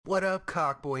What up,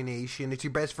 Cockboy Nation? It's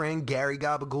your best friend, Gary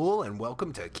Gabagool, and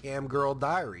welcome to Cam Girl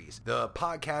Diaries, the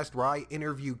podcast where I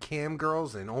interview cam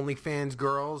girls and OnlyFans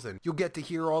girls, and you'll get to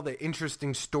hear all the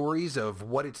interesting stories of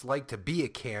what it's like to be a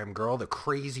cam girl, the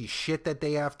crazy shit that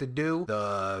they have to do,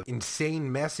 the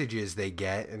insane messages they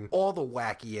get, and all the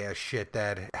wacky-ass shit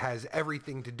that has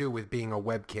everything to do with being a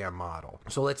webcam model.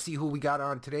 So let's see who we got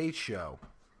on today's show.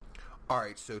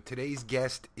 Alright, so today's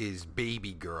guest is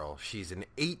Baby Girl. She's an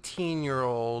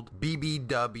 18-year-old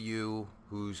BBW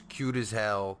who's cute as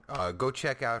hell. Go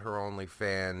check out her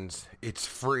OnlyFans. It's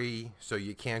free, so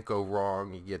you can't go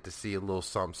wrong. You get to see a little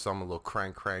some a little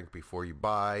crank before you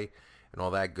buy, and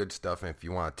all that good stuff. And if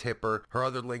you want to tip her, her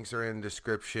other links are in the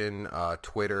description.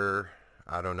 Twitter,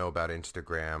 I don't know about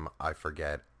Instagram. I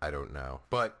forget. I don't know.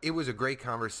 But it was a great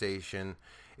conversation.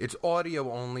 It's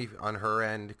audio only on her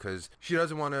end because she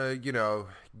doesn't want to,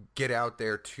 get out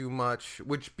there too much,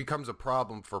 which becomes a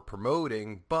problem for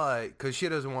promoting, but because she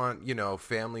doesn't want,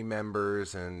 family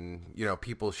members and,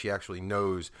 people she actually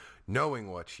knows knowing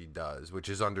what she does, which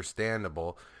is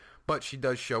understandable. But she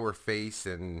does show her face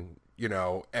and,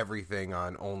 everything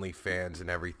on OnlyFans and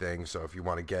everything. So if you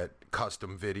want to get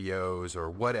custom videos or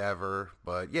whatever,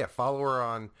 but yeah, follow her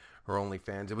on her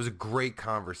OnlyFans. It was a great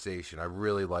conversation. I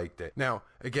really liked it. Now,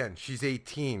 again, she's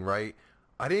 18, right?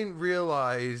 I didn't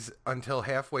realize until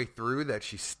halfway through that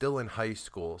she's still in high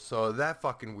school. So that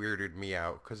fucking weirded me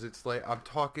out because it's like, I'm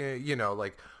talking,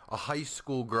 like a high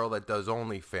school girl that does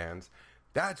OnlyFans.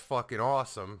 That's fucking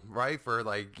awesome, right? For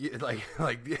like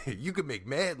you could make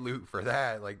mad loot for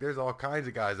that. Like there's all kinds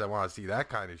of guys that want to see that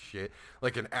kind of shit.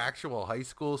 Like an actual high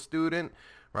school student,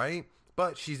 right?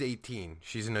 But she's 18.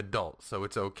 She's an adult, so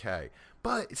it's okay.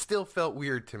 But it still felt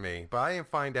weird to me. But I didn't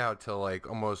find out till like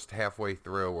almost halfway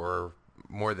through or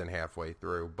more than halfway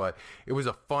through. But it was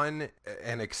a fun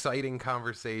and exciting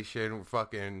conversation.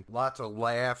 Fucking lots of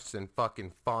laughs and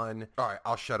fucking fun. All right,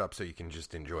 I'll shut up so you can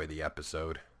just enjoy the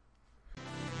episode.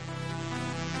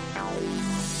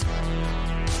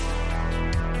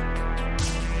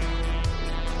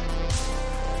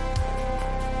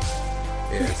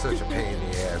 Yeah, it's such a pain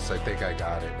in the ass. I think I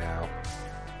got it now.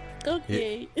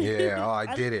 Okay. Yeah,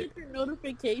 I did it. I didn't get your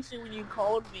notification when you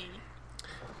called me.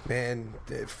 Man,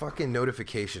 the fucking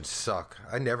notifications suck.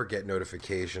 I never get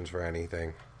notifications for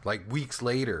anything. Like weeks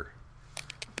later.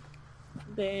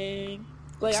 Dang.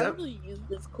 Like, I don't really use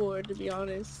Discord, to be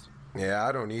honest. Yeah,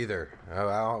 I don't either.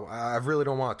 I really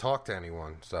don't want to talk to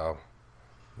anyone, so...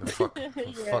 Fuck,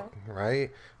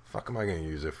 right? Fuck am I going to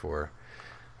use it for?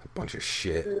 A bunch of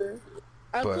shit.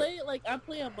 I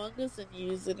play Among Us and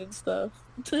use it and stuff.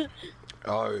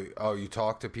 Oh, you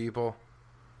talk to people?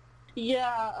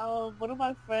 Yeah, one of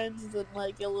my friends is in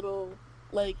like a little,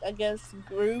 like, I guess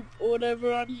group or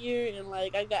whatever on here, and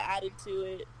like I got added to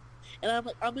it. And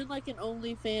I'm in like an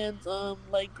OnlyFans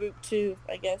like group too,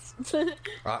 I guess.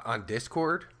 On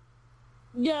Discord?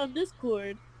 Yeah, on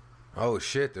Discord. Oh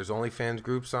shit, there's OnlyFans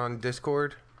groups on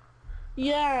Discord?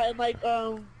 Yeah, and like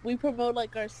we promote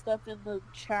like our stuff in the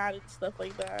chat and stuff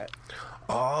like that.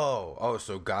 Oh,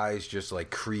 so guys just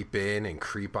like creep in and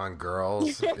creep on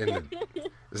girls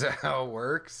is that how it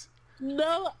works?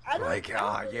 No, I don't. Like,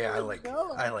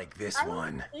 I like this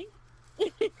one.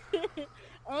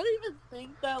 I don't even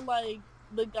think that like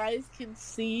the guys can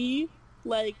see,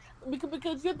 like,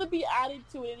 because you have to be added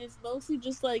to it, and it's mostly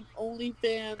just like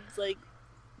OnlyFans like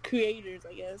creators,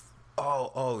 I guess.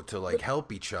 Oh, to like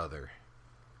help each other.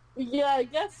 Yeah, I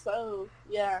guess so.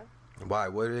 Yeah. Why?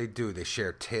 What do? They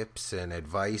share tips and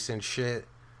advice and shit?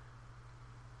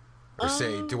 Or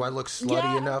say, do I look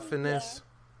slutty enough in this?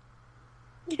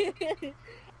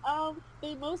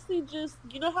 They mostly just,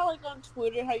 how like on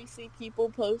Twitter, how you see people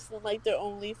posting like their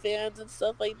OnlyFans and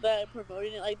stuff like that and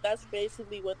promoting it, like that's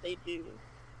basically what they do.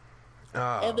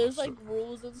 Oh, and there's like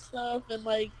rules and stuff, and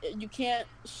like you can't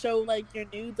show like your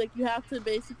nudes. Like you have to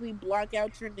basically block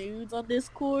out your nudes on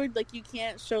Discord. Like you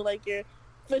can't show like your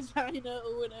vagina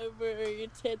or whatever, or your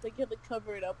tits. Like you have to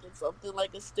cover it up with something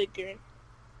like a sticker.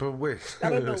 But wait, I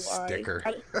don't know sticker.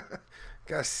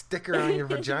 Got a sticker on your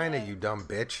vagina, yeah. You dumb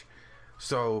bitch.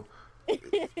 So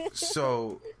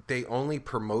they only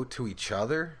promote to each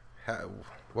other?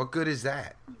 What good is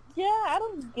that? Yeah, I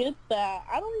don't get that.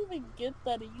 I don't even get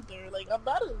that either. Like, I'm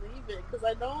about to leave it because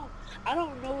I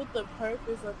don't know what the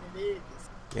purpose of it is.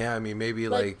 Yeah, I mean, maybe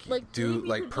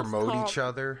promote each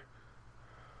other.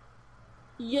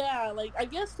 Yeah, like I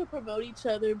guess to promote each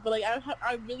other, but like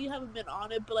I really haven't been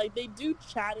on it. But like they do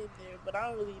chat in there, but I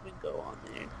don't really even go on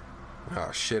there.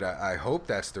 Oh shit! I hope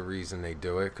that's the reason they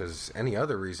do it, because any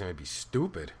other reason would be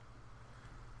stupid.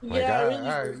 Like, yeah,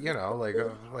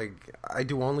 like I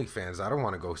do OnlyFans. I don't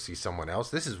want to go see someone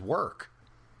else. This is work.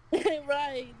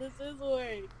 Right, this is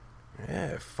work.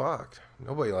 Yeah, fuck.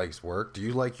 Nobody likes work. Do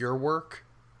you like your work?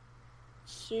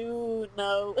 Shoot,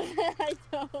 no, I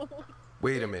don't.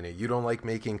 Wait a minute. You don't like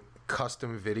making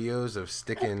custom videos of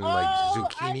sticking like Oh,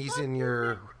 I zucchinis thought in you your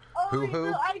meant. Oh, hoo wait, no,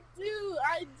 hoo? I do.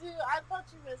 I thought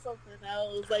you meant something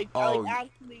else, like Oh,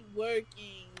 actually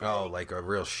working. oh, like a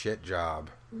real shit job.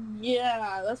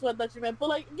 Yeah, that's what I thought you meant. But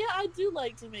like, yeah, I do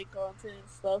like to make content and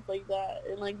stuff like that,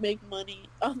 and like make money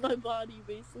on my body,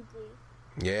 basically.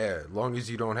 Yeah, as long as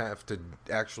you don't have to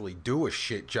actually do a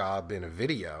shit job in a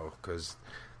video, because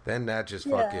then that just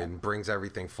Yeah, fucking brings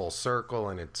everything full circle,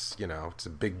 and it's, it's a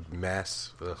big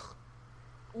mess. Ugh.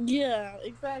 yeah,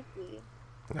 exactly,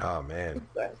 Oh man.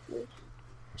 exactly.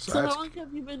 So So that's how long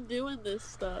have you been doing this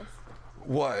stuff?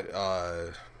 what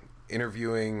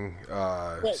interviewing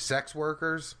Like, sex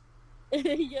workers.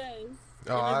 yes,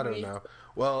 Oh, I don't interviewing. know.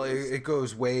 Well, it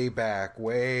goes way back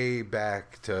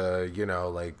to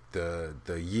like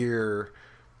the year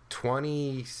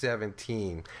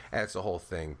 2017. That's the whole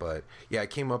thing. But yeah, I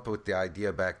came up with the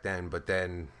idea back then. But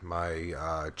then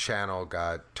my channel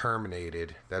got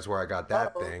terminated. That's where I got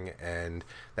that Oh, thing, and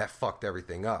that fucked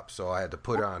everything up. So I had to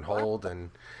put it on hold,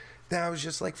 and then I was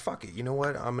just like, "Fuck it, you know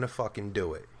what? I'm gonna fucking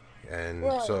do it." And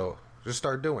right. so just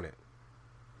start doing it.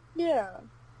 Yeah.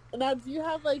 Now, do you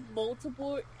have like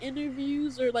multiple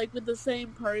interviews or like with the same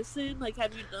person? Like,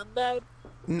 have you done that?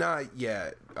 Not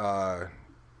yet.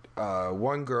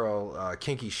 One girl,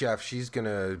 Kinky Chef, she's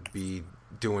gonna be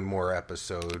doing more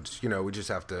episodes. We just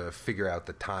have to figure out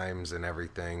the times and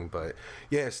everything. But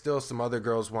yeah, still some other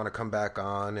girls want to come back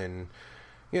on, and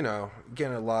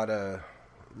getting a lot of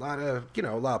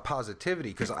positivity,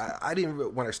 because I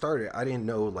didn't, when I started, I didn't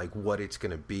know like what it's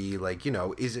gonna be like.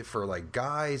 Is it for like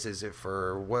guys? Is it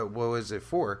for what was it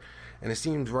for? And it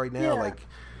seems right now Yeah.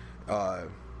 uh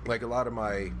like a lot of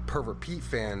my Pervert Pete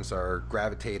fans are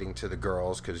gravitating to the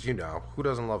girls, because who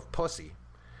doesn't love pussy?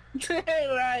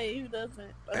 Right, who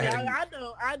doesn't? I mean, And I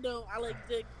don't. I like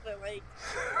dick, but like,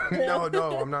 no,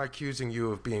 I'm not accusing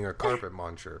you of being a carpet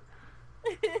muncher.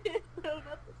 no,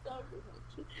 not the cover.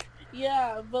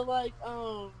 Yeah, but like,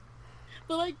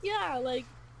 yeah, like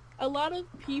a lot of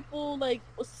people like,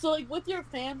 so like with your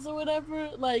fans or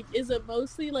whatever, like, is it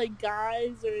mostly like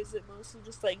guys or is it mostly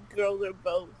just like girls or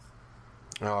both?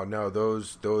 Oh no,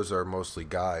 those are mostly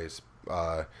guys.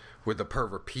 With the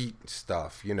Pervert Pete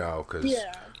stuff, because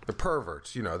Yeah. the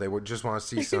perverts, they would just want to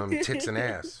see some tits and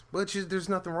ass, which there's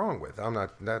nothing wrong with. I'm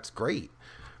not. That's great,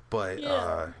 but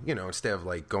Yeah. instead of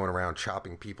like going around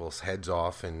chopping people's heads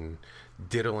off and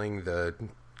diddling the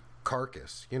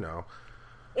carcass, Right.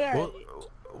 Well,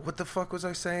 what the fuck was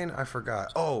I saying? I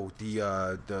forgot. Oh, the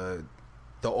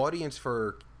audience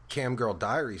for Cam Girl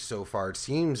Diaries so far, it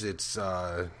seems it's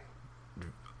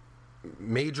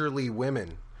majorly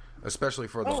women, especially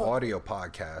for the Oh. audio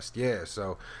podcast. Yeah,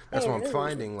 so that's Oh, what I'm really?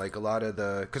 finding. Like a lot of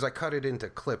because I cut it into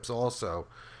clips also,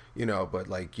 but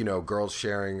like girls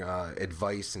sharing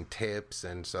advice and tips,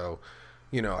 and so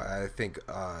I think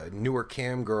newer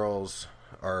cam girls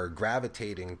are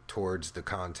gravitating towards the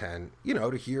content,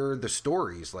 to hear the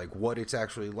stories, like what it's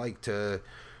actually like to,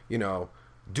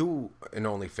 do an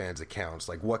OnlyFans accounts,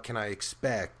 like what can I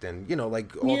expect, and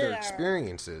like all their Yeah.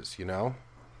 experiences.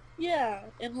 Yeah,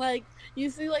 and like you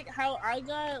see, like how I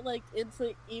got like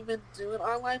into even doing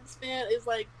online span is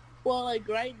like, well, like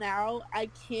right now I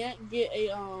can't get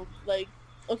a like,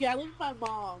 okay, I live with my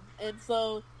mom, and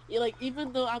so yeah, like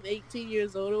even though I'm 18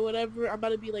 years old or whatever, I'm about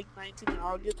to be like 19 in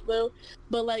August though,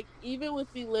 but like even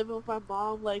with me living with my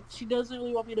mom, like she doesn't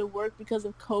really want me to work because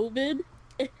of COVID.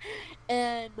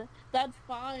 And that's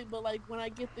fine, but like when I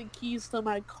get the keys to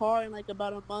my car in like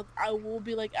about a month, I will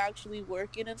be like actually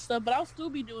working and stuff, but I'll still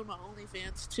be doing my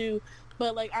OnlyFans too.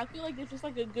 But like I feel like it's just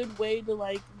like a good way to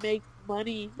like make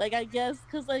money, like I guess,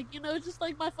 cause like it's just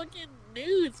like my fucking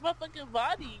nudes, my fucking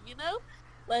body,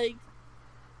 like,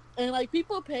 and like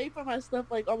people pay for my stuff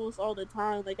like almost all the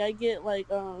time. Like I get like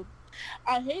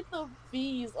I hate the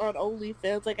fees on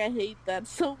OnlyFans. Like I hate that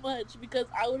so much because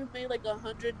I would have made like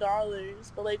 $100,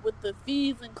 but like with the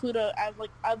fees included,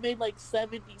 I've made like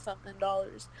 $70 something.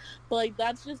 But like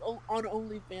that's just on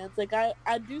OnlyFans. Like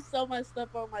I do sell my stuff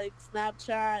on like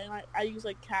Snapchat, and I use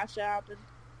like Cash App and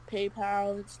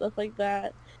PayPal and stuff like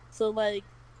that. So like,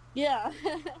 yeah,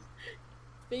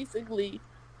 basically.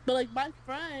 But like my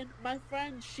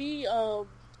friend, she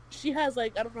has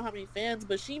like I don't know how many fans,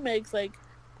 but she makes like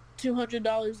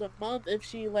 $200 a month if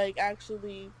she like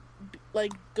actually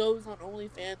like goes on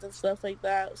OnlyFans and stuff like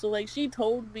that. So like she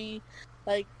told me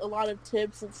like a lot of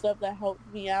tips and stuff that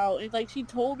helped me out, and like she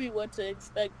told me what to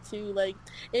expect too. Like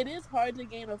it is hard to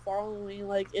gain a following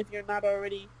like if you're not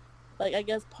already like I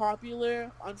guess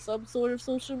popular on some sort of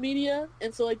social media,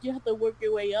 and so like you have to work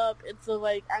your way up, and so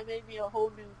like I made me a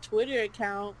whole new Twitter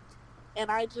account,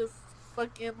 and I just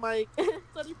fucking like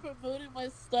started promoting my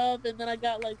stuff, and then I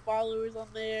got like followers on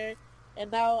there,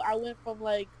 and now I went from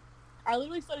like I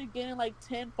literally started getting like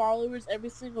 10 followers every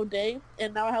single day,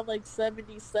 and now I have like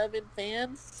 77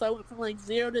 fans. So I went from like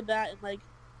 0 to that in like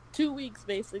 2 weeks,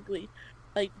 basically,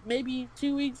 like maybe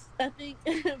 2 weeks, I think.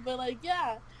 But like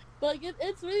yeah, but like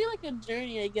it's really like a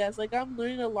journey, I guess. Like I'm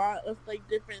learning a lot of like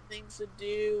different things to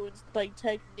do and like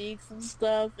techniques and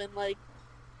stuff, and like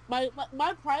my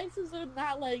prices are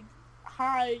not like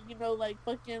high, you know, like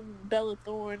fucking Bella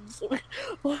Thorne's or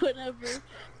whatever,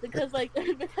 because like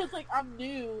because like I'm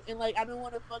new, and like I don't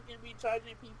want to fucking be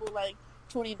charging people like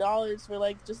 $20 for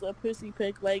like just a pussy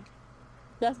pic. Like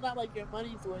that's not like your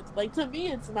money's worth. Like to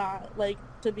me it's not. Like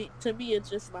to me it's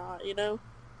just not, you know.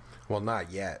 Well,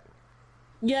 not yet.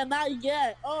 Yeah, not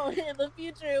yet. Oh, in the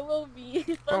future it will be.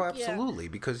 Oh, absolutely.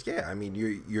 Yeah. Because I mean,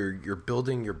 you're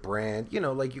building your brand. You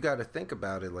know, like you got to think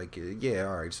about it. Like, yeah,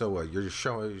 all right. So what? You're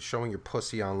showing your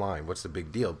pussy online. What's the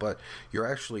big deal? But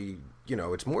you're actually, you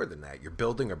know, it's more than that. You're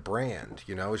building a brand.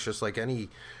 You know, it's just like any,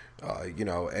 you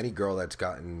know, any girl that's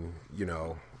gotten, you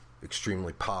know,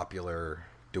 extremely popular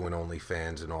doing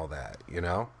OnlyFans and all that. You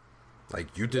know.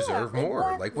 Like, you deserve more.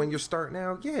 Exactly. Like, when you're starting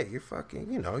out, yeah, you're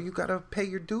fucking, you know, you gotta pay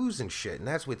your dues and shit. And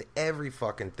that's with every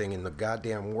fucking thing in the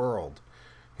goddamn world.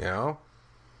 You know?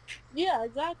 Yeah,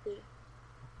 exactly.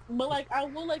 But, like, I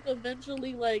will, like,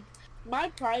 eventually, like, my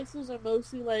prices are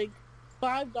mostly, like,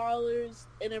 $5,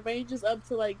 and it ranges up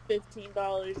to, like,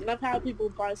 $15. And I've had people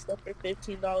buy stuff for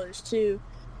 $15, too.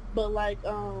 But, like,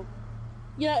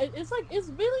 yeah, it's like, it's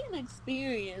really an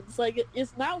experience. Like,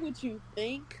 it's not what you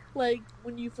think, like,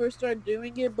 when you first start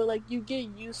doing it, but, like, you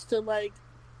get used to, like,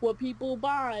 what people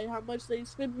buy, how much they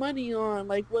spend money on,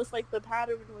 like, what's, like, the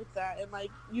pattern with that, and, like,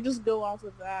 you just go off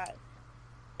of that.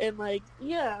 And, like,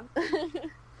 yeah.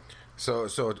 So it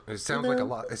sounds like a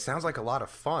lot, it sounds like a lot of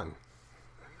fun.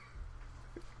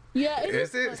 Yeah, it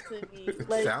is it? Fun to me.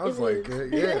 Like, sounds like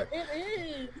it, yeah. It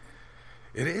is.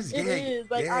 It is, yeah. It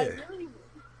is. Like, yeah.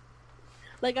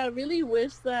 I really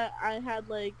wish that I had,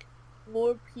 like,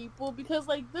 more people, because,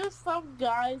 like, there's some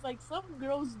guys, like, some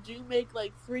girls do make,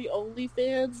 like, free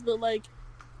OnlyFans, but, like,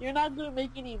 you're not gonna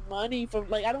make any money from,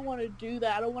 like, I don't want to do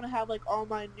that. I don't want to have, like, all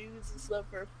my nudes and stuff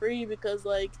for free, because,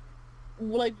 like,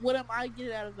 what am I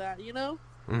getting out of that, you know?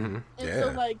 Mm-hmm. And yeah.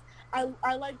 so, like,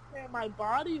 I like sharing my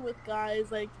body with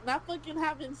guys, like, not fucking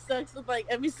having sex with, like,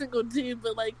 every single dude,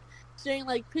 but, like, sharing,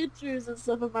 like, pictures and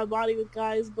stuff of my body with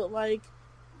guys, but, like,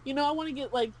 you know, I want to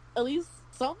get, like, at least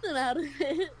something out of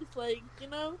it. It's like, you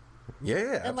know? Yeah,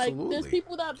 and, absolutely. like, there's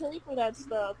people that pay for that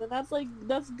stuff, and that's, like,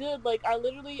 that's good. Like, I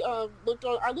literally, looked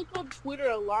on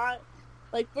Twitter a lot.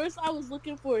 Like, first I was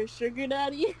looking for a sugar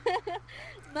daddy.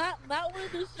 not one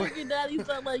of the sugar daddies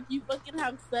that, like, you fucking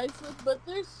have sex with, but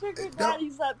there's sugar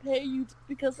daddies that pay you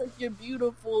because, like, you're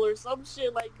beautiful or some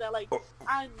shit like that. Like,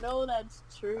 I know that's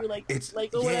true. Like, it's,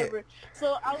 like, or whatever.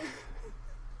 So I was...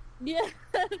 Yeah.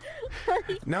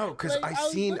 Like, no, because like,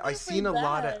 I seen a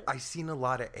lot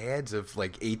of ads of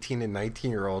like 18 and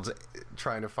 19-year-olds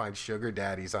trying to find sugar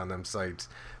daddies on them sites.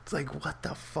 It's like, what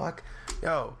the fuck?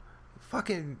 Yo,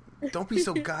 fucking don't be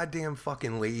so goddamn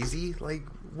fucking lazy. Like,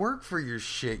 work for your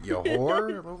shit, you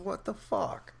whore. What the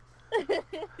fuck?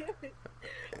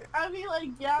 I mean, like,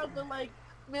 yeah, but like,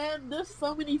 man, there's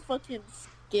so many fucking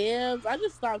scams. I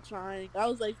just stopped trying. I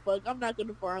was like, fuck, I'm not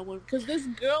gonna find one. Because this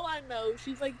girl I know,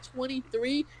 she's like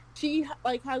 23. She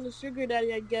like has a sugar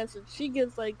daddy, I guess, and she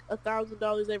gets like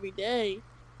 $1,000 every day.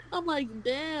 I'm like,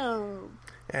 damn.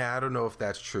 Yeah, I don't know if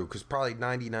that's true, because probably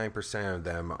 99% of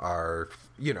them are,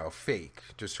 you know, fake,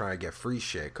 just trying to get free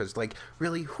shit. Because, like,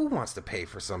 really, who wants to pay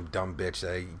for some dumb bitch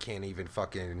that you can't even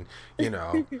fucking, you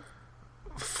know,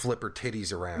 flip her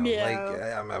titties around? Yeah. Like,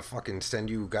 I'm gonna fucking send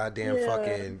you goddamn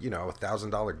fucking, you know,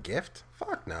 $1,000 gift?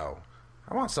 Fuck no.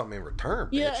 I want something in return,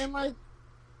 bitch. Yeah, and, like,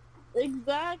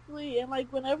 exactly. And,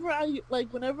 like, whenever I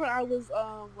was,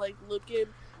 like, looking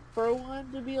for one,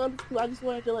 to be honest, I just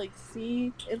wanted to, like,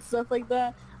 see and stuff like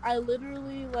that. I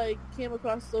literally, like, came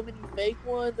across so many fake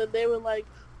ones, and they were like,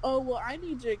 oh, well, I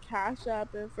need your Cash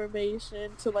App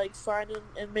information to, like, sign in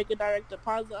and make a direct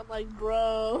deposit. I'm like,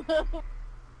 bro.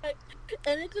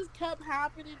 And it just kept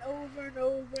happening over and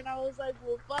over, and I was like,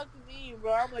 well, fuck me,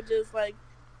 bro. I'm gonna just, like,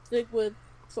 stick with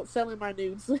selling my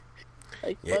nudes.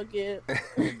 Like, fuck it,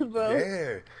 bro.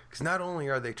 Yeah, because not only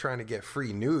are they trying to get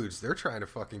free nudes, they're trying to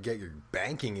fucking get your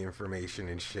banking information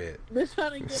and shit. They're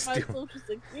trying to get my social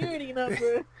security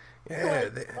number. Yeah,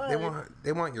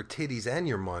 they want your titties and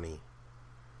your money.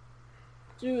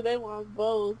 Dude, they want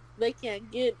both. They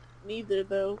can't get neither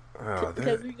though, Oh,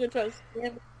 because you could try to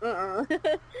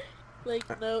scam.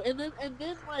 Like no, and then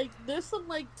like there's some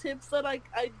like tips that I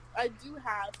do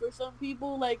have for some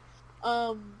people like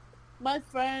um my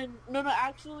friend no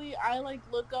actually I like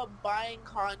look up buying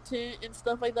content and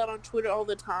stuff like that on Twitter all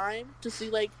the time to see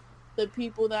like the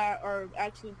people that are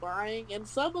actually buying, and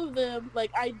some of them like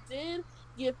I did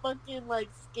get fucking like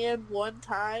scammed one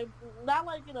time, not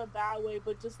like in a bad way,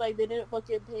 but just like they didn't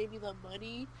fucking pay me the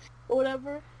money or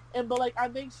whatever, and but like I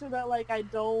make sure that like I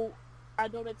don't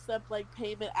accept like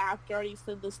payment after I already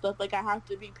send this stuff. Like I have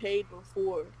to be paid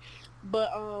before.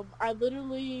 But I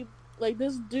literally like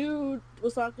this dude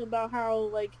was talking about how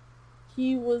like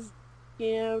he was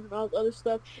scammed and all this other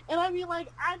stuff. And I mean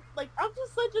I'm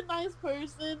just such a nice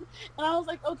person. And I was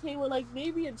like, okay, well like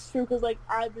maybe it's true because like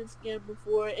I've been scammed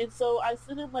before. And so I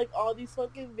sent him like all these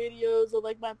fucking videos of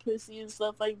like my pussy and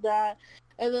stuff like that.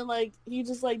 And then like he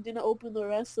just like didn't open the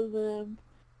rest of them.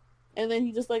 And then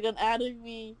he just like unadded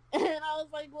me, and I was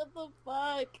like, "What the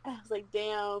fuck?" I was like,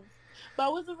 "Damn," but I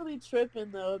wasn't really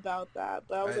tripping though about that.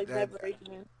 But I was like, "Never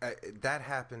again." That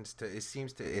happens to.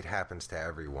 It happens to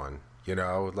everyone. You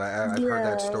know, like, I've heard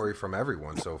that Yeah. story from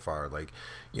everyone so far. Like,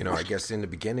 you know, I guess in the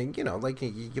beginning, you know, like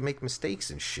you make mistakes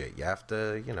and shit. You have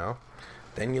to, you know,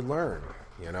 then you learn.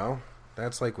 You know,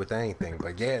 that's like with anything.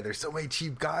 But yeah, there's so many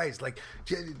cheap guys. Like,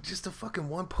 just a fucking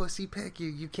one pussy pick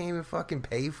you can't even fucking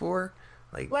pay for.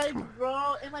 Like,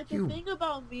 bro, and like the you thing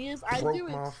about me is I broke do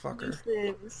motherfucker.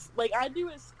 exclusives. Like I do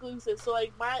exclusives. So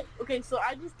like so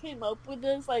I just came up with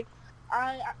this. Like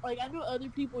I know other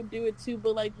people do it too,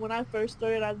 but like when I first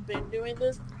started, I've been doing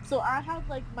this. So I have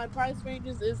like my price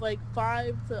ranges is like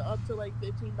 $5 to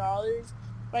 $15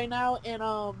 right now, and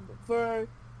for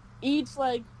each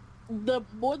like the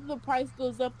more the price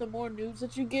goes up, the more news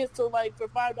that you get. So like for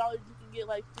 $5, you can get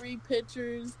like 3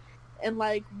 pictures and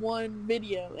like 1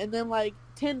 video, and then like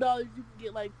 $10 you can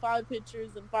get like 5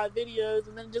 pictures and 5 videos,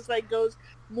 and then it just like goes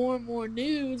more and more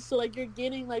news. So like you're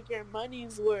getting like your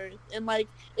money's worth. And like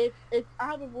if I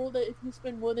have a rule that if you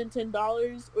spend more than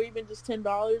 $10 or even just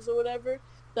 $10 or whatever,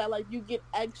 that like you get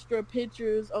extra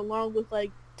pictures along with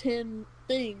like 10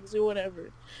 things or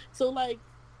whatever. So like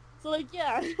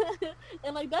yeah.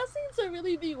 And like that seems to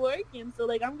really be working, so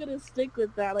like I'm gonna stick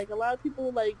with that. Like a lot of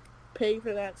people like pay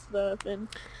for that stuff, and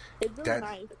it's really That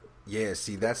nice. Yeah,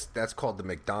 see, that's called the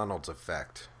McDonald's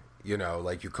effect. You know,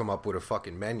 like you come up with a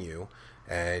fucking menu,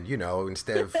 and you know,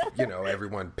 instead of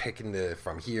everyone picking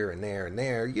from here and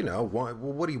there, you know, one.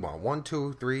 Well, what do you want? 1,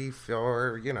 2, 3,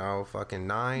 4. You know, fucking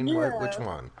 9. Which Yeah,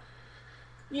 one?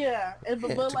 yeah, and Yeah,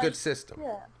 but it's a good like system.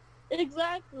 yeah,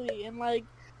 exactly. And like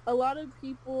a lot of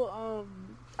people,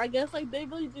 I guess like they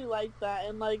really do like that,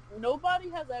 and like nobody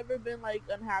has ever been like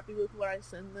unhappy with what I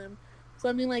send them. So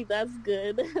I mean, like that's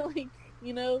good. Like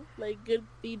like good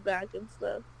feedback and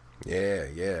stuff. Yeah,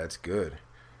 it's good.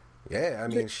 Yeah, I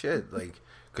mean, shit, like,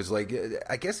 cause like,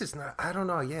 I guess it's not. I don't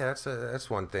know. Yeah, that's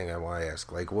one thing I want to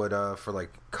ask. Like, what for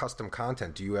like custom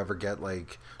content? Do you ever get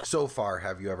like so far?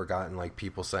 Have you ever gotten like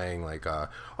people saying like,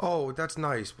 oh, that's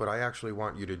nice, but I actually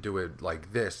want you to do it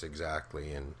like this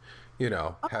exactly, and you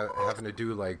know, having to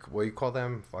do like what do you call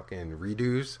them? Fucking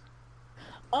redos.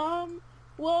 Um,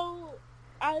 well,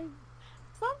 I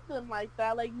something like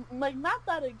that, like not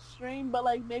that extreme, but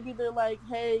like maybe they're like,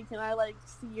 hey, can I like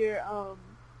see your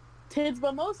tits?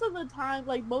 But most of the time,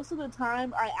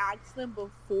 I ask them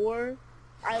before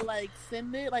I like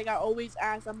send it. Like I always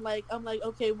ask. I'm like,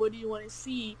 okay, what do you want to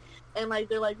see? And like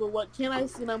they're like, well, what can I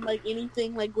see? And I'm like,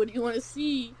 anything. Like, what do you want to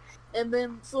see? And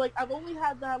then so like I've only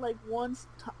had that like one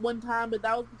time, but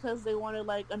that was because they wanted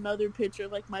like another picture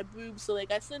of like my boobs, so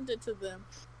like I sent it to them.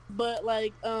 But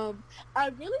like I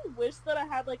really wish that I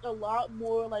had like a lot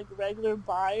more like regular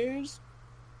buyers,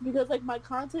 because like my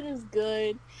content is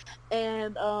good,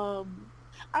 and I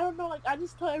don't know, like I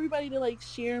just tell everybody to like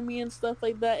share me and stuff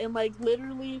like that. And like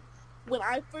literally when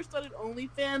I first started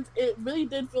OnlyFans, it really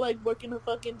did feel like working a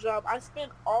fucking job. I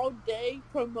spent all day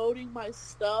promoting my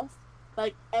stuff,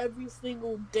 like every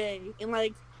single day. And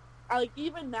like I like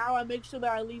even now I make sure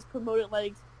that I at least promote it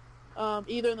like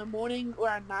either in the morning or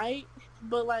at night.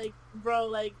 But like bro,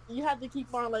 like you have to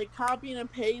keep on like copying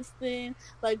and pasting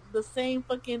like the same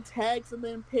fucking text and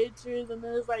then pictures, and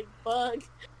then it's like fuck,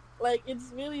 like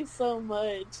it's really so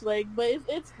much. Like but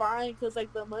it's fine because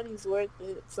like the money's worth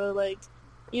it, so like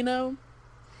you know.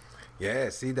 Yeah,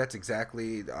 see, that's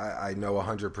exactly. I know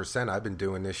 100%. I've been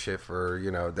doing this shit for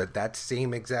that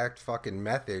same exact fucking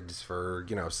methods for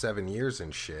 7 years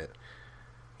and shit.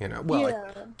 Well, I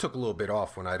Yeah. took a little bit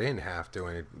off when I didn't have to,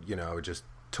 and it just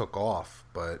took off.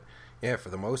 But yeah, for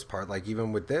the most part, like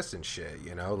even with this and shit,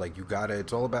 like you gotta.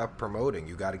 It's all about promoting.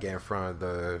 You gotta get in front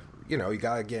of you know, you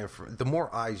gotta get the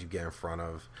more eyes you get in front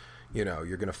of, you know,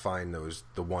 you're gonna find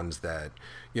the ones that,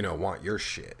 you know, want your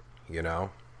shit, you know.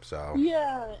 So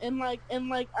yeah, and like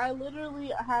I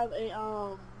literally have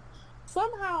a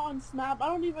somehow on Snap, I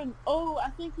don't even, oh,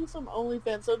 I think he's from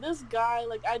OnlyFans. So this guy,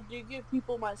 like, I do give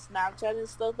people my Snapchat and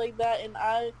stuff like that, and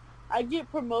I get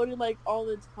promoted, like, all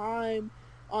the time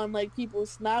on, like,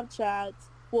 people's Snapchats.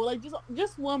 Well, like,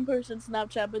 just one person's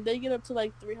Snapchat, but they get up to,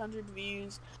 like, 300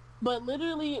 views. But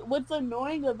literally, what's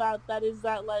annoying about that is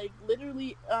that, like,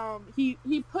 literally, he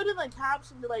put in, like,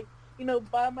 caption to, like, you know,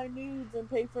 buy my nudes and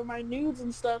pay for my nudes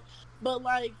and stuff, but,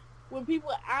 like, when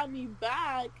people add me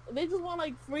back, they just want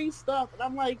like free stuff, and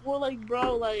I'm like, well, like,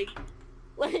 bro, like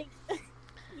you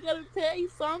gotta pay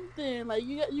something. Like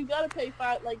you gotta pay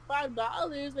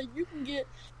 $5. Like you can get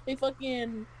a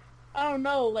fucking, I don't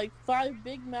know, like 5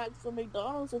 Big Macs from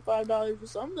McDonald's for $5 or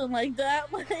something like that.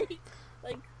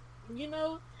 Like you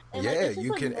know. And yeah, like,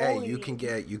 you can. Hey, you can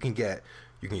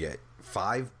get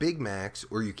 5 Big Macs,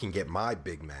 or you can get my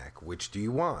Big Mac. Which do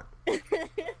you want?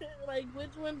 Like,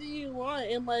 which one do you want?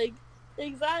 And like,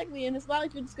 exactly. And it's not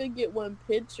like you're just gonna get one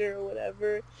picture or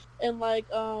whatever. And like,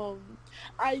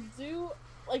 I do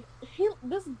like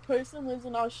this person lives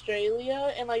in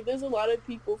Australia, and like, there's a lot of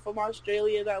people from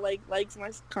Australia that like likes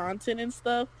my content and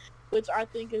stuff, which I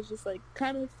think is just like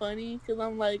kind of funny because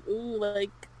I'm like, ooh,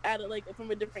 like at it like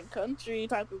from a different country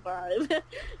type of vibe.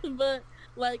 But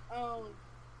like,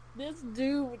 this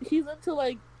dude, he's into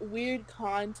like weird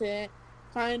content,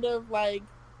 kind of like,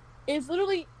 it's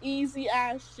literally easy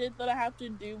ass shit that I have to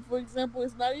do. For example,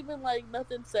 it's not even like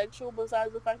nothing sexual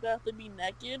besides the fact that I have to be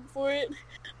naked for it.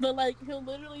 But like, he'll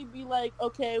literally be like,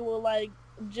 okay, well, like,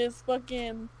 just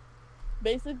fucking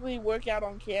basically work out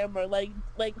on camera, like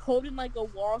holding like a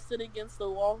wall sit against the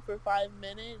wall for 5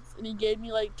 minutes, and he gave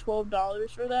me like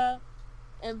 $12 for that.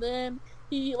 And then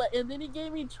he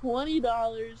gave me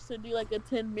 $20 to do like a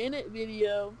 10-minute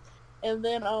video. And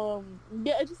then,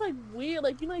 yeah, it's just, like, weird,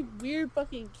 like, you know, like, weird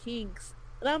fucking kinks.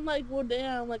 And I'm like, well,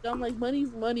 damn, like, I'm like,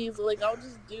 money's money, so, like, I'll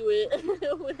just do it,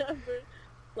 whatever.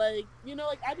 Like, you know,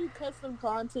 like, I do custom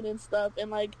content and stuff,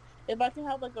 and, like, if I can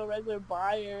have, like, a regular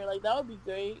buyer, like, that would be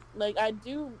great. Like, I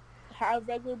do have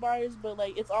regular buyers, but,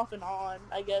 like, it's off and on,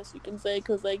 I guess you can say,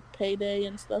 because, like, payday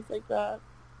and stuff like that.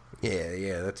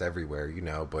 Yeah, that's everywhere, you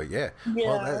know. But yeah, Yeah.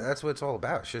 well, that's what it's all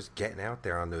about. It's just getting out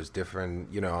there on those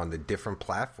different, you know, on the different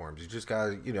platforms. You just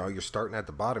gotta, you know, you're starting at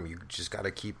the bottom. You just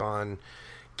gotta keep on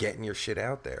getting your shit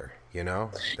out there, you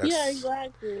know. Yeah,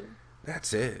 exactly.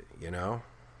 That's it, you know.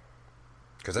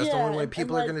 Because that's the Yeah, only way and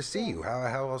people are like, gonna see you.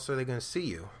 How else are they gonna see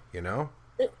you? You know.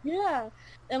 yeah,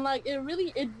 and like it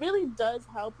really does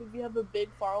help if you have a big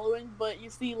following. But you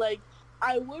see, like,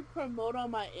 I would promote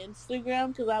on my Instagram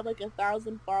because I have like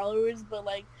 1,000 followers, but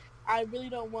like I really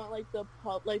don't want like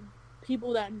like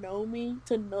people that know me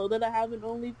to know that I have an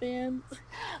OnlyFans.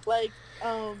 Like,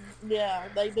 yeah,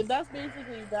 like that's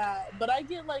basically that. But I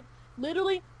get like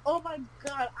literally, oh my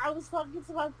god, I was talking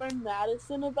to my friend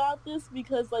Madison about this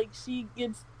because like she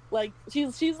gets like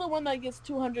she's the one that gets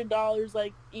 $200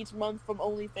 like each month from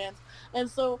OnlyFans, and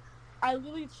so I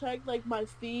literally checked like my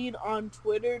feed on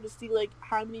Twitter to see like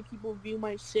how many people view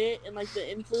my shit and like the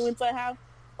influence I have.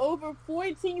 Over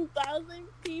 14,000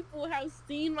 people have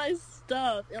seen my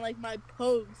stuff and like my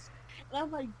posts. And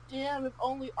I'm like, damn, if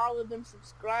only all of them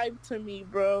subscribed to me,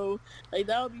 bro. Like,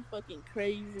 that would be fucking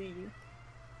crazy.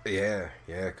 Yeah,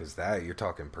 because that, you're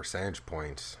talking percentage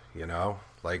points, you know?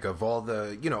 Like, of all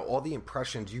the, you know, all the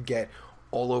impressions you get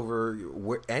all over,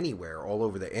 anywhere, all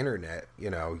over the internet, you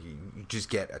know, you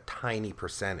just get a tiny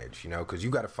percentage, you know? Because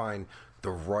you got to find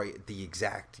the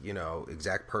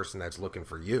exact person that's looking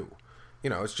for you. You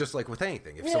know, it's just like with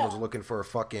anything. If someone's looking for a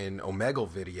fucking Omegle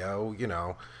video, you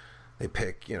know, they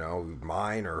pick, you know,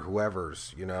 mine or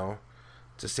whoever's, you know?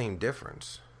 It's the same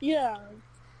difference. Yeah.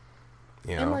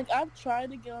 You know? And like I've tried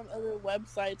to get on other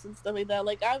websites and stuff like that.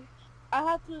 Like I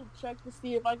have to check to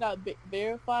see if I got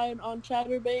verified on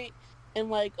ChatterBait,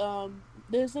 and like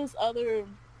there's this other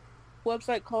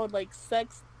website called like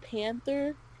Sex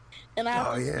Panther, and I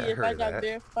have to see if I got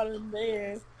verified on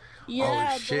there.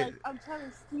 Yeah, shit. but like I'm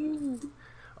trying to see.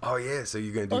 Oh yeah, so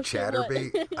you're gonna do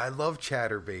ChatterBait? I love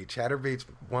ChatterBait. ChatterBait's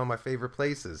one of my favorite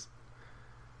places.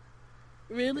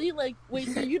 Really? Like, wait,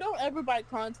 so you don't ever buy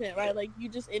content, right? Like, you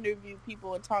just interview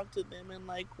people and talk to them and,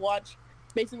 like, watch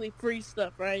basically free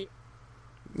stuff, right?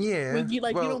 Yeah. You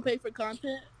don't pay for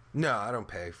content? No, I don't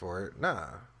pay for it. Nah.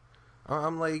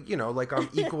 I'm like, you know, like I'm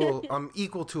equal I'm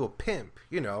equal to a pimp.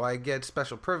 You know, I get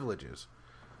special privileges.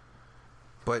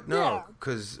 But no,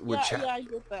 because with I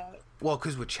get that. Well,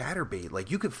 because with ChatterBait,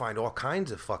 like, you could find all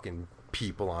kinds of fucking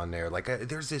people on there. Like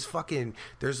there's this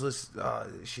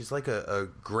she's like a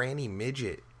granny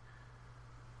midget.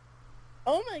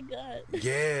 Oh my god.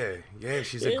 Yeah,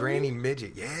 she's a granny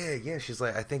midget. Yeah, she's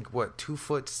like, I think, what,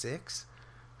 2'6"?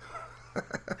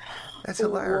 That's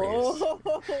hilarious. Whoa.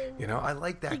 You know, I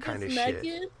like that kind of naked?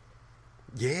 shit.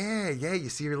 Yeah, you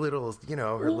see her little,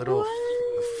 her little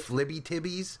flibby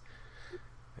tibbies.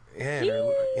 Yeah,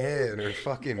 and her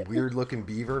fucking weird looking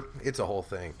beaver. It's a whole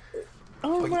thing.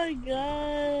 Oh my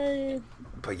god.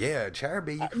 But yeah,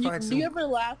 Charababy, you can find some... Do you ever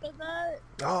laugh at that?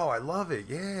 Oh, I love it,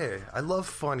 yeah. I love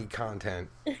funny content.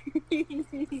 You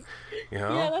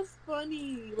know? Yeah, that's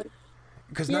funny.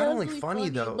 Because not only really funny,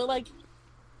 though... But, like...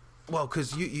 Well,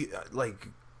 because you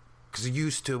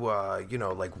used to,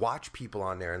 like, watch people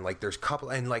on there, and, like, there's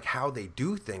couple... And, like, how they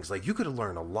do things. Like, you could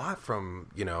learn a lot from,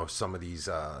 some of these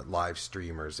live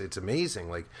streamers. It's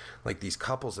amazing. Like, these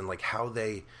couples and, like, how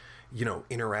they...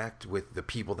 interact with the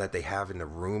people that they have in the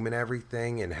room and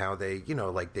everything, and how they,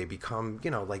 like they become,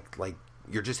 like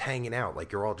you're just hanging out,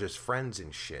 like you're all just friends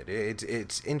and shit.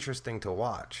 It's interesting to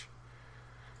watch.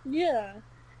 Yeah,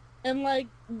 and like,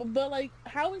 but like,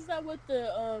 how is that with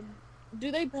the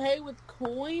do they pay with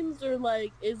coins or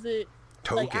like is it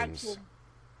tokens? Like actual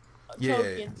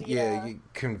tokens, yeah. You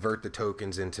convert the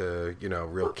tokens into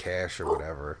real cash or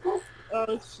whatever.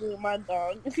 Oh shoot, my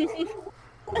dog.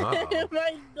 My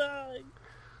dog.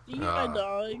 Do you my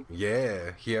dog?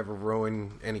 Yeah. He ever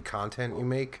ruin any content you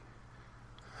make?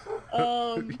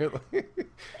 Like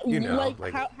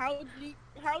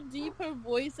how deep her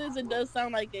voice is, it does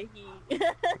sound like a he.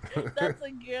 That's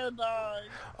a girl dog.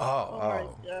 Oh my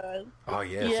god. Oh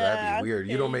yeah, so that'd be weird.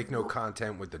 You don't make no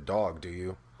content with the dog, do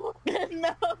you?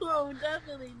 No,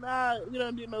 definitely not. We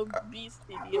don't do no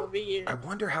beastie over here. I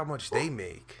wonder how much they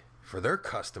make for their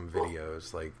custom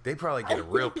videos. Like, they probably get a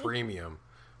real premium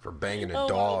for banging a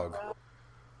dog,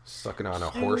 sucking on a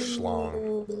horse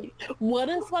schlong. What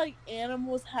if, like,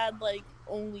 animals had, like,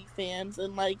 OnlyFans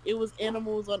and, like, it was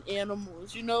animals on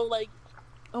animals? Like,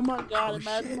 oh my god,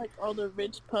 imagine, like, all the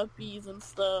rich puppies and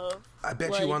stuff. I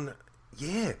bet you on the...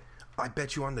 Yeah, I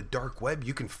bet you on the dark web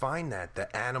you can find that,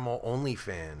 the animal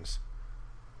OnlyFans.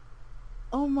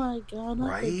 Oh my god,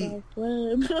 not the dark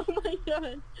web. Oh my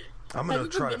god. I'm gonna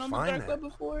try to find that.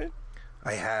 Before?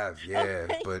 I have, yeah,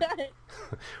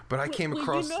 but I came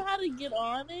across. You know how to get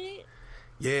on it?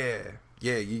 Yeah.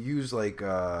 You use like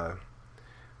a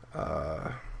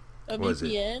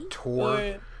VPN? Tor.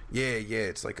 Or... Yeah.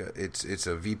 It's like it's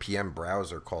a VPN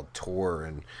browser called Tor,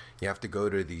 and you have to go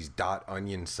to these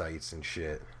 .onion sites and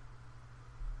shit.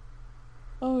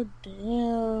 Oh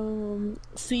damn!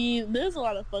 See, there's a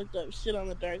lot of fucked up shit on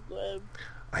the dark web.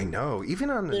 I know. Even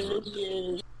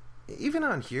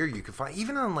on here, you can find,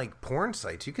 even on like porn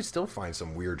sites, you can still find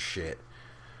some weird shit,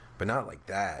 but not like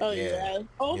that. Oh yeah.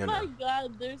 Oh my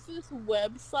god, there's this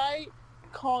website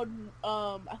called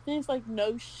I think it's like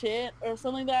No Shit or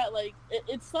something like that. Like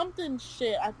it's something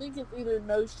shit. I think it's either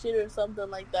No Shit or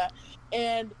something like that.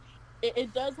 And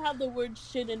it does have the word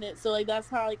shit in it, so like that's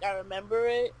how like I remember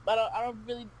it. But I don't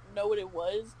really know what it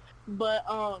was. But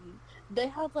they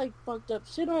have like fucked up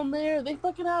shit on there. They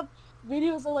fucking have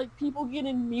videos of like people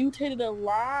getting mutated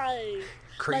alive.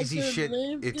 Crazy like, shit.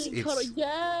 It's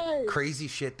yes.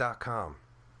 crazyshit.com.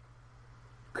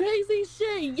 Crazy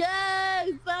shit.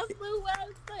 Yes, that's the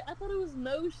website. I thought it was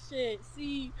No Shit.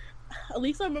 See, at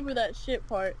least I remember that shit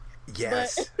part.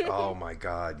 Yes. Oh my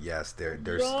god. Yes.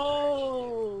 There's.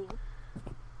 Bro,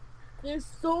 there's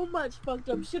so much fucked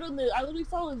up shit on there. I literally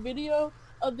saw a video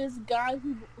of this guy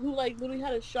who like literally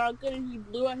had a shotgun and he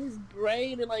blew out his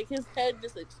brain and like his head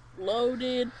just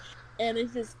exploded and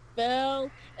it just fell.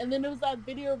 And then there was that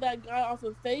video of that guy off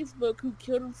of Facebook who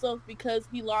killed himself because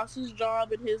he lost his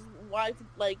job and his wife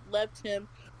like left him,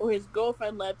 or his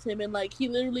girlfriend left him, and like he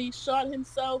literally shot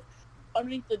himself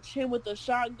underneath the chin with a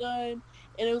shotgun,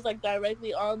 and it was like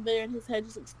directly on there and his head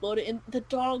just exploded and the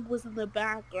dog was in the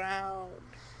background.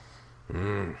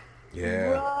 Yeah.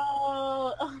 Bro,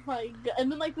 oh my god.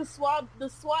 And then like the SWAT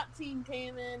team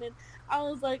came in and I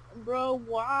was like, bro,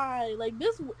 why? Like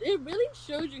this, it really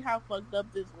shows you how fucked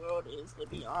up this world is, to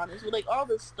be honest. With like all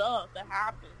the stuff that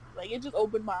happens. Like it just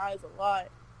opened my eyes a lot.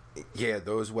 Yeah,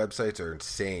 those websites are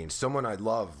insane. Someone I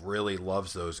love really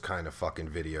loves those kind of fucking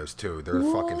videos too. They're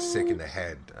fucking sick in the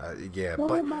head. Yeah, oh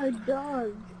but my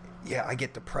god. Yeah, I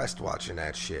get depressed watching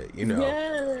that shit,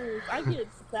 Yes, I get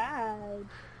sad.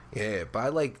 Yeah, but I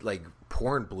like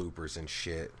porn bloopers and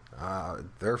shit.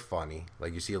 They're funny.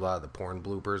 Like you see a lot of the porn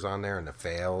bloopers on there and the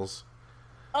fails.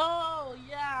 Oh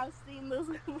yeah, I've seen those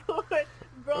before.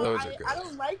 Bro, I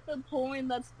don't like the porn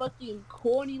that's fucking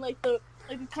corny. Like the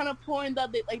kind of porn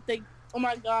that they oh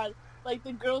my god. like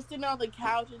the girl sitting on the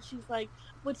couch and she's like,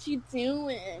 "What you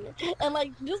doing?" And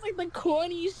like just like the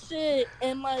corny shit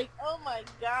and like, oh my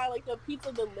god, like the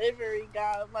pizza delivery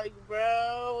guy. I'm like,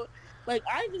 bro, like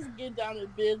I just get down to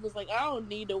business. Like I don't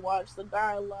need to watch the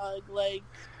dialogue. Like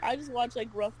I just watch like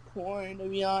rough porn, to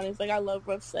be honest. Like I love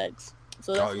rough sex,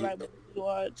 so that's what I really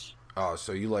watch. Oh,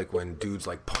 so you like when dudes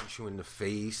like punch you in the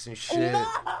face and shit? No!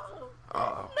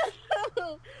 Oh.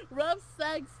 No! Rough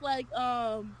sex, like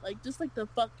just like the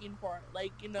fucking part,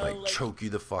 like you know, like choke you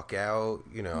the fuck out,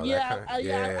 you know? Yeah, that kind of,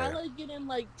 yeah. I like getting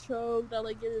like choked. I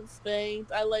like getting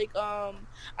spanked. I like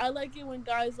it when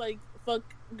guys like fuck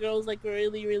girls like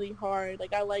really really hard.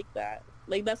 Like I like that.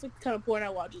 Like that's the kind of porn I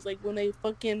watch. Is like when they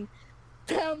fucking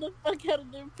pound the fuck out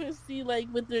of their pussy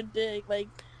like with their dick. Like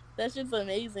that shit's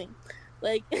amazing.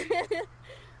 Like,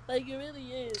 like it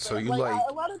really is. So you a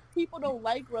lot of people don't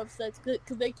like rough sex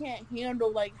because they can't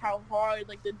handle like how hard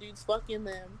like the dude's fucking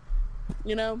them,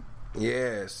 you know?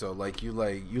 Yeah. So like you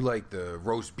like the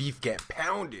roast beef get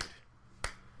pounded.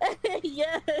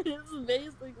 Yeah, it's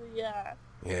basically yeah.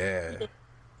 Yeah.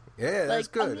 Yeah, that's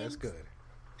like, good. I mean, that's good.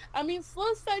 I mean,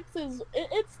 slow sex is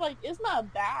it's like it's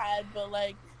not bad, but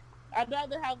like I'd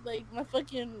rather have like my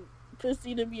fucking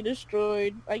pussy to be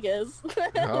destroyed, I guess.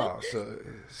 Oh,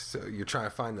 so you're trying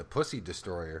to find the pussy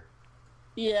destroyer?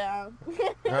 Yeah.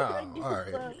 Oh, all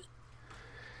right. So.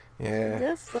 Yeah. I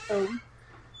guess so.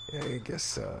 Yeah, I guess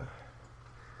so.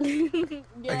 Yeah.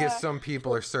 I guess some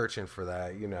people are searching for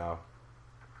that, you know.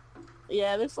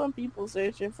 Yeah, there's some people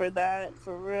searching for that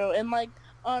for real, and like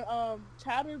on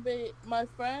Chatterbait, my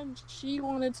friend, she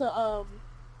wanted to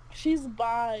she's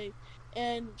bi,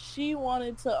 and she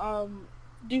wanted to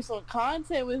do some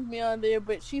content with me on there,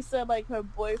 but she said like her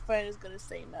boyfriend is gonna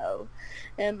say no,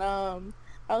 and I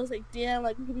was like, damn,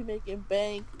 like we could be making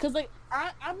bank, cause like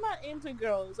I'm not into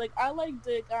girls, like I like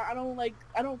dick, I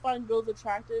don't find girls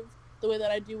attractive the way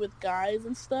that I do with guys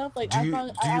and stuff. Like do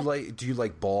you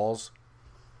like balls?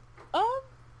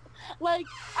 Like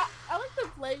I like to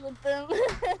play with them.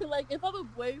 Like if I have a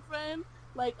boyfriend,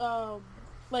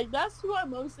 like that's who I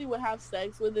mostly would have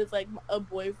sex with, is like a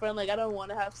boyfriend. Like I don't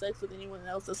want to have sex with anyone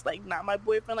else that's like not my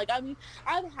boyfriend. Like I mean,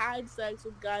 I've had sex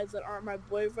with guys that aren't my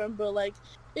boyfriend, but like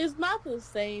it's not the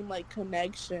same like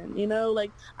connection, you know?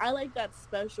 Like I like that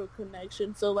special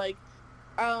connection. So like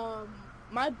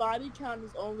my body count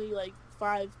is only like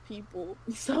 5 people.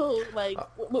 So like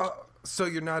so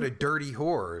you're not a dirty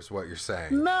whore, is what you're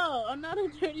saying? No, I'm not a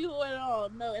dirty whore at all.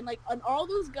 No, and like, and all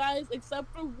those guys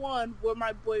except for one were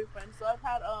my boyfriend. So I've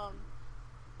had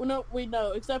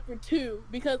except for 2,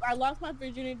 because I lost my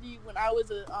virginity when I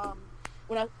was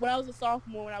when I was a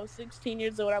sophomore. When I was 16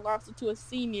 years old, I lost it to a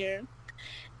senior,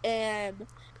 and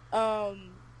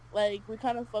like we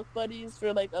kind of fuck buddies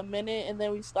for like a minute, and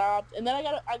then we stopped. And then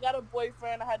I got a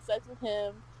boyfriend. I had sex with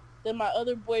him. Then my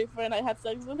other boyfriend, I had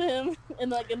sex with him, and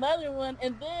like another one,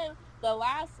 and then the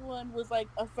last one was like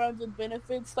a friends with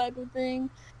benefits type of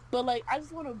thing. But like I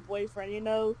just want a boyfriend, you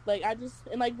know? Like and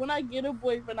like when I get a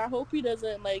boyfriend, I hope he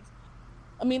doesn't like,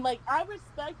 I mean, like I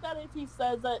respect that if he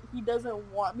says that he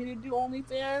doesn't want me to do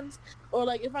OnlyFans, or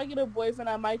like if I get a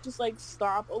boyfriend, I might just like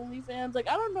stop OnlyFans. Like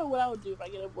I don't know what I would do if I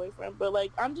get a boyfriend, but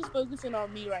like I'm just focusing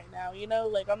on me right now, you know?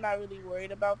 Like I'm not really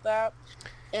worried about that.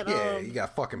 And, yeah, you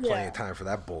got fucking plenty of time for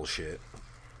that bullshit.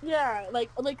 Yeah,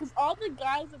 like, cause all the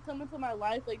guys that come into my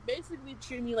life, like, basically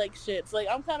treat me like shit. So, like,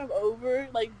 I'm kind of over,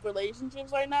 like,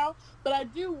 relationships right now, but I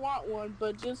do want one,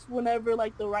 but just whenever,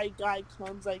 like, the right guy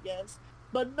comes, I guess.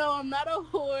 But no, I'm not a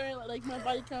whore. Like, my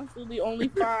body count's really only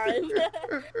 5.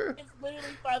 It's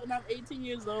literally 5, and I'm 18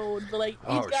 years old. But, like,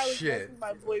 each guy was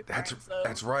my boyfriend.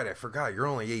 That's right. I forgot. You're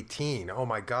only 18. Oh,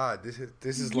 my God. This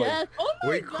is like... Yes. Oh, my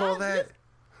what do you call that?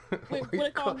 Wait,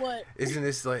 what call what? Isn't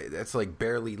this like, that's like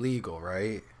barely legal,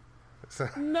 right?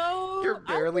 No. You're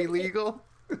barely legal?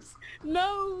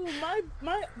 No,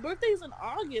 my birthday's in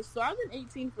August, so I've been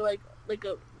 18 for like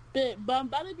a bit, but I'm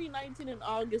about to be 19 in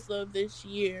August of this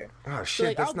year. Oh shit, so,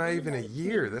 like, that's not even a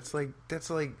year. That's like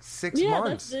 6 months. Yeah,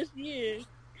 that's this year.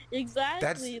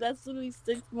 Exactly. That's literally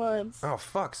 6 months. Oh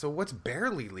fuck. So what's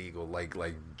barely legal? Like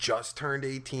just turned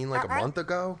 18 like a month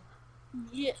ago?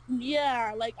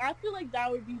 Yeah, like I feel like that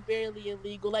would be barely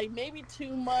illegal. Like maybe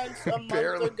 2 months, a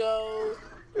month ago,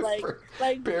 like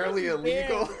barely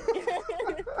illegal.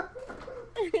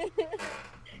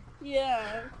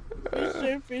 Yeah,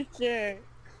 for sure.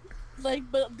 Like,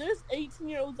 but there's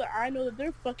 18-year-olds that I know that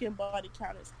their fucking body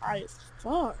count is high as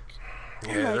fuck.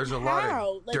 Yeah, like, there's a lot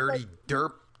of dirty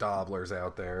derp dobblers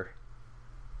out there.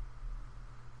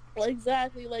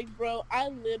 Exactly, like, bro, I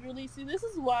literally see. This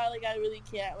is why, like, I really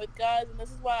can't with guys, and this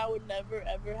is why I would never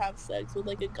ever have sex with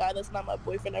like a guy that's not my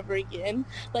boyfriend ever again.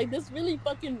 Like, this really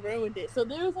fucking ruined it. So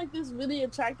there was like this really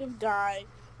attractive guy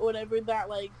or whatever that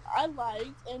like I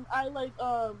liked, and I like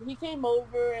he came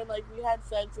over and like we had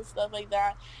sex and stuff like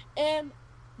that, and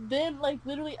then like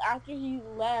literally after he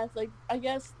left, like I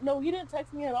guess no, he didn't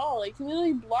text me at all. Like he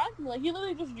literally blocked me. Like he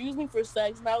literally just used me for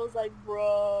sex, and I was like,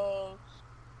 bro.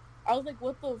 I was like,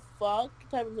 what the fuck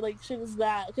type of like shit is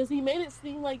that? Because he made it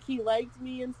seem like he liked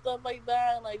me and stuff like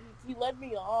that, and like he led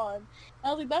me on. And I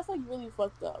was like, that's like really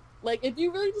fucked up. Like if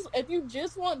you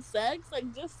just want sex,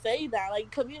 like just say that, like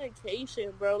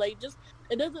communication, bro. Like just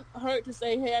it doesn't hurt to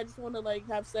say, hey, I just want to like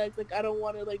have sex. Like I don't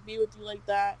want to like be with you like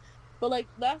that. But like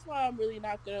that's why I'm really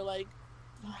not gonna like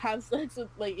have sex with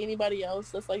like anybody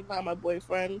else that's like not my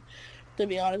boyfriend, to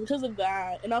be honest, because of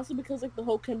that, and also because like the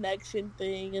whole connection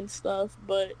thing and stuff.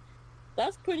 But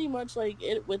that's pretty much like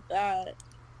it with that.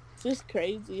 It's just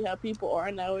crazy how people are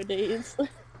nowadays.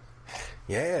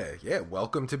 Yeah.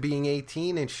 Welcome to being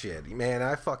 18 and shit. Man,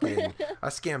 I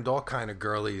scammed all kind of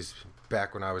girlies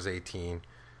back when I was 18.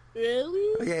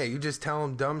 Really? Yeah, you just tell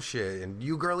them dumb shit, and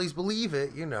you girlies believe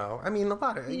it, you know. I mean, a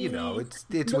lot of, you know,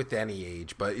 it's with any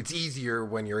age, but it's easier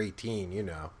when you're 18, you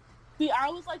know. See, I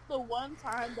was like the one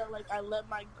time that like I let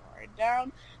my guard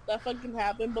down. That fucking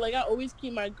happened, but like I always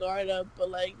keep my guard up.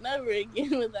 But like never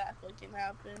again would that fucking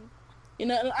happen. You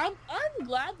know, and I'm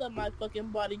glad that my fucking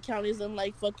body count isn't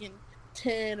like fucking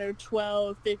 10 or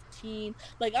 12, 15.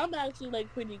 Like I'm actually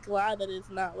like pretty glad that it's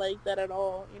not like that at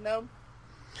all. You know,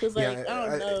 because like Yeah, I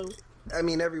don't know. I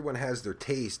mean, everyone has their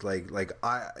taste. Like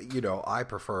I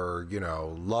prefer,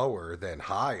 lower than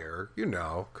higher,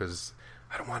 because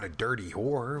I don't want a dirty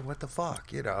whore. What the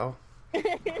fuck,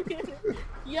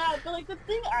 Yeah, but like the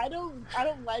thing I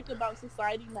don't like about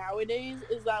society nowadays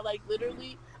is that like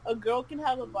literally a girl can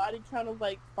have a body count of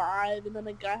like 5 and then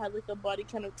a guy has like a body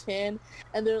count of 10,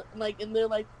 and they're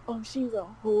like, oh, she's a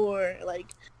whore, like,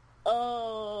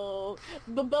 oh,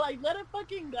 but like let a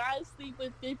fucking guy sleep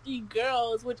with 50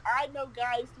 girls, which I know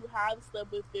guys who have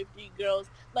slept with 50 girls,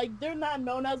 like they're not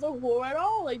known as a whore at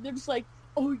all. Like they're just like,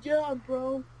 oh yeah,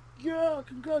 bro, yeah,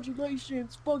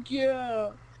 congratulations, fuck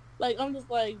yeah. Like I'm just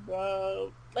like,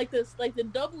 bro, like this, like the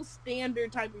double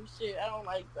standard type of shit. I don't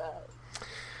like that.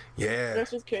 Yeah,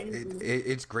 That's just crazy.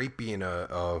 it's great being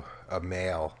a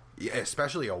male, yeah,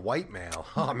 especially a white male.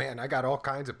 Oh man, I got all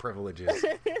kinds of privileges.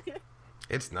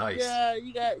 It's nice. Yeah,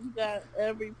 you got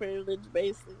every privilege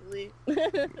basically.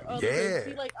 Yeah.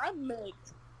 See, like I'm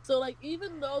mixed. So like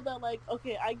even though that like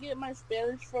okay, I get my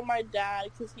Spanish from my dad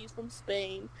because he's from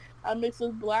Spain. I'm mixed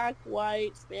with black,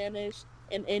 white, Spanish,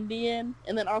 and Indian,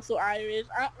 and then also Irish.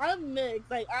 I'm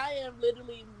mixed. Like I am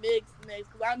literally mixed because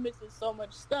I'm mixed with so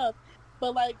much stuff.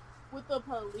 But like with the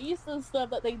police and stuff,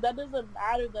 that doesn't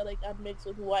matter that like I'm mixed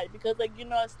with white because like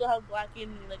I still have black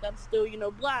in me. Like I'm still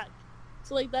black.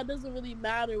 So like that doesn't really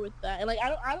matter with that. And like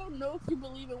I don't know if you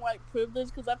believe in white privilege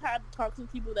because I've had talks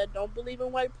with people that don't believe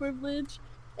in white privilege,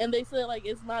 and they say like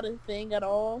it's not a thing at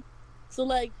all. So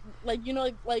like like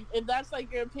if that's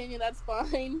like your opinion, that's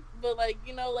fine. But like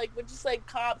like with just like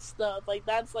cop stuff, like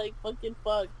that's like fucking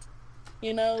fucked.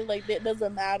 Like it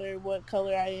doesn't matter what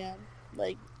color I am.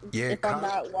 Like Yeah, if I'm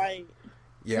not white.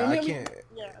 Yeah, I can't.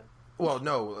 Yeah. Well,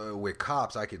 no, with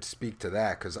cops, I could speak to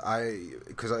that because I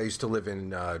used to live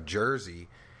in Jersey,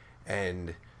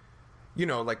 and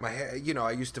like my hair,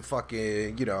 I used to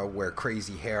fucking wear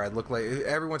crazy hair. I look like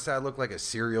everyone said I look like a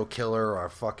serial killer or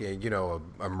fucking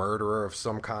a murderer of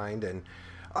some kind, and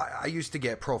I used to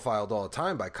get profiled all the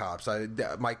time by cops.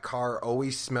 My car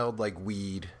always smelled like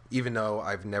weed, even though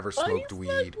I've never smoked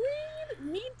weed.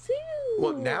 Me too.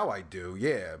 Well, now I do,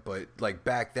 yeah. But like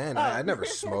back then, I never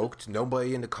smoked.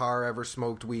 Nobody in the car ever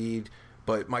smoked weed.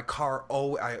 But my car,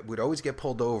 I would always get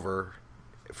pulled over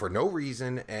for no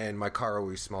reason, and my car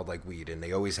always smelled like weed, and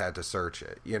they always had to search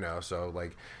it. So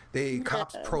like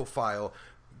cops profile.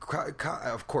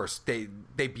 Of course, they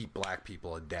beat black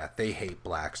people to death. They hate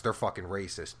blacks. They're fucking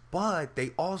racist. But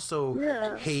they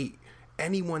also hate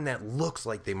anyone that looks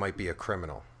like they might be a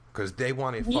criminal. Because they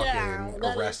want to fucking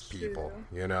arrest people,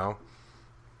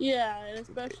 Yeah, and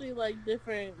especially like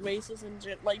different races in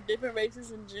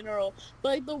general. But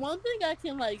like the one thing I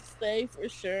can like say for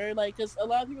sure, like, because a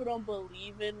lot of people don't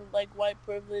believe in like white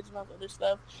privilege and all that other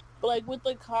stuff. But like with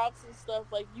the cops and stuff,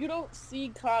 like you don't see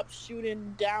cops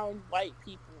shooting down white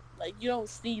people. Like you don't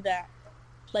see that.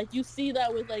 Like you see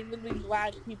that with like literally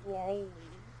black people only,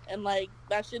 and like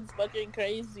that shit's fucking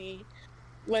crazy.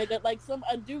 Like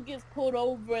a dude gets pulled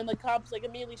over and the cops like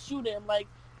immediately shoot him. Like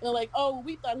They're like, oh,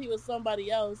 we thought he was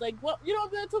somebody else. Like, what? You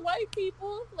don't do that to white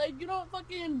people. Like, you don't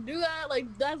fucking do that.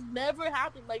 Like, that's never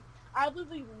happened. Like, I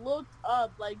literally looked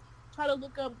up, like, try to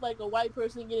look up like a white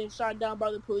person getting shot down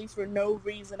by the police for no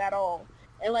reason at all,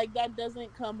 and like that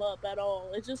doesn't come up at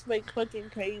all. It's just like fucking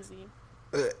crazy.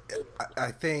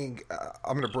 I think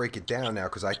I'm gonna break it down now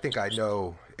because I think I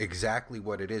know exactly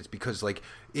what it is, because like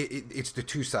it's the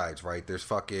two sides, right? There's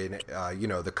fucking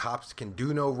the cops can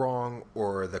do no wrong,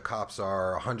 or the cops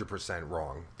are 100%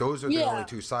 wrong. Those are the only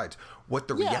two sides. What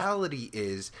the reality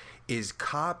is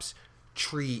cops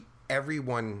treat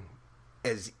everyone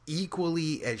as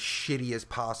equally as shitty as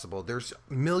possible. There's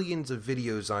millions of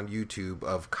videos on YouTube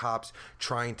of cops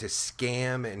trying to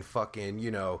scam and fucking,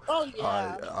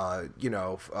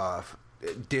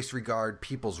 disregard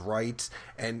people's rights,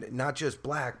 and not just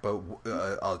black, but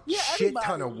a shit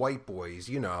ton of white boys,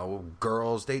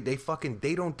 girls. They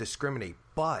don't discriminate.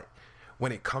 But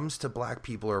when it comes to black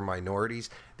people or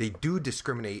minorities, they do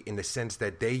discriminate in the sense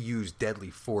that they use deadly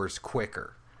force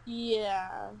quicker.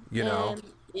 Yeah.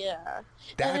 Yeah,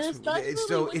 that's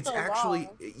so it's actually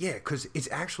because it's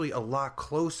actually a lot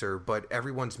closer, but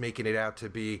everyone's making it out to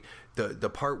be the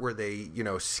part where they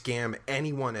scam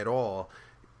anyone at all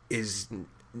is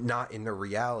not in the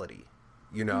reality,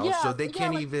 so they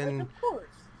can't even. Of course.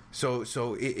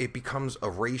 So it becomes a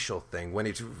racial thing when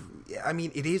it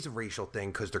is a racial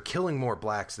thing because they're killing more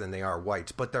blacks than they are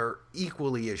whites, but they're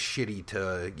equally as shitty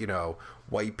to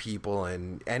white people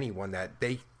and anyone that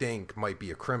they think might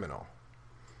be a criminal.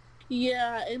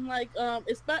 Yeah, and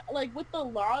it's not like with the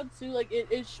law too. Like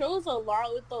it shows a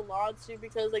lot with the law too,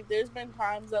 because like there's been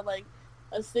times that like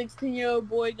a 16-year-old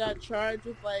boy got charged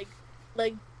with like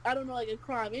I don't know, like a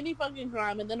crime, any fucking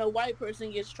crime, and then a white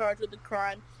person gets charged with the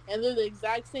crime, and they're the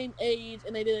exact same age,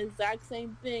 and they did the exact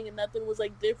same thing, and nothing was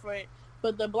like different.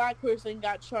 But the black person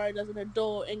got charged as an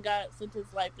adult and got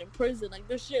sentenced life in prison. Like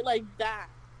there's shit like that.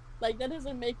 Like, that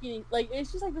doesn't make any, like,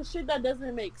 it's just, like, the shit that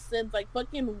doesn't make sense. Like,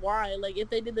 fucking why? Like, if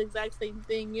they did the exact same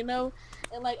thing, And,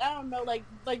 like, I don't know, like,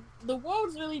 the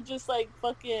world's really just, like,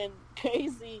 fucking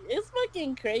crazy. It's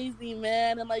fucking crazy,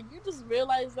 man. And, like, you just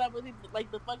realize that with,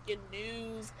 like, the fucking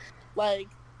news. Like,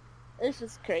 it's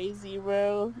just crazy,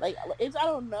 bro. Like, I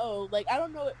don't know. Like, I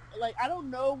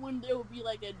don't know when there will be,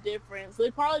 like, a difference.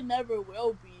 There probably never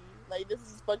will be. Like, this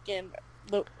is fucking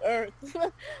the earth.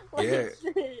 Like,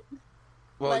 shit.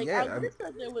 Well, like, I wish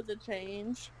that there was a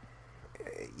change.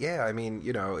 Yeah, I mean,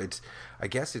 I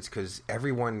guess it's because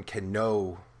everyone can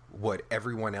know what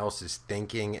everyone else is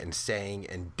thinking and saying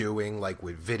and doing, like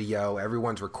with video.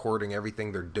 Everyone's recording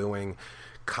everything they're doing.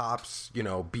 Cops,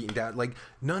 beating down. Like,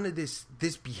 none of this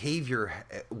behavior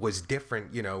was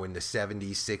different, in the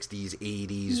 70s, 60s,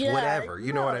 80s, whatever.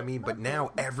 You know what I mean? But now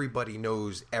everybody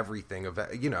knows everything of,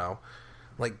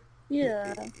 like...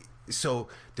 Yeah. So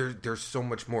there's so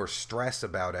much more stress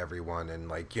about everyone, and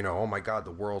like, oh my God,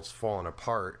 the world's falling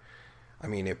apart. I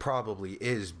mean, it probably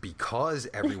is because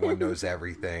everyone knows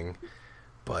everything,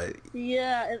 but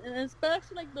yeah, and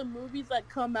especially like the movies that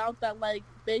come out that like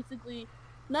basically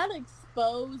not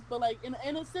expose, but like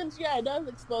in a sense, yeah, it does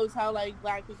expose how like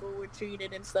black people were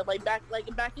treated and stuff like back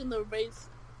in the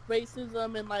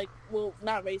racism and like, well,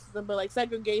 not racism, but like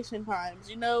segregation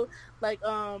times,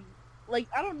 like,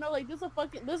 I don't know, like, there's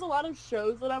a lot of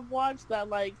shows that I've watched that,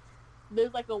 like,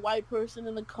 there's, like, a white person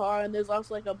in the car, and there's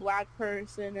also, like, a black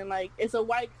person, and, like, it's a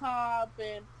white cop,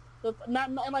 and,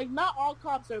 not all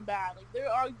cops are bad. Like, there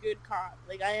are good cops.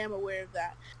 Like, I am aware of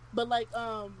that. But, like,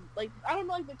 I don't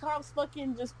know, like, the cops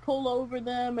fucking just pull over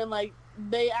them, and, like,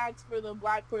 they ask for the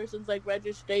black person's, like,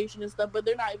 registration and stuff, but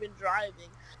they're not even driving.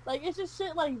 Like, it's just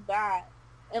shit like that.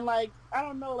 And, like, I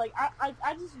don't know, like, I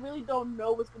just really don't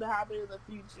know what's gonna happen in the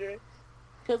future.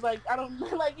 Because, like, I don't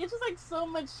know, like, it's just, like, so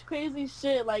much crazy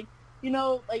shit. Like,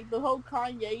 like, the whole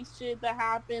Kanye shit that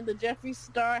happened, the Jeffree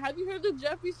Star. Have you heard the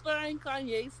Jeffree Star and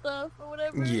Kanye stuff or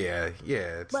whatever? Yeah.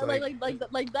 It's but,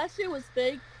 like, that shit was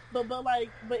fake. But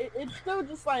it's still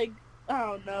just, like, I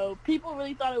don't know. People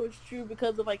really thought it was true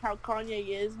because of, like, how Kanye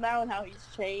is now and how he's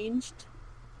changed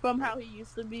from how he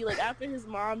used to be. Like, after his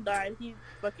mom died, he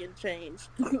fucking changed.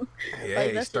 Yeah,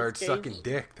 like, he started sucking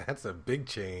dick. That's a big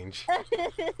change.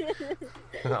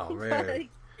 Oh, man. Like,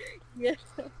 yeah.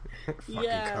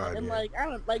 Yeah, Kanye. And, like, I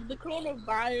don't, like, the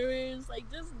coronavirus, like,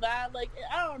 just that, like,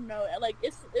 I don't know. Like,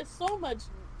 it's so much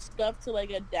stuff to,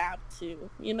 like, adapt to,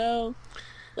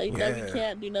 Like, that we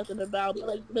can't do nothing about. But,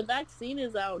 like, the vaccine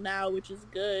is out now, which is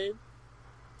good.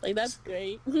 Like, that's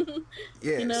great.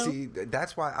 Yeah, see,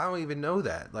 that's why I don't even know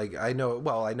that. Like, I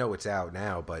know it's out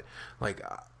now, but, like,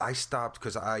 I stopped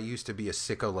because I used to be a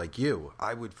sicko like you.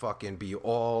 I would fucking be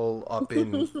all up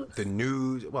in the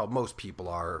news. Well, most people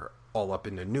are all up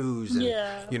in the news and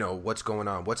Yeah. you know what's going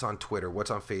on, what's on Twitter, what's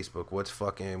on Facebook,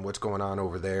 what's going on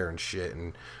over there and shit,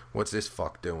 and what's this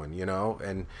fuck doing, you know?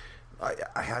 And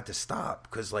I had to stop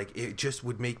because like it just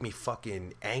would make me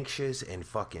fucking anxious and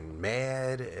fucking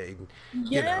mad, and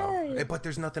you know. But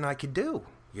there's nothing I could do,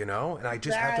 you know, and I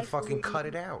just had to fucking cut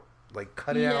it out, like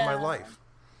cut it out of my life.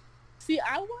 See,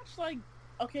 I watch like,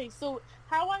 okay, so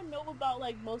how I know about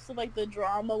like most of like the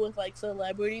drama with like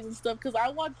celebrities and stuff, because I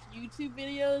watch YouTube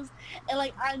videos and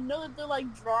like I know that they're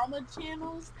like drama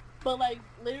channels, but like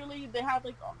literally they have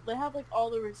like all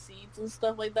the receipts and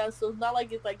stuff like that, so it's not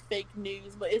like it's like fake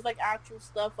news, but it's like actual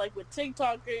stuff like with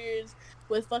TikTokers,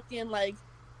 with fucking like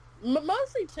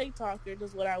mostly TikTokers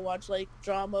is what I watch like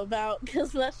drama about,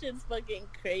 because that shit's fucking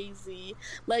crazy.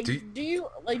 Like, do you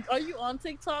like, are you on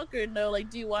TikTok or no? Like,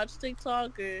 do you watch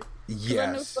TikTok or?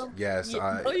 Yes, yes.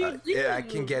 I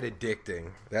can get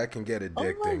addicting. That can get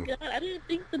addicting. Oh my god, I didn't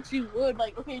think that you would.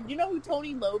 Like, okay, do you know who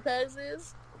Tony Lopez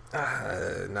is?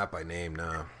 Not by name,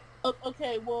 no.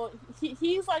 Okay, well,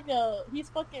 he's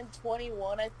fucking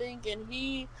 21, I think, and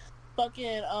he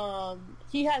fucking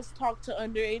he has talked to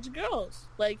underage girls,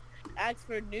 like ask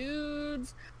for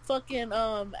nudes, fucking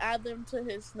add them to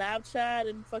his Snapchat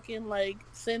and fucking like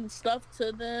send stuff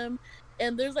to them,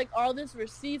 and there's like all this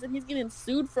receipts, and he's getting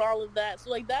sued for all of that. So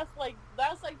like that's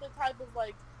the type of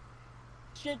like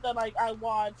shit that like I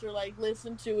watch or like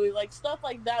listen to, like stuff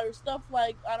like that, or stuff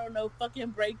like, I don't know,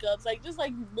 fucking breakups, like just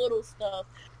like little stuff.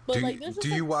 But do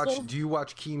you watch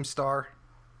Keemstar?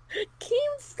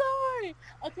 Keemstar.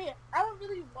 Okay, I don't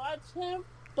really watch him,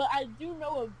 but I do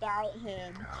know about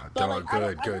him. But,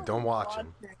 good. Don't watch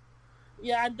him.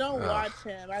 Yeah, I don't watch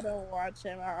him. I don't watch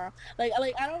him. I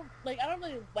don't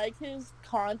really like his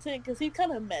content because he's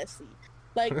kind of messy.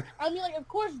 Like, I mean, like, of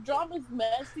course, drama's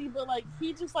messy, but like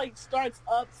he just like starts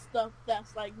up stuff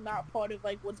that's like not part of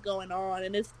like what's going on,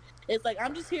 and it's like,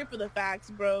 I'm just here for the facts,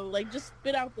 bro. Like, just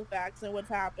spit out the facts and what's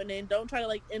happening. Don't try to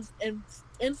like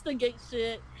instigate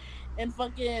shit and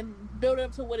fucking build it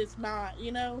up to what it's not,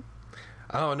 you know?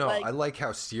 I don't know. Like, I like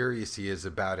how serious he is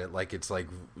about it. Like, it's like,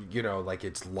 you know, like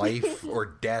it's life or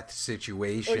death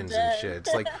situations and shit.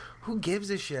 It's like, who gives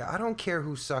a shit? I don't care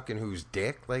who's sucking whose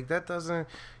dick. Like, that doesn't,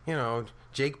 you know,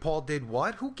 Jake Paul did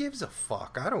what? Who gives a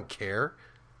fuck? I don't care.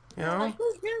 You know? Like,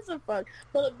 who gives a fuck?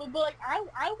 But like, I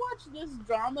watch this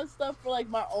drama stuff for like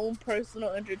my own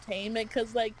personal entertainment,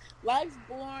 because like life's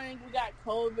boring. We got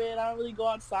COVID. I don't really go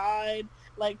outside.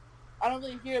 Like, I don't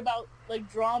really hear about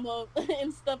like drama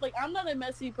and stuff. Like, I'm not a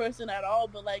messy person at all,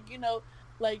 but like, you know,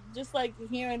 like just like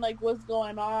hearing like what's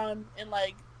going on in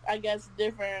like, I guess,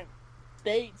 different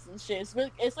states and shit,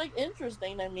 it's like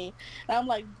interesting to me. And I'm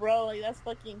like, bro, like that's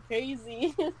fucking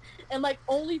crazy. And like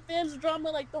OnlyFans drama,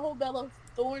 like the whole Bella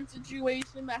Thorne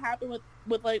situation that happened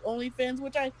with like OnlyFans,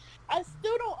 which I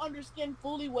still don't understand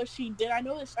fully what she did. I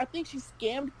know that I think she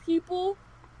scammed people.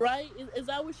 Right? Is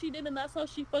that what she did, and that's how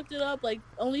she fucked it up, like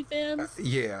OnlyFans?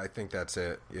 Yeah, I think that's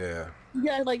it. Yeah.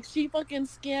 Yeah, like she fucking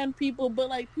scammed people, but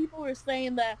like people were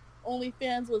saying that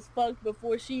OnlyFans was fucked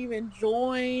before she even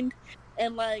joined,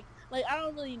 and like I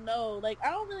don't really know. Like,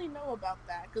 I don't really know about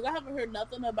that, because I haven't heard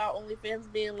nothing about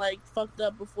OnlyFans being like fucked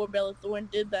up before Bella Thorne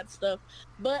did that stuff.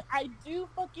 But I do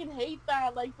fucking hate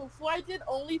that. Like, before I did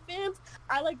OnlyFans,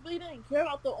 I like really didn't care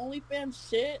about the OnlyFans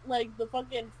shit, like the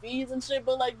fucking fees and shit.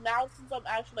 But like now, since I'm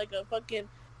actually like a fucking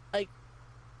like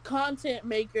content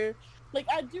maker, like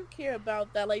I do care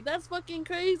about that. Like, that's fucking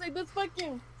crazy. Like, that's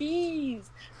fucking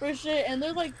fees for shit. And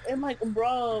they're like, and like,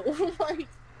 bro, like,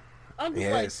 I'm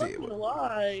just fucking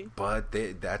why? But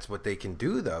that's what they can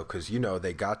do, though, because, you know,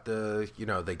 they got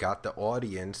the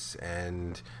audience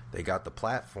and they got the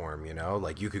platform, you know?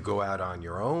 Like, you could go out on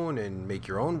your own and make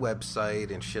your own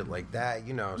website and shit like that,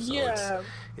 you know? So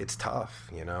it's tough,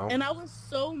 you know? And I was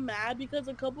so mad because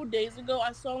a couple days ago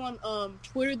I saw on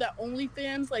Twitter that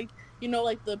OnlyFans, like, you know,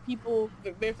 like the people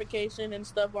verification and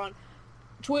stuff on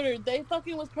Twitter, they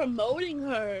fucking was promoting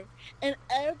her, and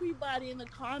everybody in the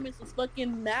comments was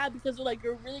fucking mad because they're like,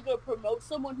 you're really gonna promote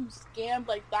someone who scammed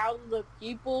like thousands of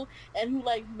people and who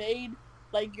like made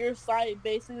like your site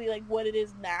basically like what it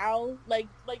is now, like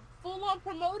full on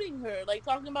promoting her, like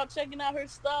talking about checking out her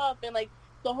stuff, and like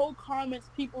the whole comments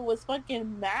people was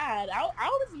fucking mad. I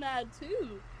was mad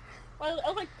too. I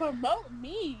was like, promote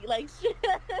me, like shit.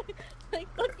 Like,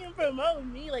 fucking promote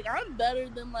me. Like, I'm better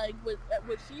than like what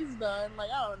she's done. Like,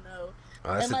 I don't know.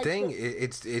 That's the thing.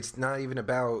 It's not even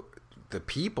about the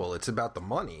people. It's about the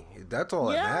money. That's all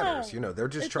that matters. You know, they're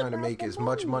just trying to make as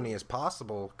much money as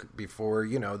possible before,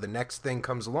 you know, the next thing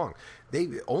comes along.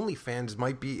 OnlyFans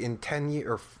might be in 10 years,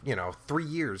 or, you know, 3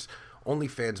 years.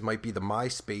 OnlyFans might be the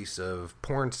MySpace of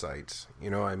porn sites. You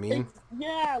know what I mean?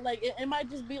 Yeah, like it might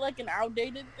just be like an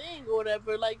outdated thing or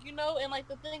whatever. Like, you know, and like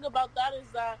the thing about that is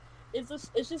that it's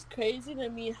just crazy to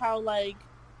me how like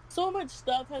so much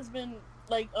stuff has been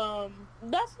like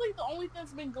that's like the only thing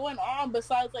that's been going on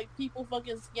besides like people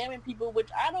fucking scamming people, which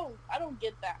I don't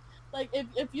get that. Like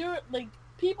if you're like,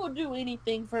 people do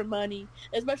anything for money,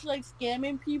 especially like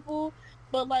scamming people,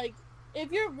 but like if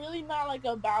you're really not like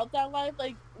about that life,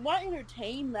 like why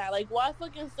entertain that? Like why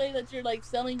fucking say that you're like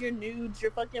selling your nudes,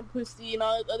 your fucking pussy and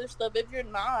all that other stuff if you're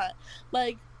not?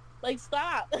 Like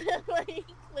stop.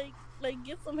 like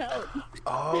get some help.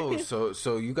 Oh,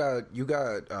 so you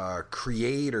got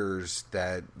creators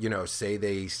that, you know, say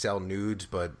they sell nudes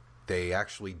but they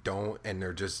actually don't, and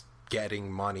they're just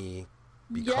getting money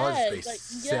because they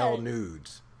sell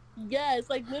nudes. Yeah, it's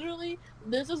like literally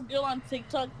there's this girl on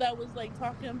TikTok that was like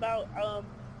talking about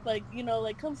like, you know,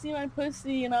 like come see my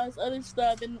pussy and all this other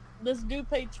stuff, and this dude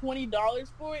paid $20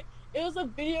 for it. It was a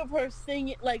video of her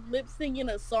singing, like lip singing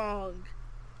a song.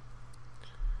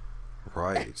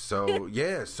 Right. So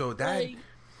yeah. So that. Like,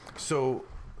 so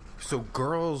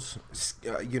girls,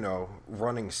 you know,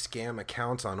 running scam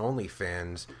accounts on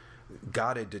OnlyFans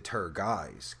gotta deter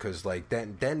guys, because like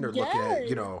then they're looking at,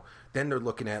 you know, then they're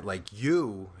looking at like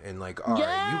you and like, all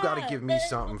right, you gotta give me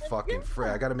something fucking free.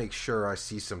 I gotta make sure I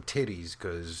see some titties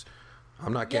because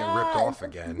I'm not getting ripped off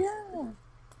again. Yeah.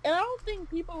 And I don't think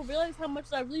people realize how much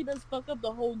that really does fuck up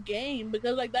the whole game,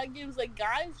 because like that gives like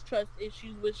guys trust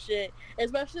issues with shit,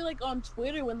 especially like on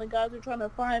Twitter when the guys are trying to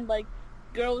find like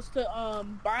girls to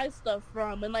buy stuff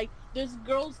from, and like there's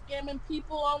girls scamming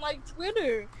people on like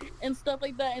Twitter and stuff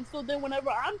like that. And so then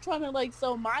whenever I'm trying to like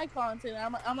sell my content,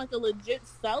 I'm like a legit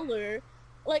seller,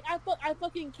 like I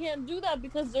fucking can't do that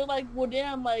because they're like, well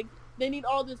damn, like they need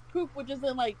all this proof, which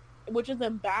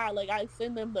isn't bad. Like I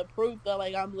send them the proof that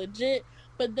like I'm legit.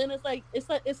 But then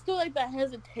it's still like that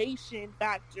hesitation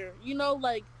factor, you know,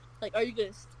 like are you gonna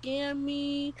scam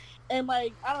me? And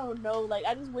like I don't know, like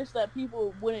I just wish that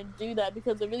people wouldn't do that,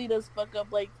 because it really does fuck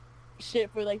up like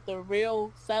shit for like the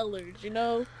real sellers, you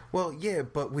know? Well, yeah,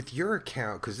 but with your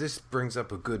account, because this brings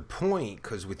up a good point,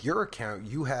 because with your account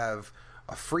you have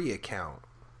a free account,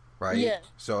 right? Yeah.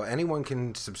 So anyone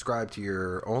can subscribe to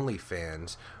your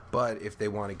OnlyFans. But if they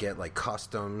want to get like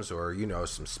customs or, you know,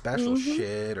 some special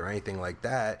shit or anything like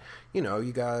that, you know,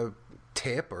 you gotta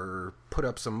tip or put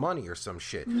up some money or some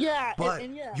shit. Yeah, but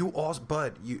and yeah. you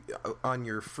on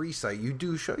your free site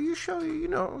you show a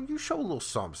little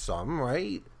something,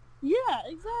 right? Yeah,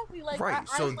 exactly. Like right.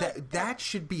 That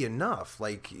should be enough.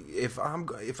 Like if I'm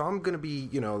gonna be,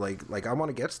 you know, like I want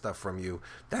to get stuff from you,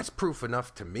 that's proof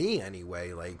enough to me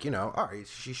anyway. Like, you know, all right,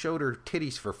 she showed her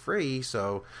titties for free,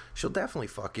 so she'll definitely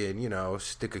fucking, you know,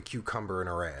 stick a cucumber in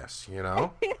her ass, you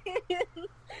know.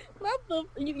 Not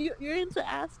you're into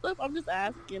ass stuff. I'm just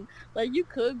asking. Like you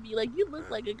could be, like you look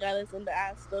like a guy that's into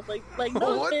ass stuff. Like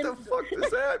no what offense. the fuck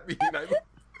does that mean?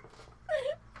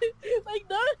 Like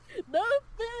no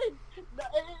offense. No,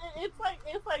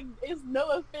 it's no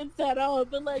offense at all.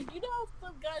 But like, you know how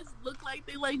some guys look like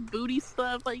they like booty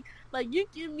stuff. Like you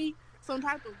give me some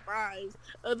type of vibes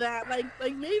of that. Like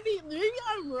maybe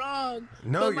I'm wrong.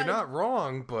 No, you're like, not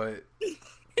wrong, but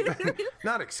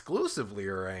not exclusively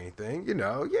or anything. You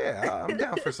know, yeah, I'm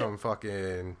down for some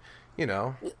fucking, you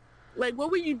know. Like, what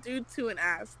would you do to an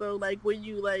ass though? Like, would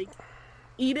you like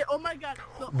eat it? Oh my god!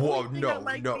 Whoa,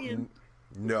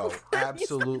 no,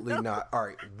 absolutely not. All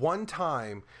right, one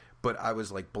time, but I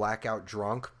was like blackout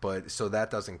drunk, but so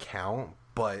that doesn't count.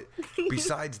 But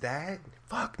besides that,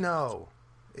 fuck no.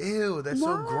 Ew, that's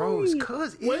so gross.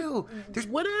 Cause ew, there's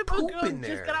what if poop a girl in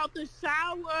there. just got out the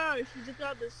shower? She just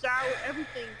got out the shower,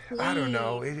 everything clean. I don't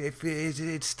know.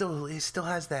 It still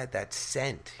has that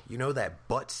scent. You know, that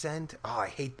butt scent. Oh, I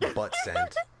hate the butt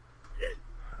scent.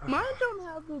 Mine don't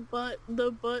have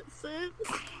the butt scent.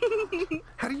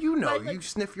 How do you know? Like, you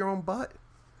sniff your own butt?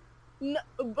 No,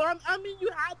 but I mean, you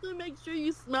have to make sure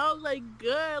you smell like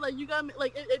good. Like you got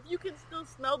like if you can still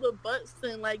smell the butt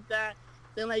scent like that,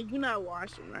 then like you're not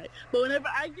washing right. But whenever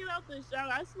I get out the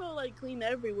shower, I smell like clean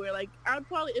everywhere. Like I'd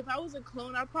probably, if I was a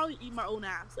clone, I'd probably eat my own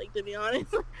ass. Like, to be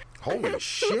honest. Holy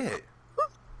shit!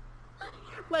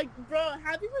 Like, bro,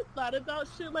 have you ever thought about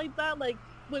shit like that? Like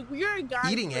you're a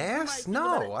guy eating ass?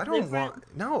 No, I don't want.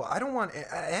 No, I don't want.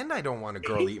 And I don't want a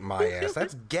girl eating my ass.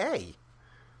 That's gay.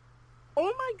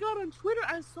 Oh my god! On Twitter,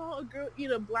 I saw a girl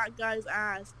eat a black guy's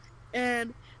ass,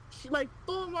 and she like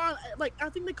full on, like I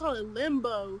think they call it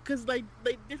limbo, cause like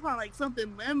they found like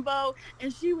something limbo,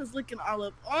 and she was looking all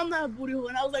up on that booty hole,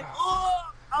 and I was like,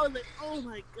 oh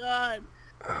my god,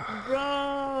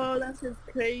 Bro, that's just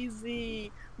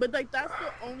crazy. But like that's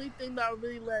the only thing that I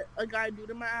really let a guy do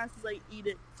to my ass is like eat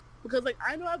it. Because like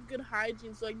I know I have good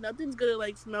hygiene, so like nothing's gonna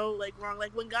like smell like wrong.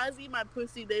 Like when guys eat my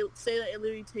pussy, they say that it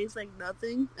literally tastes like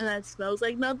nothing and that it smells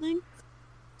like nothing.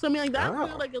 So I mean like that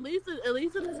feel like at least it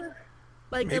doesn't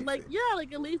like Maybe. and like yeah,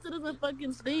 like at least it doesn't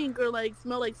fucking stink or like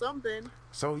smell like something.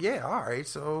 So yeah, all right.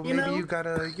 So You maybe know? you got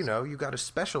a, you got a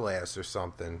special ass or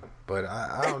something. But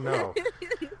I don't know.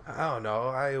 I don't know.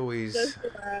 I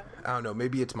don't know.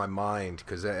 Maybe it's my mind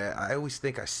because I always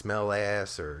think I smell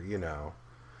ass or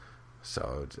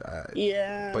So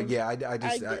yeah. But yeah, I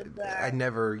get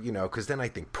never because then I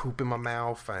think poop in my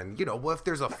mouth and what if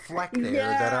there's a fleck there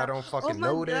that I don't fucking my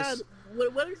notice.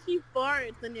 God. What if she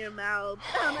farts in your mouth?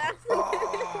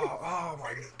 Oh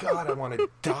my God, I want to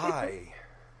die.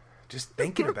 Just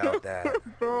thinking about that.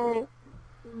 Bro,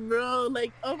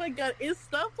 like, oh my God, it's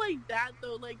stuff like that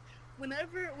though. Like,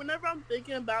 whenever I'm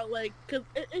thinking about like, cause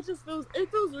it feels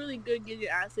really good getting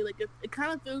your ass ate. Like, it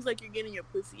kind of feels like you're getting your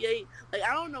pussy ate. Like,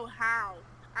 I don't know how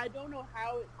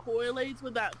it correlates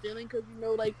with that feeling, cause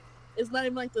like, it's not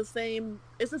even like the same.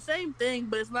 It's the same thing,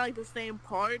 but it's not like the same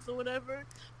parts or whatever.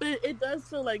 But it does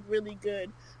feel like really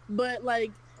good. But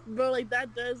like, bro, like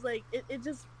that does like it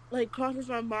just like crosses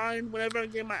my mind whenever I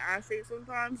get my ass ate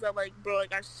sometimes that like, bro,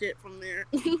 like I shit from there.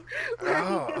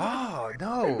 Oh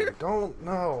no, don't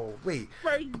no wait.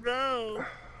 Like, bro.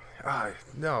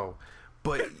 No,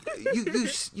 but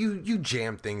you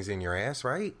jam things in your ass,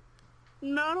 right?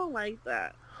 No, I don't like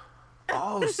that.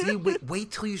 Oh, see,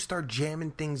 wait till you start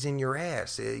jamming things in your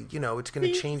ass. It's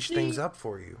gonna change things up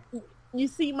for you. You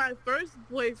see, my first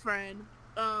boyfriend,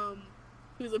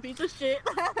 who's a piece of shit.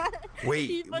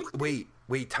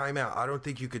 Wait, time out. I don't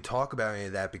think you could talk about any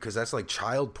of that because that's like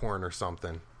child porn or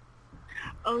something.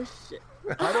 Oh shit.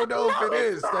 I don't know if it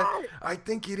is. I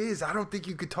think it is. I don't think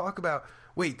you could talk about.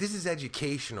 Wait, this is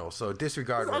educational, so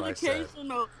disregard what I said.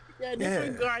 Educational. Yeah,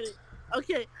 disregard it.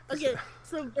 Okay.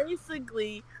 So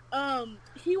basically,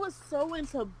 he was so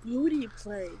into booty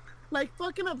play, like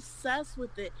fucking obsessed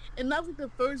with it, and that was like the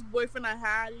first boyfriend I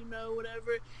had,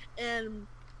 whatever. And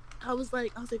I was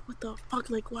like, what the fuck?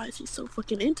 Like, why is he so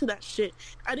fucking into that shit?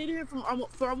 I didn't hear from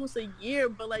for almost a year,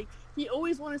 but like he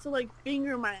always wanted to like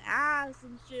finger my ass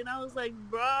and shit. And I was like,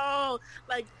 bro,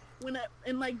 like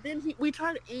then we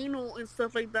tried anal and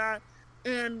stuff like that,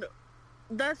 and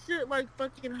that shit like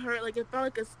fucking hurt. Like it felt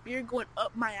like a spear going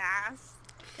up my ass,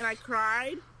 and I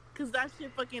cried because that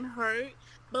shit fucking hurt.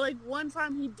 But like one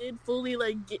time he did fully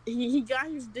like he got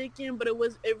his dick in, but it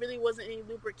really wasn't any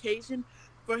lubrication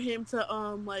for him to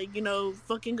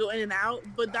fucking go in and out.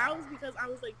 But that was because I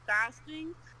was like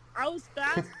fasting. I was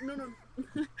fast. No. not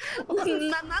the What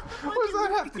does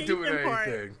that have to do with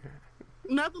anything?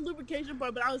 Not the lubrication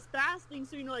part, but I was fasting,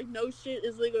 so like no shit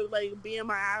is like be in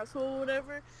my asshole or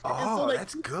whatever. Oh, and so, like,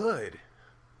 that's good.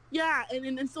 Yeah,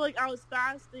 and so like I was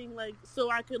fasting like so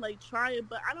I could like try it,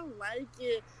 but I don't like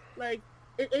it. Like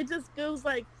it just feels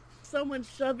like someone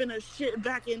shoving a shit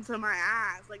back into my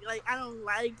ass. Like I don't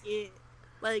like it.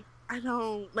 Like I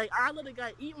don't like. I let a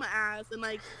guy eat my ass and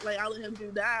like I let him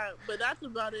do that, but that's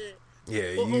about it.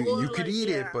 Yeah, you could eat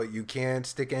it, but you can't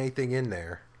stick anything in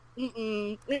there.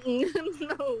 No,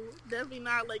 definitely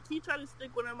not. Like he tried to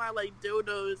stick one of my like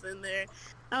dildos in there.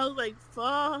 I was like,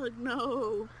 fuck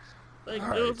no. Like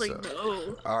it was like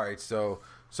no. All right, so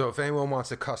if anyone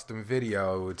wants a custom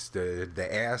video, it's the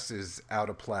ass is out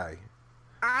of play.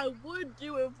 I would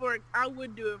do it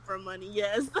for money.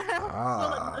 Yes.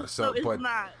 So it's but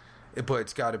not. But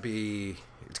it's got to be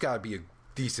a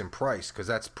decent price because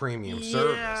that's premium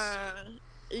service.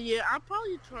 Yeah. I'll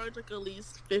probably charge like at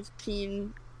least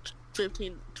 $15,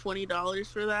 $20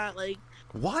 for that. Like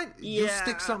what? Yeah. You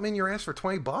stick something in your ass for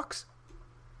 $20?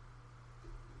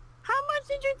 How much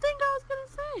did you think I was gonna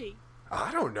say? I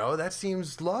don't know. That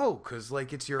seems low because,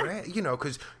 like, it's your ass,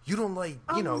 because you don't like,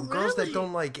 girls that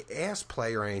don't like ass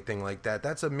play or anything like that.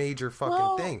 That's a major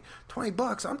fucking thing.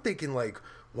 $20. I'm thinking like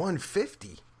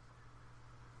 $150.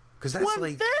 Because that's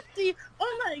like $150.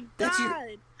 Oh my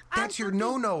god. That's your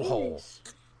no-no hole.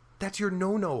 That's your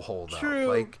no-no hole, though. True.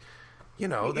 Like,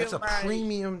 that's a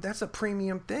premium. That's a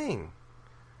premium thing.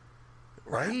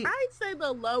 Right? I'd say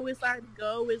the lowest I'd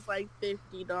go is like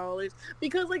 $50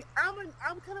 because like I'm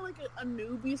kind of like a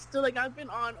newbie still. Like I've been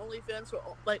on OnlyFans for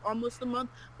like almost a month,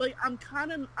 but like, I'm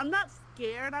not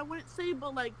scared, I wouldn't say,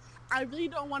 but like I really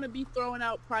don't want to be throwing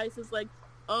out prices like,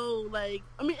 oh, like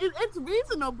I mean it's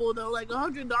reasonable though, like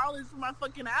 $100 for my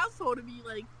fucking asshole to be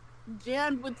like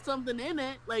jammed with something in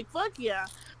it, like fuck yeah.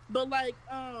 But like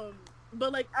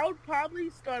I would probably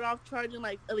start off charging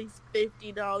like at least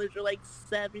 $50 or like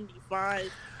 $75.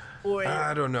 for it.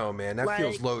 I don't know, man. That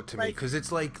feels Like- low to me like- because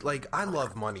it's like I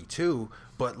love money too,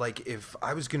 but like if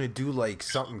I was gonna do like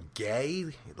something gay,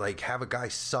 like have a guy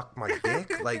suck my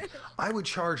dick, like I would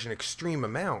charge an extreme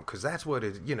amount because that's what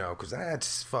it, because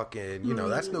that's fucking,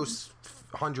 that's no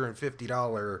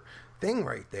 $150 thing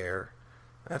right there.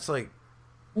 That's like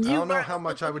I don't know how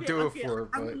much I would do it for,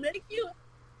 I'm but gonna make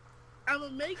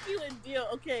you a deal.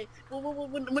 Okay, well,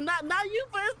 not you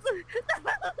first.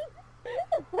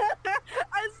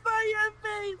 I saw your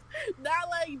face. Not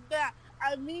like that.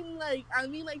 I mean like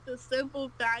the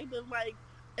simple fact of like,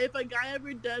 if a guy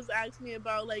ever does ask me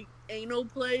about like anal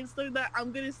play and stuff like that,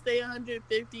 I'm gonna say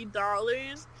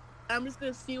 $150. I'm just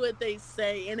gonna see what they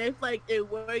say, and if like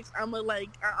it works, I'm gonna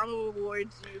reward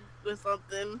you with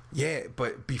something. yeah,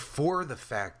 but before the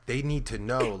fact, they need to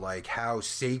know like how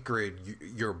sacred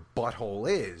your butthole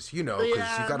is, because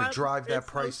Yeah, you got to drive that it's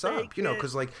so price up, sacred.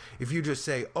 because like if you just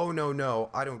say, oh no,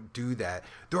 I don't do that,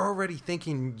 they're already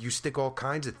thinking you stick all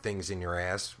kinds of things in your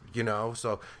ass,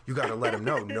 so you got to let them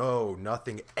know, no,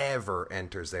 nothing ever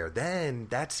enters there. Then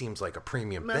that seems like a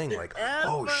premium thing, Nothing like,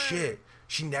 oh ever. shit.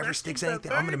 She never sticks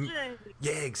anything.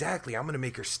 Yeah, exactly. I'm gonna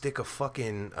make her stick a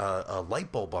fucking a light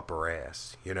bulb up her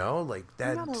ass. Like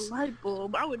that's Not a light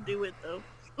bulb. I would do it though.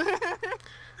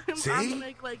 See? I would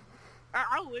make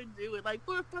I would do it like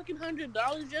for a fucking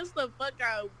 $100. Just the fuck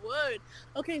I would.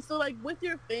 Okay, so like with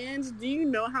your fans, do you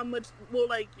know how much? Well,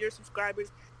 like your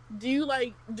subscribers, do you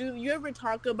ever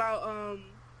talk about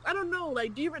I don't know,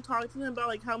 like do you ever talk to them about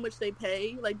like how much they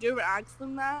pay? Like do you ever ask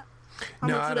them that? How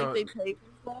No, much I don't. they pay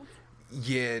for stuff?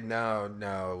 Yeah,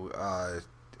 no.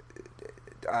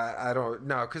 I don't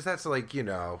know, because that's like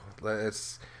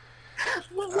it's. I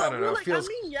don't know. Like, Feels. I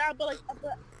mean, yeah, but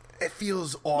It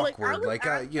feels awkward. I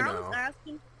was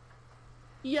asking.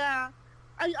 Yeah,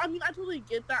 I mean, I totally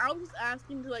get that. I was just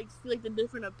asking to like see like the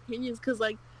different opinions, because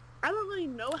like I don't really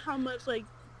know how much like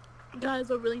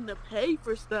guys are willing to pay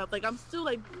for stuff. Like I'm still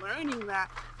like learning that,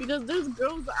 because there's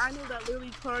girls that I know that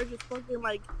literally charge us fucking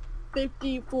like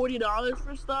 $50-$40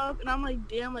 for stuff, and I'm like,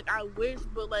 damn, like I wish,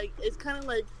 but like it's kind of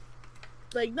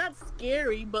like not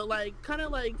scary, but like kind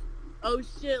of like, oh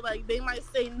shit, like they might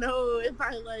say no if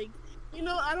I like,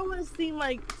 I don't want to seem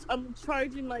like I'm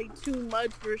charging like too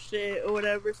much for shit or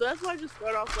whatever. So that's why I just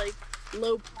start off like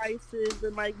low prices,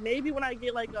 and like maybe when I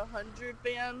get like 100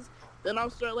 fans, then I'll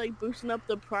start like boosting up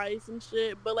the price and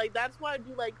shit. But like that's why I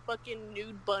do like fucking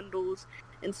nude bundles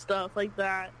and stuff like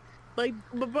that. Like,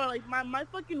 but bro, like my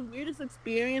fucking weirdest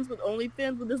experience with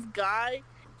OnlyFans with this guy,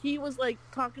 he was like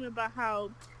talking about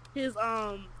how his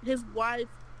wife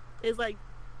is like,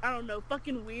 I don't know,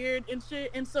 fucking weird and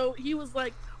shit. And so he was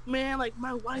like, man, like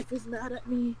my wife is mad at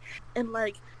me and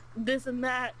like this and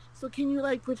that. So can you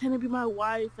like pretend to be my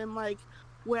wife, and like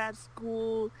we're at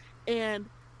school and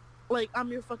like I'm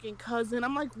your fucking cousin.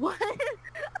 I'm like, what?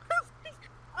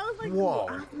 I was like, whoa.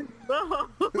 Bro.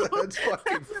 That's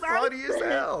fucking funny as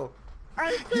hell.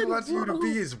 He wants you to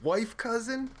be his wife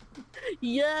cousin?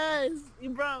 Yes,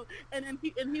 bro. And then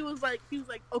he was like,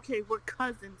 okay, we're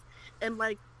cousins, and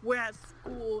like we're at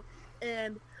school,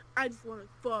 and I just want to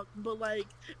fuck, but like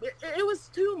it was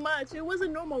too much. It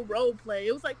wasn't normal role play.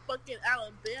 It was like fucking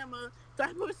Alabama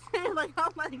type of shit. Like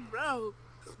I'm like, bro,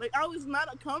 like I was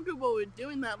not comfortable with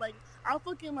doing that. Like I'll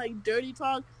fucking like dirty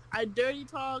talk. I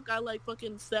like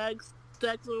fucking sex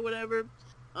or whatever.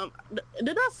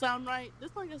 Did that sound right?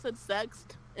 Just like I said,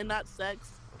 sexed and not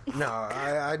sex. No,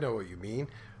 I know what you mean,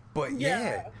 but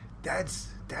yeah, that's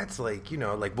like,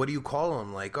 like what do you call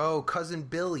him? Like, oh, cousin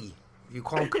Billy. You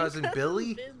call him cousin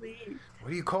Billy? Billy. What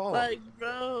do you call him? Like,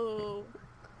 bro.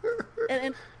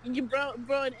 and you bro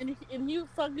and you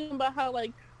fucking about how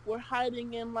like we're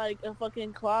hiding in like a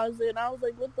fucking closet, and I was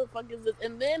like, what the fuck is this?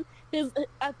 And then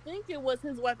I think it was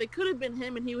his wife. It could have been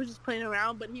him, and he was just playing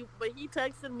around. But he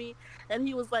texted me, and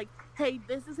he was like, hey,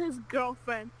 this is his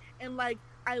girlfriend, and like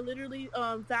I literally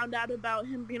found out about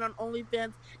him being on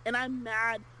OnlyFans, and I'm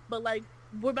mad, but like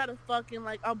we're about to fuck, and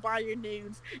like I'll buy your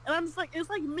nudes. And I'm just like, it's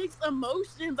like mixed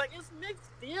emotions, like it's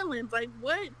mixed feelings. Like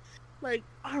what? Like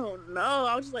I don't know.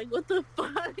 I was just like, what the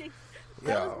fuck?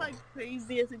 That was my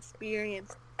craziest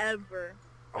experience ever.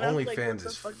 OnlyFans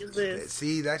is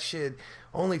see that shit.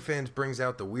 OnlyFans brings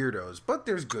out the weirdos, but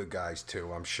there's good guys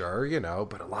too, I'm sure,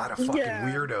 but a lot of fucking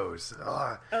weirdos.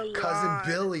 Cousin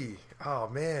Billy. Oh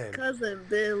man. Cousin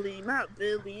Billy, not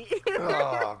Billy.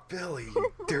 Oh, Billy,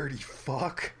 you dirty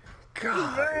fuck.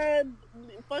 God. Man,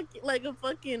 like a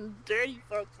fucking dirty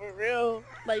fuck for real.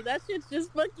 Like that shit's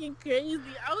just fucking crazy.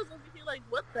 I was over here like,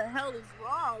 what the hell is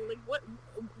wrong? Like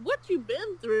what you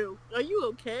been through? Are you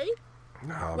okay?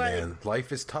 No, man,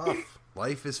 life is tough.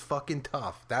 Life is fucking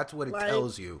tough. That's what it Life-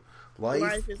 tells you.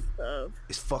 Life is tough.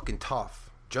 is fucking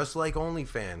tough. Just like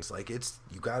OnlyFans. Like, it's,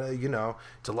 you gotta,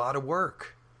 it's a lot of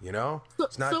work,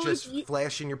 It's not So just if you-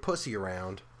 flashing your pussy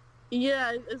around.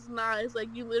 Yeah, it's not. It's like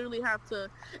you literally have to.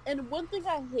 And one thing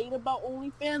I hate about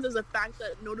OnlyFans is the fact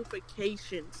that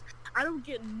notifications. I don't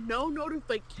get no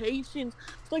notifications.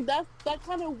 So like that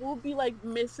kind of will be like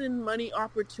missing money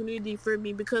opportunity for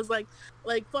me because like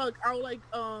fuck, I'll like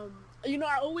I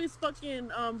always fucking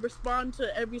respond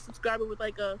to every subscriber with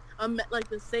like like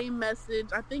the same message.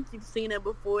 I think you've seen it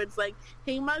before. It's like,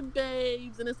 hey my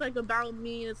babes, and it's like about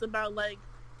me. And it's about like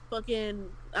fucking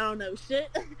I don't know shit,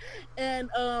 and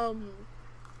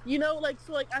like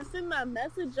so like I send that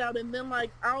message out and then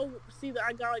like I'll see that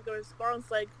I got like a response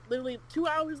like literally 2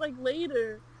 hours like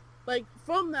later, like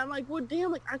from that. I'm like, well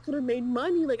damn, like I could have made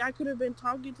money, like I could have been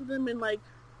talking to them and like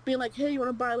being like, hey, you want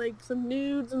to buy like some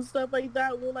nudes and stuff like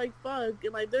that. Well, like fuck,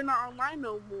 and like they're not online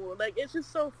no more. Like it's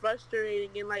just so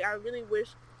frustrating, and like I really wish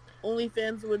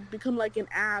OnlyFans would become like an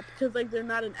app because like they're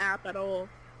not an app at all.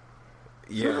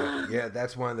 Yeah,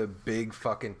 that's one of the big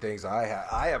fucking things I have.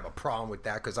 I have a problem with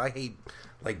that because I hate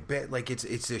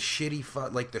it's a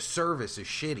shitty like the service is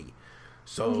shitty.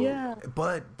 So Yeah.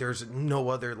 But there's no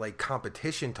other like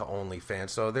competition to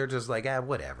OnlyFans, so they're just like,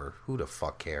 whatever. Who the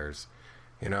fuck cares?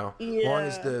 As long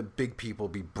as the big people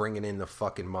be bringing in the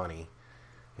fucking money.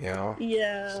 Yeah,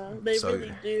 they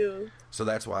really do. So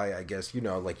that's why I guess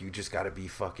like you just got to be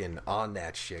fucking on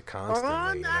that shit constantly.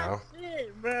 On that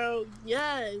shit, bro.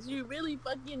 Yes, you really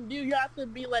fucking do. You have to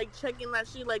be like checking that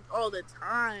shit like all the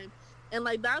time, and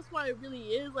like that's why it really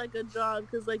is like a job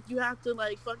because like you have to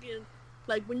like fucking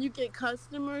like when you get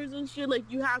customers and shit, like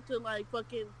you have to like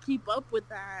fucking keep up with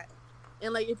that,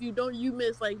 and like if you don't, you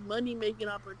miss like money making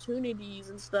opportunities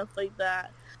and stuff like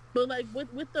that. But like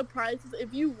with the prices,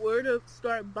 if you were to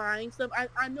start buying stuff,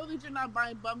 I know that you're not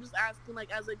buying, but I'm just asking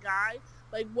like as a guy,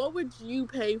 like what would you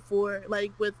pay for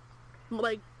like with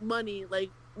like money, like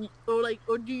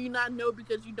or do you not know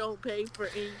because you don't pay for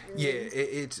anything? Yeah,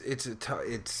 it's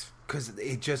because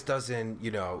it just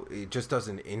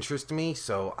doesn't interest me.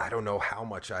 So I don't know how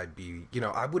much I'd be,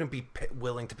 I wouldn't be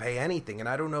willing to pay anything, and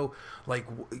I don't know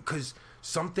because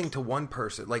something to one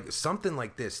person, like something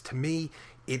like this to me.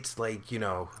 It's like,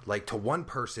 like to one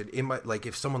person, it might, like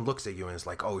if someone looks at you and is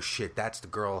like, oh shit, that's the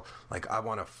girl, like I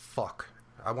want to fuck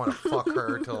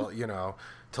her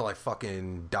till I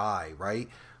fucking die, right?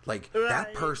 Like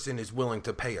that person is willing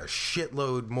to pay a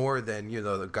shitload more than,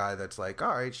 the guy that's like,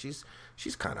 all right, she's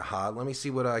kind of hot. Let me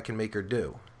see what I can make her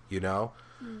do, Yeah.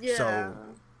 So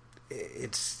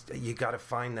it's, you got to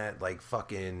find that like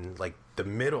fucking like the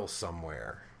middle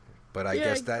somewhere. But I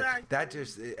guess exactly. that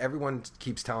just, everyone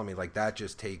keeps telling me like that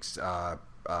just takes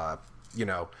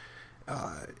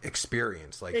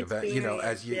experience, like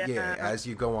as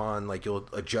you go on, like you'll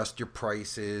adjust your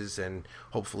prices, and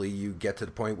hopefully you get to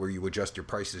the point where you adjust your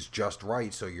prices just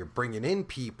right, so you're bringing in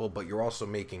people, but you're also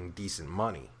making decent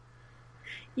money.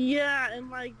 Yeah,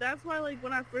 and like that's why like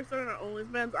when I first started on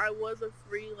OnlyFans, I was a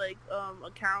free like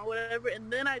account or whatever, and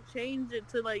then I changed it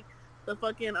to like the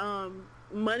fucking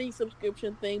money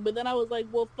subscription thing. But then I was like,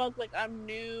 well fuck, like I'm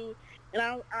new, and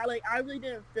I really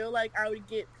didn't feel like I would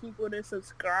get people to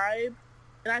subscribe,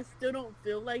 and I still don't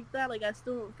feel like that. Like I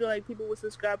still don't feel like people would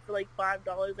subscribe for like $5.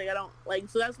 Like I don't like,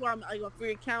 so that's why I'm like a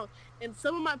free account, and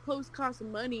some of my posts cost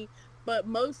money, but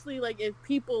mostly like if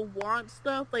people want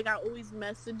stuff, like I always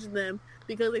message them,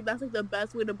 because like that's like the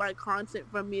best way to buy content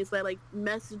from me is like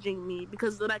messaging me,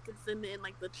 because then I can send it in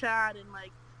like the chat and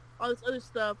like all this other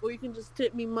stuff, or you can just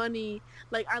tip me money.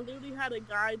 Like I literally had a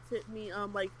guy tip me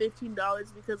like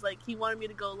 $15 because like he wanted me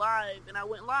to go live, and I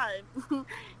went live.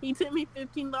 He tipped me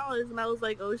 $15, and I was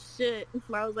like, oh shit. And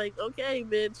I was like, okay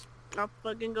bitch, I'll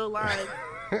fucking go live.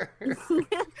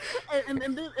 and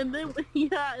then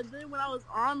when I was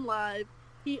on live,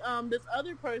 he this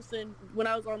other person, when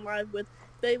I was on live with,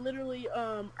 they literally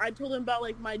I told them about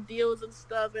like my deals and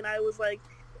stuff, and I was like,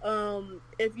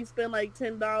 if you spend like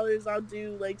 $10, I'll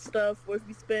do like stuff, or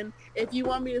if you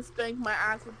want me to spank my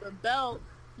ass with a belt,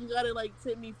 you gotta like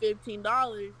tip me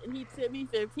 $15. And he tipped me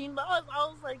 $15. I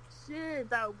was like, shit,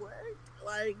 that worked.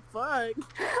 Like fuck.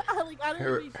 I didn't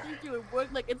really think it would work.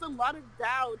 Like it's a lot of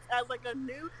doubts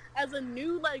as a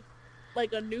new like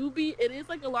a newbie. It is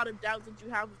like a lot of doubts that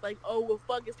you have. Like, oh well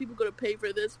fuck, is people gonna pay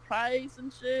for this price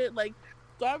and shit? Like,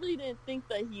 so I really didn't think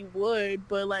that he would,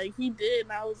 but like he did,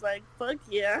 and I was like, fuck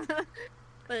yeah.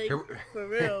 Like for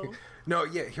real. No,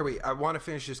 yeah, I want to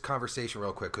finish this conversation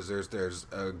real quick because there's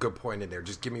a good point in there.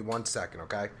 Just give me 1 second,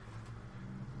 okay?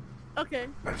 Okay.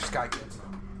 I just gotta get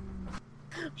some.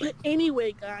 But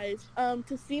anyway, guys,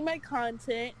 to see my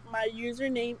content, my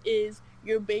username is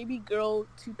your baby girl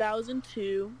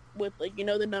 2002 with like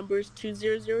the numbers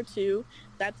 2002.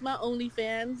 That's my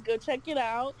OnlyFans. Go check it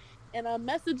out and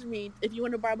message me if you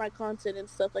want to buy my content and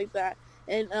stuff like that.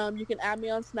 And you can add me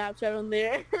on Snapchat on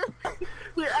there.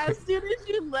 But as soon as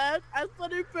you left, I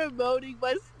started promoting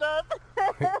my stuff.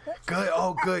 Good.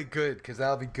 Oh, good. Because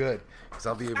that'll be good. Because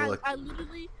I'll be able to. I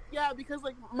literally, yeah, because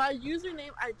like my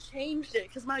username, I changed it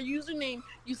because my username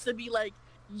used to be like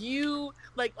you,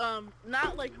 like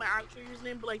not like my actual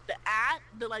username, but like the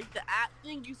at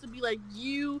thing used to be like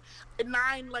you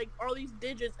 9, like all these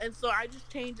digits, and so I just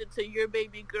changed it to your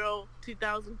baby girl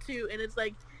 2002, and it's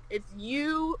like it's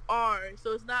UR,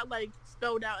 so it's not like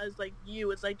spelled out as like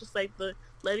you, it's like just like the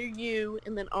letter U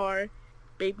and then R,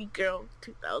 baby girl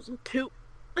 2002.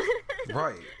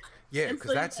 Right. Yeah,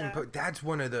 because so, that's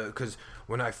one of the, because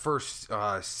when I first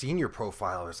seen your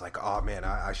profile, I was like, oh man,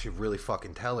 I should really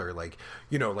fucking tell her, like,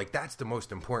 like that's the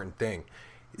most important thing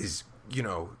is,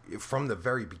 from the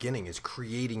very beginning is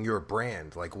creating your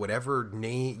brand, like whatever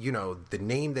name, the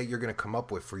name that you're going to come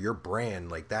up with for your brand,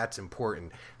 like that's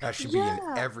important. That should be in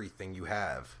everything you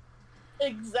have.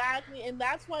 Exactly. And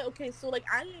that's why, okay, so like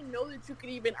I didn't know that you could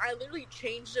even, I literally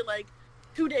changed it like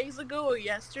 2 days ago or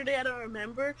yesterday, I don't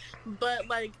remember, but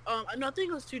like no, I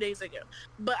think it was 2 days ago,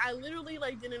 but I literally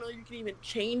like didn't know you could even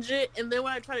change it, and then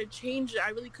when I tried to change it,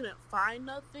 I really couldn't find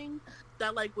nothing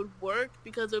that like would work,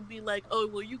 because it would be like, oh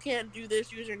well, you can't do this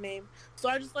username, so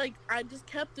I just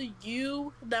kept the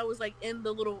U that was like in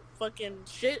the little fucking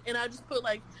shit, and I just put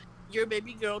like your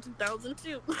baby girl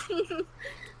 2002.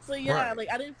 So yeah, right. Like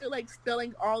I didn't feel like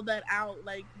spelling all that out,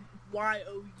 like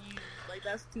YOU, like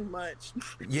that's too much.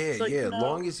 Yeah, so, yeah.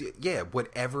 Long as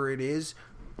whatever it is,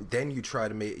 then you try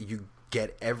to you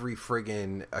get every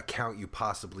friggin' account you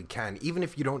possibly can, even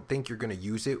if you don't think you're gonna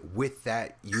use it with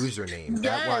that username.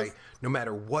 Yes. That way, no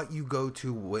matter what you go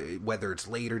to, whether it's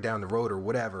later down the road or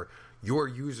whatever, your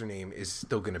username is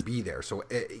still gonna be there. So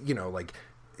like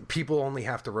people only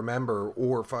have to remember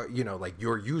like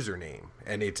your username,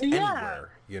 and it's anywhere.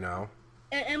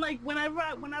 And like whenever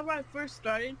I first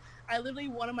started, I literally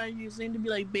wanted my username to be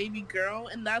like baby girl,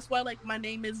 and that's why like my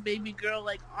name is baby girl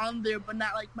like on there, but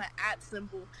not like my @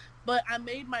 symbol. But I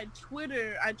changed my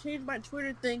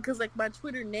Twitter thing because like my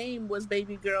Twitter name was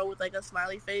baby girl with like a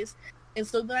smiley face, and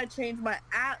so then I changed my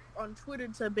 @ on Twitter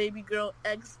to baby girl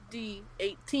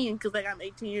XD18 because like I'm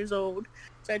 18 years old.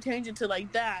 So I changed it to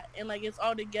like that, and like it's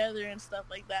all together and stuff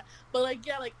like that. But like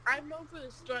yeah, like I've known for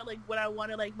the start like what I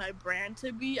wanted like my brand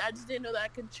to be. I just didn't know that I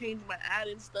could change my @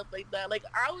 and stuff like that. Like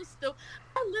I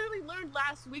literally learned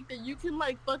last week that you can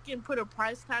like fucking put a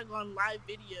price tag on live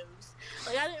videos.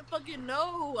 Like I didn't fucking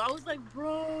know. I was like,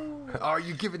 bro, are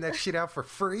you giving that shit out for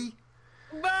free?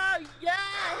 Bro,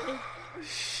 yeah.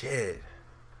 Shit.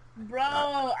 Bro,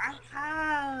 I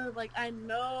have, like, I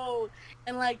know,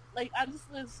 and like I just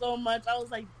learned so much. I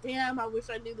was like, damn, I wish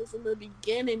I knew this in the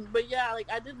beginning. But yeah, like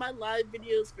I did my live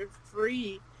videos for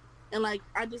free, and like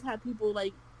I just had people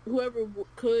like whoever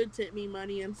could tip me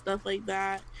money and stuff like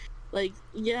that. Like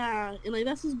yeah, and like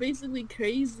that's just basically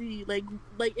crazy. Like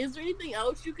is there anything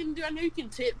else you can do? I know you can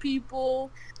tip people.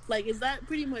 Like, is that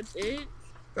pretty much it?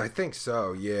 I think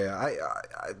so. Yeah, I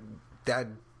that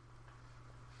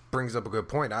brings up a good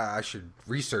point. I should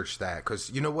research that, because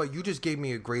you know what, you just gave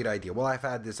me a great idea. Well, I've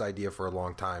had this idea for a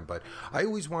long time, but I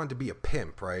always wanted to be a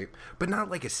pimp, right? But not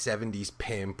like a 70s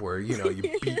pimp where you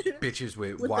beat bitches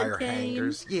with wire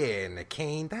hangers, and a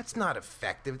cane. That's not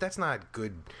effective. That's not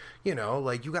good.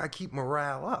 Like you gotta keep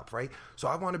morale up, right? So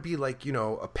I want to be like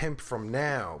a pimp from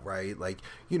now, right? Like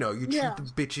you treat the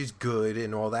bitches good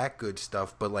and all that good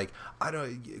stuff, but like I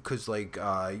don't, because like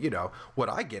what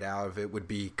I get out of it would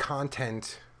be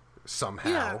content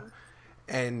somehow,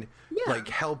 and like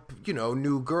help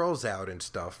new girls out and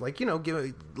stuff, like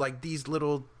give like these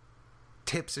little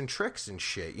tips and tricks and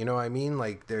shit, what I mean,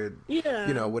 like they're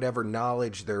whatever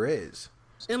knowledge there is,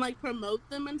 and like promote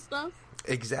them and stuff.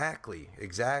 Exactly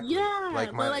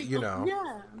like my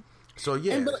so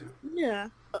you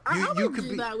could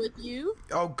do that with you.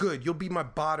 Oh good, you'll be my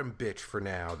bottom bitch for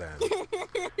now then.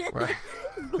 Right?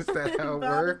 Is that how it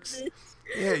works? Bitch.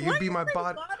 Yeah, you'd be my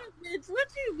bottom bitch. What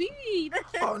do you mean?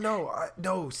 Oh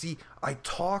no, see, I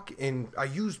talk and I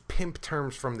use pimp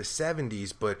terms from the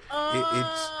 70s, but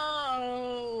it's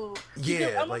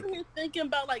I'm like over here thinking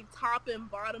about like top and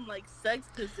bottom like sex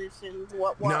positions.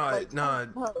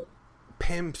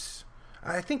 Pimps,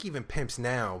 I think even pimps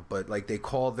now, but like they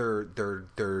call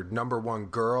their number one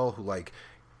girl who like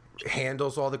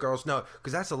handles all the girls. No,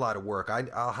 because that's a lot of work.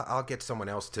 I'll get someone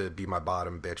else to be my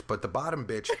bottom bitch, but the bottom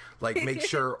bitch like makes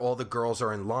sure all the girls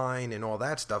are in line and all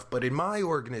that stuff. But in my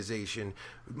organization,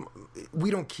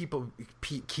 we don't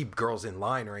keep girls in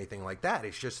line or anything like that.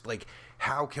 It's just like,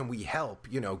 how can we help,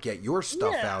 get your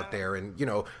stuff out there and,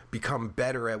 become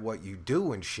better at what you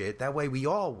do and shit. That way we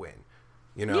all win.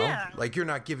 Like, you're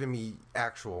not giving me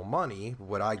actual money.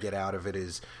 What I get out of it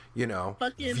is,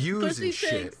 fucking views and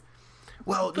shit. Pics.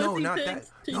 Well, Pussy no, not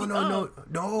pics that. to No,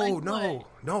 like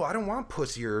no. I don't want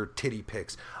pussy or titty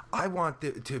pics. I want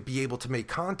to be able to make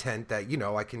content that,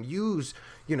 I can use,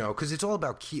 because it's all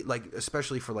about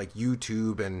especially for like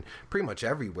YouTube and pretty much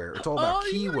everywhere. It's all about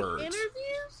keywords.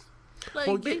 Like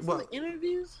interviews? Like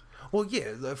interviews? Well,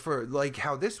 yeah, for like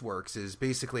how this works is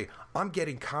basically I'm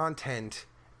getting content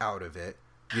out of it,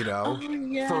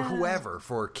 for whoever,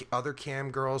 for other cam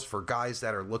girls, for guys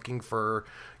that are looking for,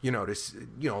 to,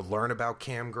 learn about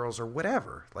cam girls or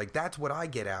whatever. Like, that's what I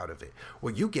get out of it.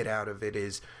 What you get out of it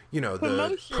is,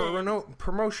 the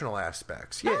promotional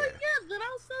aspects. Yeah. Oh, yeah, then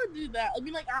I'll so do that. I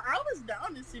mean, like, I was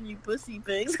down to send you pussy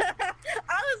pics. I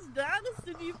was down to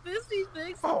send you pussy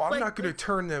pics. Oh, I'm not going to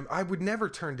turn them. I would never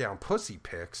turn down pussy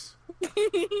pics. Yeah,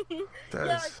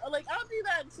 like I'll do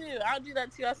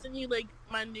that too. I'll send you like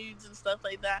my nudes and stuff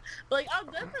like that. But like I'll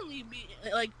definitely be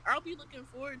like, I'll be looking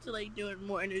forward to like doing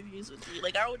more interviews with you.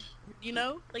 Like I would,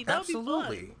 like that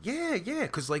absolutely. would be fun. Yeah,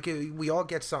 because like we all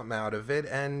get something out of it,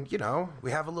 and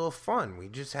we have a little fun. We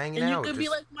just hanging and out. You could be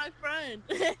like my friend.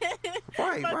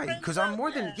 Right. Because I'm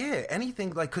more than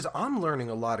anything. Like, because I'm learning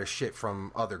a lot of shit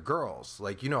from other girls.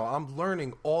 Like, I'm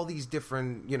learning all these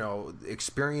different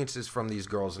experiences from these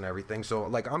girls and everything. So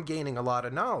like I'm gaining a lot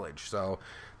of knowledge. So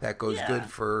that goes good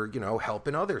for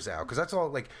helping others out. Because that's all.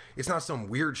 Like, it's not some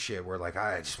weird shit where like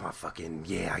I just want fucking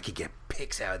I could get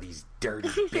pics out of these dirty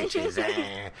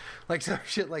bitches. Like some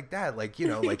shit like that. Like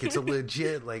like it's a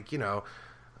legit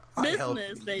I help,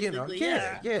 business basically.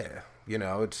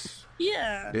 It's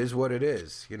it is what it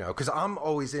is, because I'm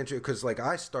always interested, because like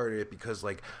I started it because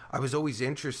like I was always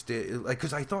interested, like,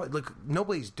 because I thought like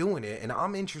nobody's doing it, and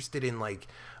I'm interested in like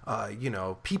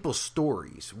people's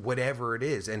stories, whatever it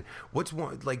is. And what's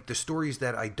one, like, the stories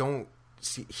that I don't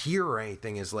hear or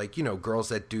anything is like girls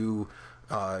that do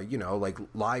like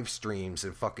live streams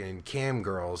and fucking cam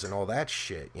girls and all that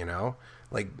shit,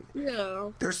 like,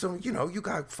 there's some, you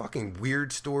got fucking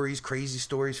weird stories, crazy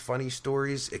stories, funny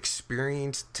stories,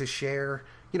 experience to share,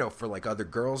 for like other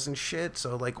girls and shit.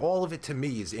 So like all of it to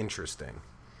me is interesting.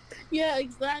 Yeah,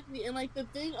 exactly. And like the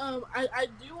thing, I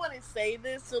do want to say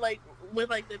this, so like with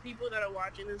like the people that are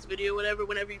watching this video, whatever,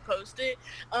 whenever you post it,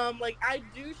 like I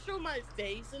do show my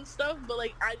face and stuff, but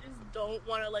like I just don't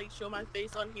want to like show my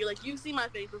face on here. Like, you've seen my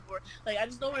face before. Like, I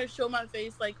just don't want to show my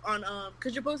face like on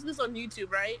because you're posting this on YouTube,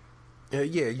 right? Yeah,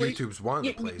 YouTube's one of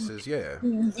the places.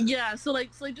 Yeah, so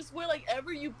like just where like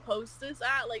ever you post this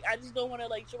at, like I just don't want to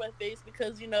like show my face,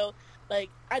 because like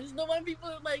I just don't want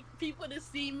people to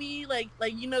see me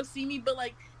see me. But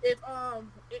like if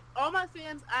all my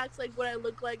fans ask like what I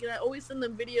look like, and I always send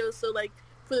them videos, so like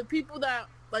for the people that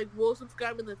like will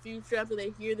subscribe in the future after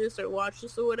they hear this or watch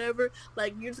this or whatever,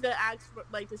 like you're just gonna ask for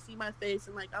like to see my face,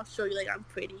 and like I'll show you like I'm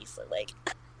pretty, so like.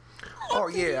 Oh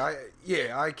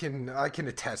I can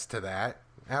attest to that.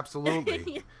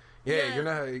 Absolutely. You're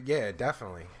not. Yeah,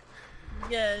 definitely.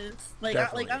 Yes, like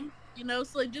definitely. I'm.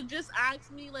 So like just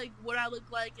ask me like what I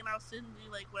look like, and I'll send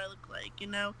you like what I look like.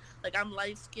 Like I'm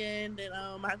light skinned, and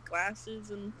I have glasses,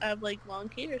 and I have like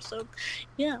long hair. So,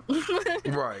 yeah.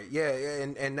 Right. Yeah.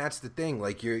 And that's the thing.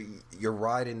 Like you're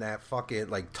riding that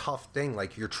fucking like tough thing.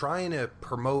 Like you're trying to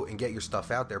promote and get your stuff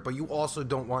out there, but you also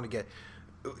don't want to get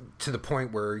to the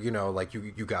point where like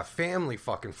you got family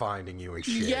fucking finding you and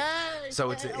shit. Yes. So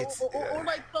it's or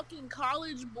like fucking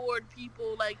college board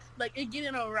people like it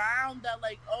getting around that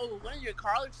like, oh, one of your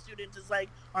college students is like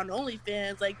on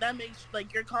OnlyFans, like that makes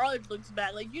like your college looks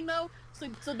bad, like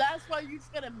so that's why you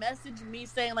just gotta message me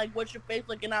saying like what's your face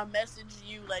like, and I'll message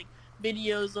you like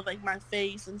videos of like my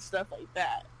face and stuff like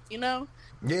that. Yeah.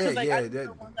 Like, yeah. I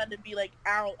don't want that to be like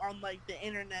out on like the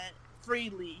internet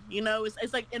freely,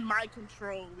 it's like in my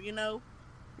control,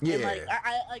 Yeah. And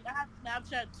like I have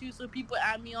Snapchat too, so people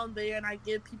add me on there, and I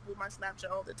give people my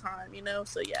Snapchat all the time,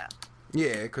 so yeah.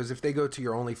 Yeah, because if they go to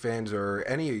your OnlyFans or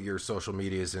any of your social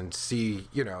medias and see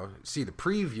the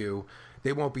preview,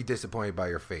 they won't be disappointed by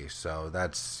your face. So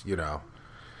that's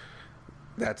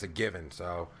that's a given.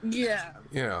 So yeah,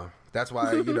 that's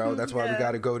why that's why we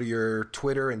got to go to your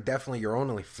Twitter and definitely your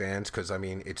OnlyFans, because I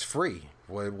mean it's free.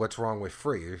 What's wrong with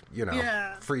free?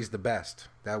 Free's the best.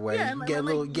 That way you get a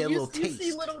little taste.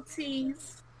 You see little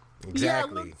teas. Yeah, a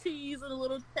little Exactly. tease and a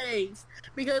little taste.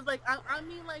 Because like I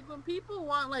mean like when people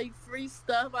want like free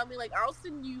stuff, I mean like I'll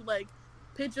send you like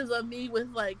pictures of me with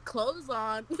like clothes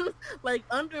on, like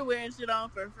underwear and shit on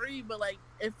for free. But like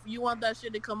if you want that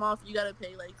shit to come off, you gotta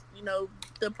pay like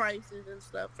the prices and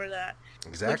stuff for that,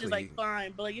 which is like Exactly.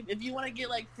 fine. But like if you want to get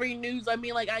like free nudes, I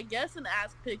mean like I guess an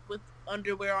ass pic with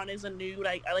underwear on is a nude.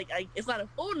 I it's not a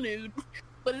full nude,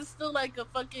 but it's still like a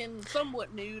fucking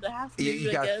somewhat nude, a half You nude,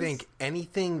 I gotta guess. think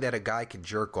anything that a guy could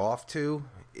jerk off to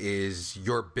is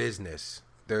your business.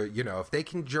 They're, if they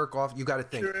can jerk off, you gotta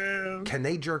think, True. can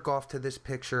they jerk off to this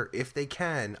picture? If they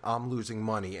can, I'm losing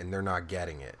money and they're not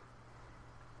getting it.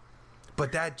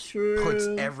 But that puts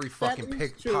True. every That fucking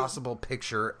is true. possible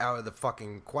picture out of the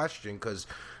fucking question because,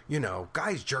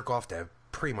 guys jerk off to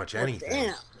pretty much Well, anything.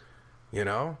 damn. You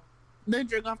know? They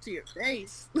jerk off to your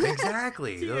face.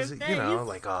 Exactly. To your Those, face.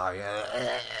 like, oh,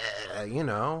 yeah,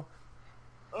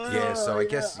 Yeah, so I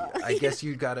guess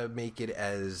you gotta make it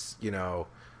as,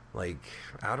 like,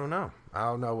 I don't know. I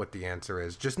don't know what the answer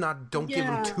is. Just don't give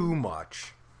them Yeah. too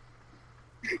much.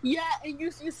 Yeah, and you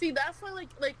see that's why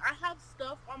like I have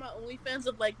stuff on my OnlyFans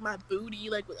of like my booty,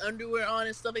 like with underwear on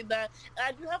and stuff like that. And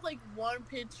I do have like one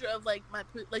picture of like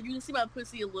like you can see my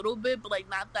pussy a little bit, but like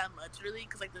not that much really,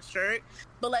 cause like the shirt.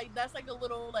 But like that's like a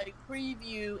little like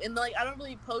preview, and like I don't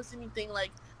really post anything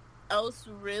like else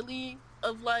really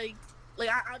of like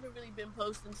I haven't really been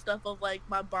posting stuff of like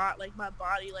my body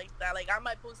like that. Like I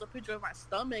might post a picture of my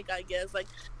stomach, I guess. Like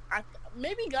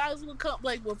maybe guys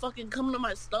will fucking come to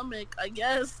my stomach, I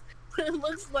guess. It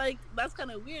looks like that's kind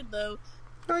of weird though.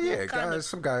 Oh yeah, Kinda.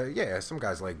 some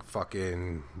guys like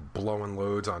fucking blowing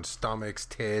loads on stomachs,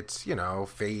 tits,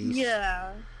 face.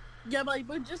 Yeah. Yeah,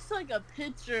 but just like a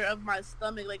picture of my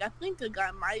stomach, like I think a guy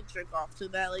might jerk off to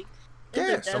that. Like if Yeah,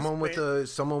 they're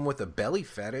someone with a belly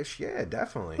fetish. Yeah,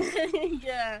 definitely. desperate.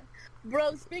 Yeah.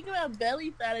 Bro, speaking about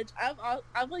belly fetish,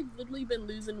 I've like literally been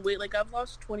losing weight. Like I've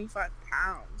lost 25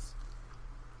 pounds.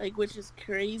 Like which is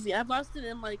crazy. I've lost it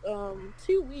in like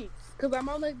 2 weeks cuz I'm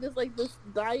on this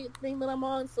diet thing that I'm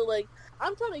on. So like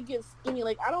I'm trying to get skinny.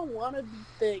 Like I don't want to be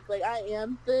thick. Like I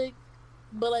am thick,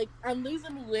 but like I'm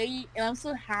losing weight and I'm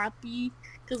so happy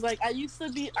cuz like I used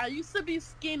to be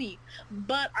skinny,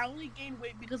 but I only gained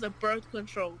weight because of birth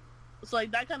control. So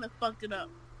like that kind of fucked it up.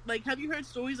 Like, have you heard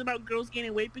stories about girls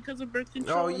gaining weight because of birth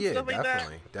control Oh and yeah, stuff like that?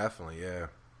 definitely, yeah.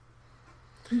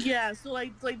 Yeah, so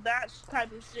like that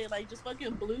type of shit like just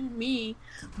fucking blew me,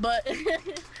 but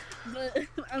but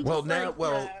I'm Well, just now,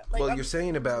 like, yeah, like, you're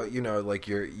saying about like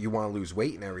you want to lose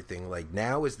weight and everything. Like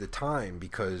now is the time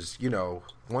because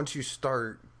once you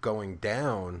start going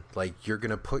down, like you're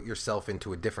gonna put yourself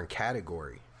into a different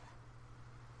category.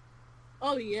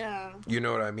 oh yeah, You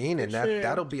know what I mean? And For sure.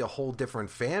 that'll be a whole different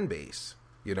fan base.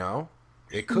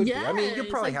 It could be. I mean, you Yes,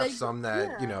 probably like have they- some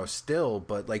that yeah. still,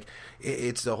 but like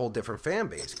it's a whole different fan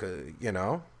base.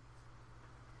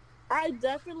 I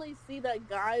definitely see that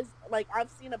guys like I've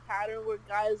seen a pattern where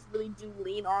guys really do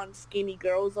lean on skinny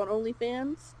girls on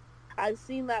OnlyFans. I've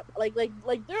seen that like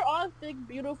there are thick,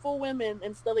 beautiful women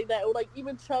and stuff like that, or like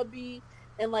even chubby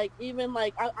and like even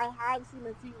like I have seen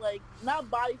a few like not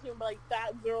body shaming but like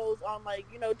fat girls on like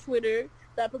Twitter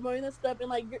that promoting this stuff and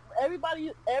like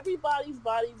everybody's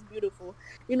body's beautiful.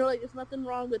 Like there's nothing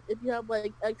wrong with if you have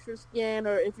like extra skin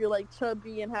or if you're like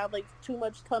chubby and have like too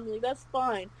much tummy, like, that's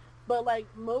fine. But like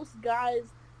most guys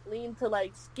lean to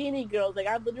like skinny girls. Like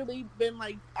I've literally been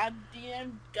like I've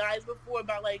DM'd guys before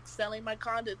about like selling my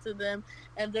content to them,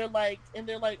 and they're like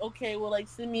okay, well like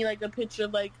send me like a picture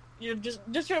of like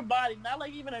just your body, not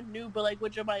like even a nude, but like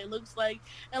what your body looks like.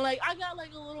 And like I got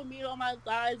like a little meat on my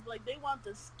thighs, but like they want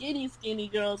the skinny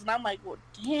girls, and I'm like, well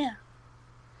damn,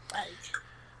 like.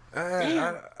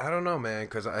 I don't know, man,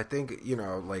 because I think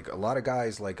like a lot of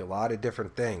guys like a lot of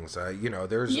different things.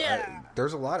 There's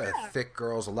there's a lot of thick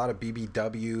girls, a lot of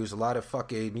BBWs, a lot of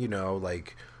fucking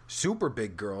like super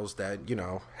big girls that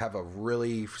have a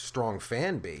really strong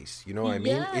fan base. You know what I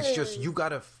mean? It's just you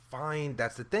gotta find.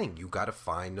 That's the thing. You gotta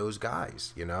find those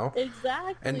guys.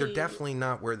 Exactly. And they're definitely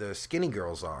not where the skinny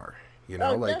girls are.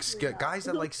 Oh, like definitely not. guys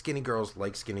that like skinny girls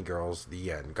like skinny girls. The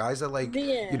end. Guys that like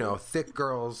The end. thick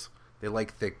girls. They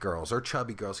like thick girls or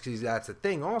chubby girls because that's the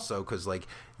thing also because like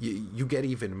you get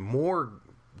even more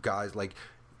guys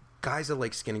that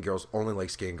like skinny girls only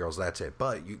like skinny girls, that's it.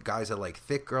 But you guys that like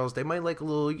thick girls, they might like a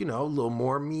little a little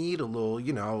more meat, a little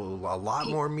a lot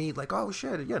more meat, like oh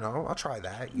shit I'll try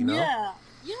that. Yeah,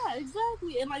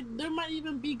 exactly. And like there might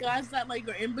even be guys that like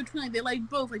are in between, like they like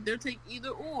both, like they're take either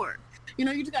or. You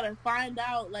just gotta find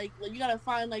out like you gotta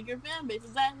find like your fan base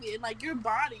exactly, and like your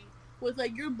body with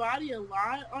like your body a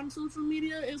lot on social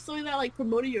media and something that like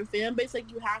promoting your fan base,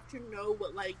 like you have to know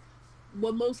what like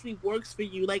what mostly works for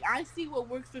you. Like I see what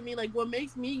works for me. Like what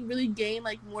makes me really gain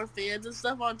like more fans and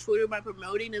stuff on Twitter by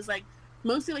promoting is like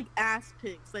mostly like ass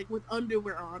pics, like with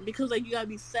underwear on, because like you gotta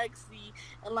be sexy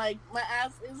and like my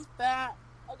ass is fat.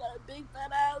 I got a big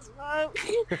fat ass, bro.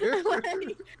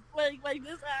 like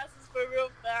this ass is for real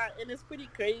fat and it's pretty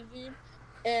crazy.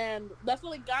 And that's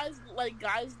what guys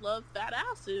love fat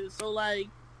asses. So like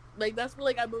that's what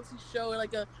like I mostly show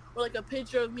like a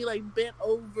picture of me like bent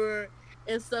over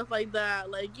and stuff like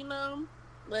that. Like, you know,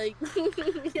 like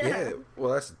yeah.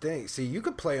 Well, that's the thing. See, you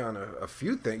could play on a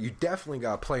few things. You definitely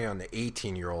got to play on the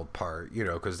 18-year-old part, you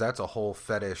know, because that's a whole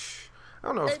fetish. I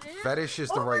don't know if fetish is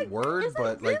the right word,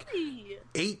 but like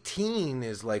 18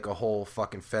 is like a whole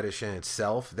fucking fetish in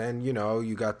itself. Then, you know,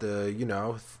 you got the, you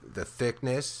know, the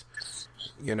thickness,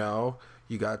 you know,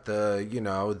 you got the, you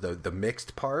know, the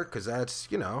mixed part, because that's,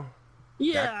 you know,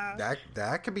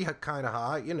 that could be kind of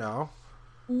hot, you know.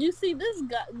 You see, this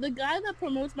guy, the guy that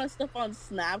promotes my stuff on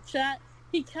Snapchat,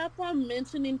 he kept on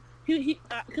mentioning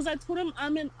because I told him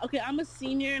I'm a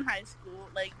senior in high school.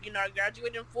 Like, you know, I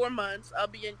graduate in 4 months. I'll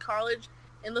be in college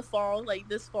in the fall, like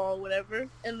this fall, whatever,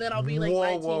 and then I'll be like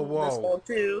 19 this fall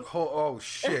too. Oh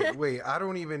shit! Wait, I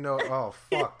don't even know. Oh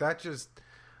fuck! That just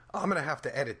I'm gonna have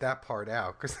to edit that part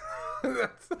out because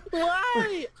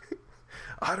why?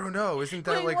 I don't know. Isn't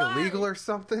that like illegal or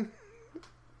something?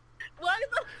 Why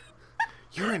the?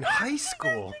 You're in high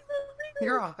school.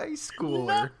 You're a high schooler.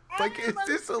 No, like, is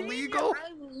this illegal?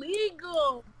 I'm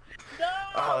legal. No.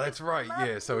 Oh, that's right.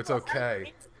 Yeah, so it's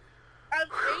okay. I'm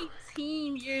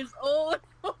 18 years old.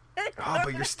 Oh,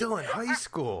 but you're still in high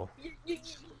school.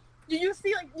 You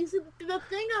see the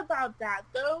thing about that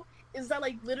though is that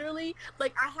like literally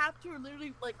like I have to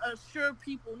literally like not assure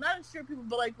people,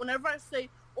 but like whenever I say,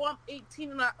 oh, I'm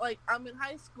 18 and I'm in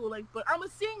high school, like, but I'm a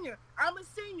senior.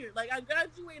 Like I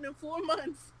graduate in 4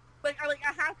 months. Like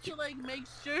I have to like make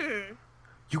sure.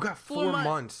 You got 4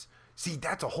 months. See,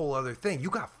 that's a whole other thing. You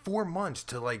got 4 months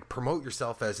to like promote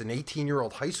yourself as an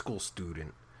 18-year-old high school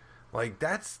student. Like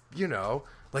that's, you know,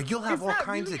 like you'll have all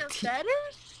kinds of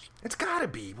fetish? It's gotta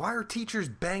be. Why are teachers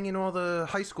banging all the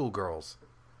high school girls?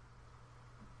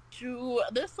 True.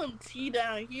 There's some tea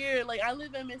down here. Like I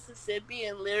live in Mississippi,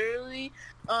 and literally,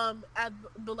 at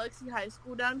Biloxi High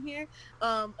School down here,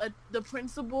 the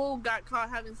principal got caught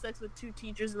having sex with 2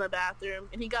 teachers in the bathroom,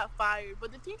 and he got fired.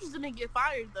 But the teachers didn't get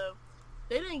fired though.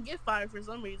 They didn't get fired for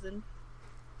some reason,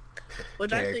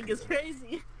 which I think is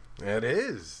crazy. That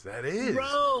is.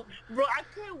 Bro, I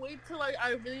can't wait till like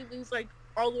I really lose like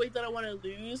all the weight that I want to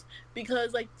lose,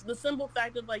 because like the simple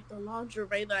fact of like the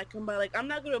lingerie that I can buy, like I'm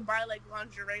not gonna buy like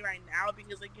lingerie right now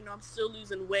because like, you know, I'm still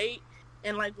losing weight,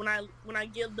 and like when I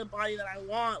get the body that I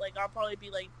want, like I'll probably be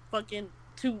like fucking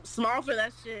too small for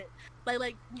that shit.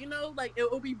 Like you know, like it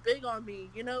will be big on me,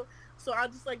 you know. So I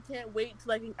just like can't wait till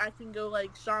like I can go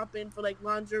like shopping for like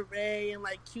lingerie and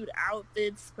like cute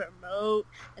outfits, promote,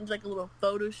 and like a little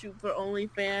photo shoot for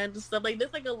OnlyFans and stuff. Like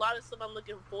there's like a lot of stuff I'm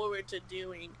looking forward to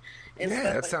doing. And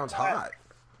yeah, that sounds hot.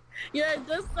 Yeah, it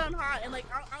does sound hot. And like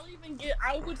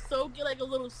I would so get like a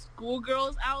little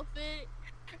schoolgirl's outfit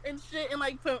and shit, and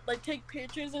like take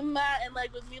pictures in that, and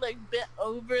like with me like bent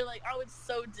over, like I would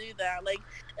so do that. Like,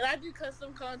 and I do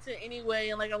custom content anyway,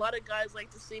 and like a lot of guys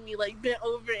like to see me like bent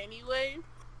over anyway,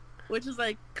 which is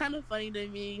like kind of funny to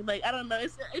me. Like I don't know,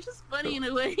 it's just funny in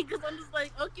a way because I'm just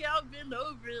like, okay, I'll bend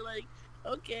over, like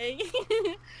okay.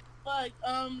 But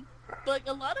like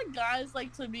a lot of guys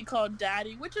like to be called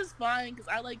daddy, which is fine because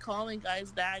I like calling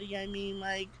guys daddy. I mean,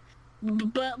 like.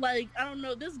 But like I don't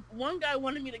know, this one guy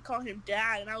wanted me to call him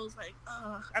dad, and I was like,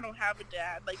 ugh, I don't have a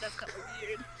dad. Like that's kind of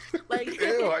weird. Like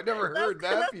ew, I never heard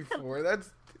that before. That's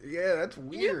weird.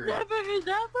 You've never heard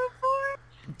that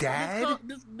before? Dad?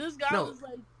 This guy was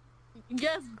like,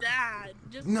 yes, dad.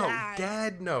 Just no,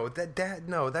 dad. No,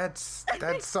 that's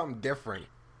something different.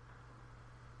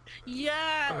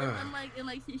 Yeah,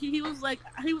 and he was like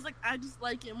I just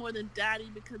like it more than daddy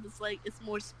because it's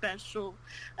more special,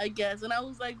 I guess. And I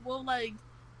was like, well,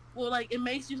 it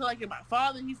makes you feel like you're my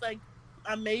father. And he's like,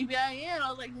 maybe I am. I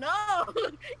was like, no,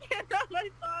 you're not my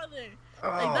father.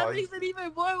 Like that makes it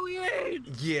even more weird.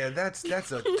 Yeah, that's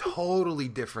a totally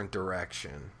different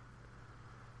direction.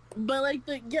 But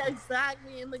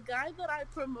exactly. And the guy that I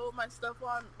promote my stuff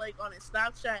on, like on his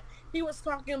Snapchat, he was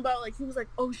talking about he was like,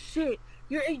 oh shit,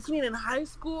 you're 18 in high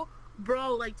school,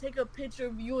 bro. Like take a picture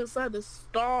of you inside the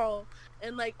stall,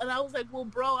 and I was like, well,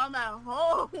 bro, I'm at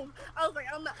home. I was like,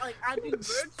 I'm not like I do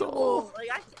virtual. Like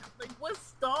I can't, like what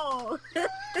stall?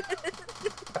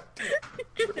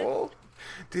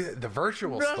 Dude, the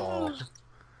virtual stall.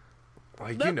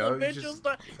 Like that's you know, the virtual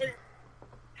stall.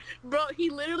 Bro, he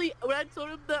literally, when I told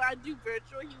him that I do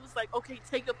virtual, he was like, okay,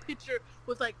 take a picture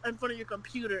with, like, in front of your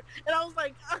computer. And I was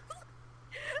like,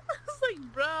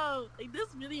 bro, like, this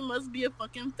really must be a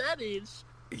fucking fetish.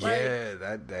 Yeah,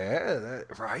 that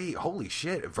right. Holy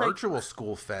shit, virtual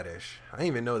school fetish. I didn't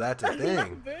even know that's a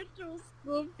thing. Virtual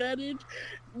school fetish,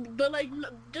 but like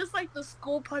just like the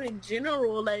school part in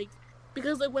general, like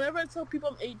because like whenever I tell people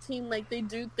I'm 18, like they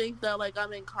do think that like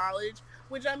I'm in college,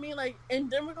 which I mean like in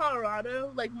Denver,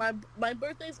 Colorado, like my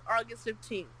birthday's August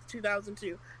 15th,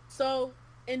 2002. So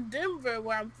in Denver,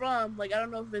 where I'm from, like I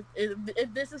don't know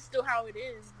if this is still how it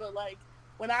is, but like.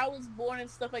 When I was born and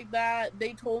stuff like that,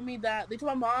 they told my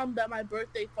mom that my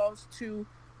birthday falls to,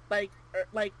 like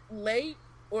late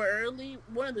or early,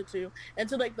 one of the two,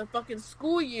 into like the fucking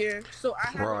school year. So I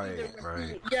had I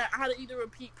had to either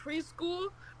repeat preschool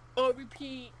or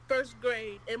repeat first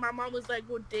grade. And my mom was like,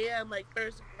 "Well, damn, like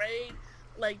first grade,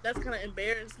 like that's kind of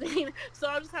embarrassing." So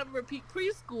I just have to repeat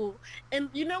preschool. And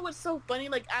you know what's so funny?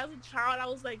 Like as a child, I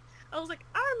was like,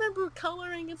 I remember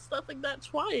coloring and stuff like that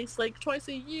twice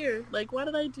a year. Like, why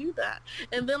did I do that?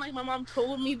 And then, like, my mom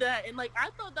told me that, and, like, I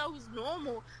thought that was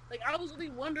normal. Like, I was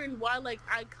really wondering why, like,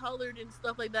 I colored and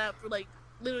stuff like that for, like,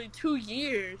 literally 2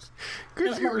 years.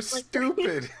 Because you were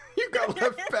stupid. You got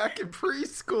left back in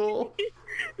preschool.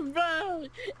 Bro.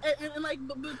 And like,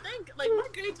 but think, like, my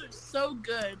grades are so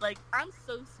good. Like, I'm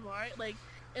so smart. Like,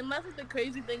 and that's, like, the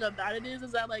crazy thing about it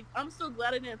is that, like, I'm so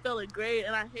glad I didn't fail a grade,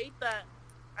 and I hate that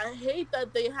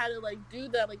they had to like do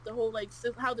that, like the whole like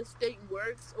how the state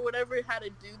works or whatever, it had to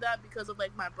do that because of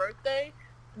like my birthday.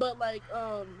 But like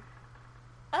I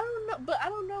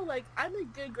don't know, like I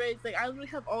make good grades. Like I really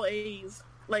have all A's.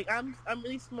 Like I'm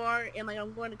really smart and like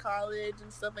I'm going to college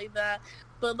and stuff like that.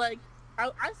 But like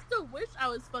I still wish I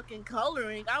was fucking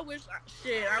coloring. I wish I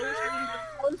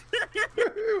was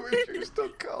wish you were still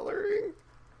coloring.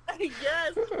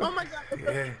 Yes. Oh my god.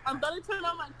 Yeah. I'm about to turn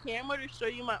on my camera to show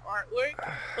you my artwork.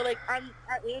 But like I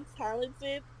am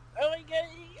talented. Oh my god.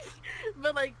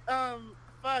 But like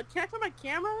fuck, can I turn my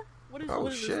camera? What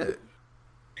is shit. This?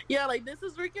 Yeah, like this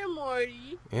is Rick and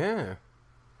Morty. Yeah.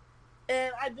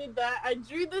 And I did that. I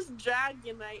drew this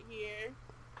dragon right here.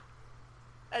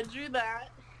 I drew that.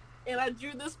 And I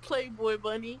drew this Playboy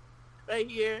bunny right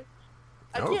here.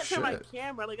 I can't turn my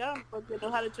camera. Like, I don't fucking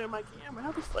know how to turn my camera.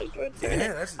 How the fuck do I do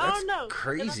that? That's I don't know.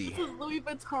 Crazy. And this is Louis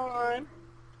Vuitton.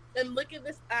 And look at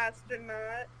this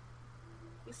astronaut.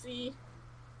 You see?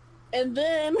 And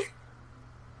then,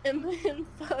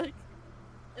 fuck.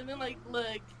 And then, like,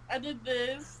 look. I did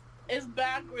this. It's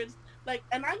backwards. Like,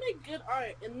 and I make good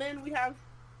art. And then we have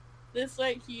this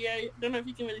right here. I don't know if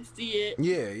you can really see it.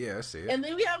 Yeah, I see it. And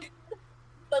then we have...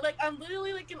 But like I'm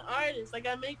literally like an artist. Like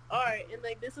I make art, and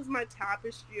like this is my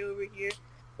tapestry over here.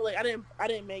 But like I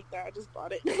didn't make that. I just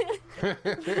bought it.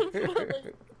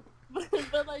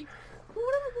 but like,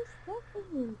 what are this stuff?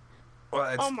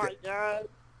 Well, oh my god.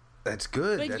 That's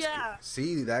good. But that's yeah. Good.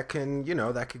 See, that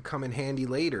could come in handy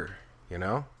later. You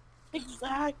know.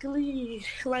 Exactly.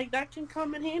 Like that can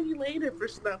come in handy later for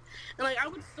stuff. And like I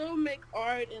would still make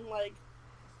art and like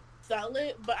sell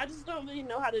it, but I just don't really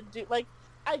know how to do like.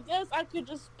 I guess I could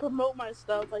just promote my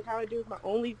stuff like how I do with my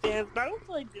OnlyFans, but I don't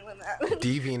feel like doing that.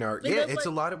 DeviantArt, yeah, it's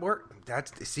a lot of work. That's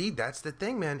the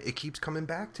thing, man. It keeps coming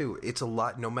back to it's a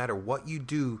lot. No matter what you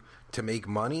do to make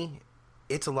money,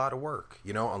 it's a lot of work.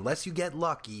 You know, unless you get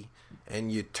lucky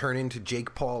and you turn into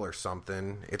Jake Paul or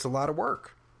something, it's a lot of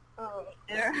work. Oh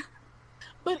yeah.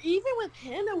 But even with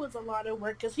him, it was a lot of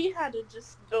work because he had to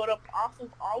just build up off of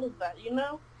all of that, you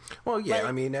know? Well, yeah, like,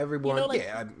 I mean, everyone, you know, like,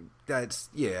 yeah.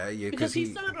 Because he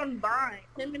started on Vine.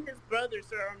 Him and his brother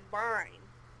started on Vine.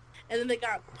 And then they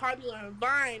got popular on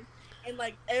Vine. And,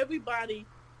 like, everybody,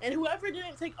 and whoever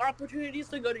didn't take opportunities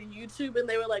to go to YouTube and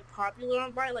they were, like, popular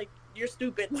on Vine, like, you're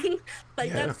stupid.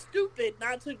 That's stupid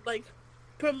not to, like,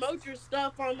 promote your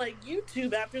stuff on, like,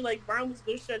 YouTube after, like, Vine was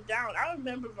going to shut down. I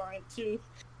remember Vine, too.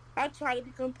 I tried to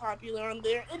become popular on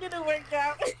there. It didn't work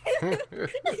out.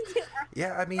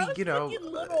 Yeah, I mean, you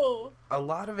know, a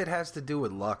lot of it has to do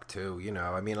with luck, too, you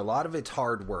know. I mean, a lot of it's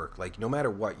hard work. Like, no matter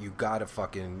what, you got to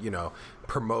fucking, you know,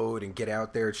 promote and get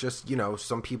out there. It's just, you know,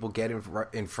 some people get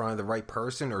in front of the right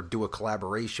person or do a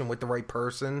collaboration with the right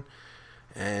person.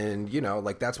 And, you know,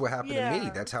 like, that's what happened to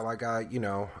me. That's how I got, you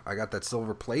know, I got that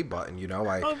silver play button, you know.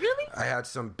 Oh, really? I had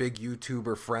some big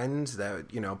YouTuber friends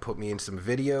that, you know, put me in some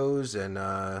videos.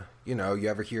 And, you know, you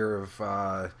ever hear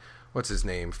of, what's his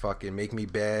name? Fucking Make Me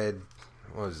Bad.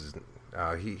 What was his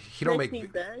he don't Make Me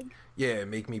Bad? Yeah,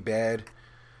 Make Me Bad.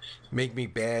 Make Me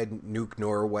Bad, Nuke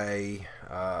Norway.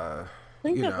 I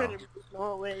think I've heard of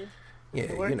Norway.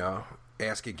 Yeah, you know.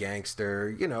 Ask a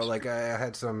Gangster, you know, like I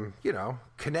had some, you know,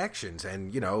 connections,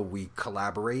 and, you know, we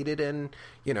collaborated and,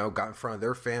 you know, got in front of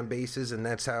their fan bases, and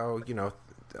that's how, you know,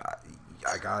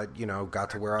 I got, you know,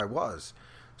 got to where I was.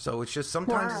 So it's just,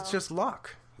 sometimes it's just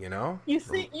luck, you know? You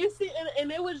see,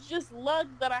 and it was just luck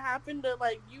that I happened to,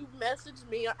 like, you messaged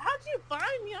me. How'd you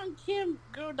find me on Cam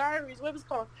Girl Diaries? What was it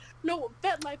called? No,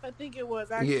 FetLife, I think it was,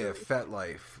 actually. Yeah,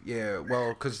 FetLife. Yeah, well,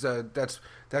 because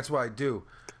that's what I do.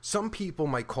 Some people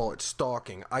might call it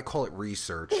stalking. I call it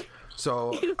research.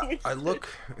 So I look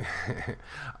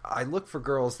I look for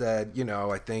girls that, you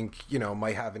know, I think, you know,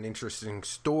 might have an interesting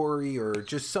story or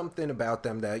just something about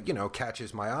them that, you know,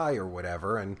 catches my eye or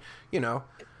whatever. And, you know,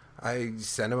 I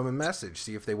send them a message,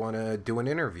 see if they want to do an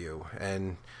interview.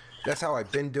 And that's how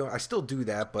I've been doing. I still do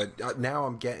that, but now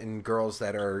I'm getting girls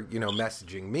that are, you know,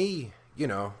 messaging me, you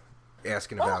know,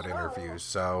 asking about interviews.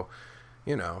 So,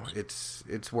 you know,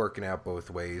 it's working out both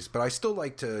ways. But I still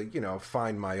like to, you know,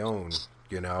 find my own,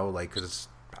 you know, like, because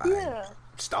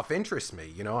stuff interests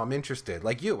me, you know, I'm interested.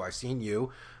 Like you, I seen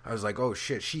you. I was like, oh,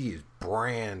 shit, she is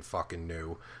brand fucking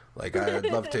new. Like, I'd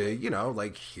love to, you know,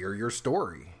 like, hear your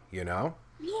story, you know?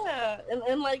 Yeah,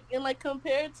 and like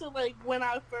compared to, like, when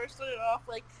I first started off,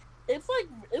 like, it's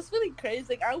really crazy.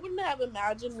 Like, I wouldn't have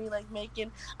imagined me, like,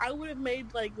 I would have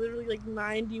made, like, literally, like,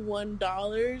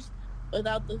 $91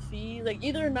 without the fee, like,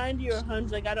 either 90 or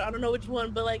 100, like, I don't know which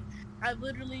one, but, like, I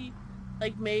literally,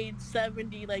 like, made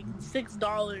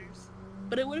 $6,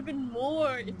 but it would have been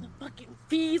more if the fucking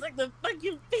fees make me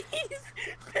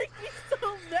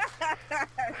so mad.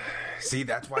 See,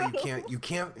 that's why you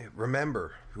can't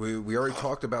remember, we already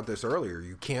talked about this earlier,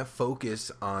 you can't focus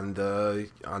on the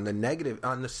negative,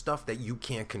 on the stuff that you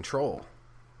can't control.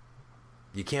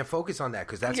 You can't focus on that,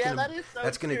 because that's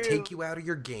gonna take you out of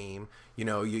your game. You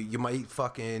know, you might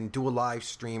fucking do a live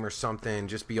stream or something,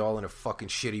 just be all in a fucking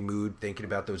shitty mood thinking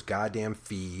about those goddamn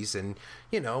fees, and,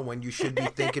 you know, when you should be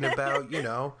thinking about, you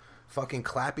know, fucking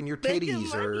clapping your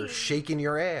titties or shaking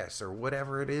your ass or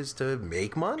whatever it is to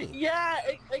make money. Yeah,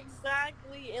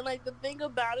 exactly. And, like, the thing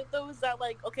about it though is that,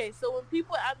 like, okay, so when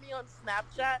people add me on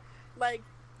Snapchat, like,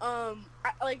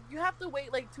 you have to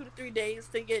wait like 2 to 3 days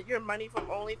to get your money from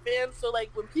OnlyFans. So,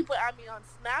 like, when people add me on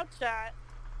Snapchat,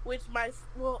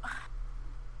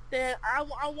 then I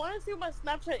want to see what my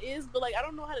Snapchat is, but, like, I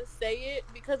don't know how to say it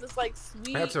because it's, like,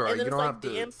 sweet. That's all right. And then you don't it's, have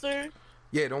like, to. Dancer.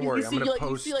 Yeah, don't worry. I'm gonna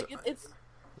post. It's.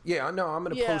 Yeah, I know. I'm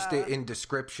gonna post it in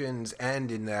descriptions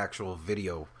and in the actual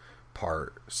video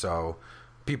part, so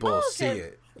people see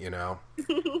it. You know.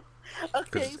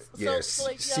 Okay. So,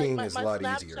 like, seeing my is a lot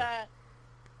Snapchat, easier.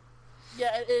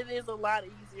 Yeah, it is a lot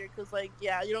easier because, like,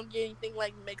 yeah, you don't get anything,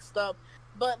 like, mixed up.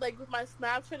 But, like, with my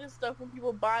Snapchat and stuff, when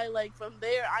people buy, like, from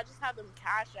there, I just have them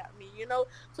cash at me, you know?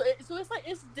 So it's like,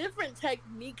 it's different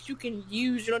techniques you can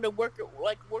use, you know, to work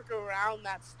around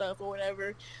that stuff or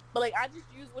whatever. But, like, I just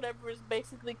use whatever is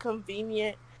basically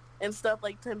convenient and stuff,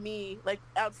 like, to me, like,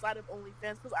 outside of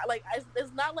OnlyFans. Because,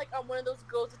 it's not like I'm one of those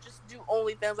girls that just do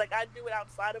OnlyFans. Like, I do it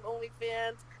outside of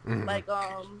OnlyFans. Mm-hmm. Like,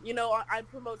 you know, I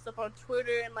promote stuff on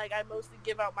Twitter, and, like, I mostly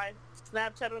give out my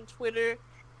Snapchat on Twitter.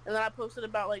 And then I posted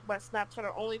about, like, my Snapchat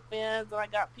on OnlyFans, and I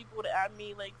got people to add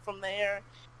me, like, from there.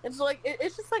 And so, like,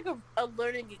 it's just, like, a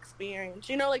learning experience.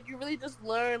 You know, like, you really just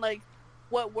learn, like,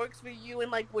 what works for you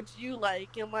and, like, what you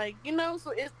like. And, like, you know,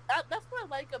 so that's what I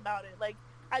like about it. Like,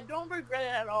 I don't regret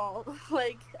it at all.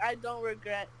 Like, I don't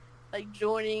regret, like,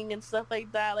 joining and stuff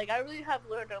like that. Like, I really have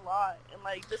learned a lot, and,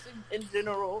 like, just in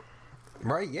general.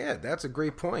 Right, yeah, that's a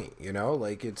great point, you know,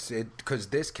 like, because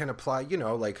this can apply, you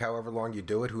know, like, however long you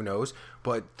do it, who knows,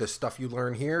 but the stuff you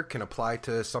learn here can apply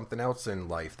to something else in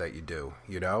life that you do,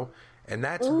 you know, and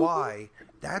that's why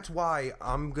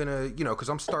I'm gonna, you know, because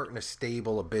I'm starting a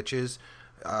stable of bitches.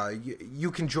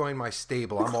 You can join my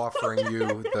stable. I'm offering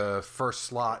you the first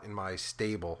slot in my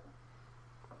stable.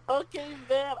 Okay,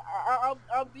 man,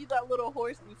 I'll be that little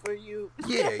horsey for you.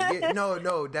 Yeah,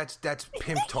 no, that's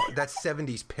pimp talk. That's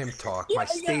 70s pimp talk. My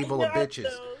stable of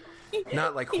bitches.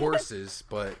 Not like horses,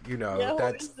 but, you know,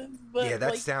 that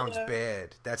like, sounds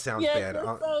bad. That sounds bad. That's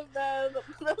so bad.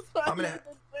 That's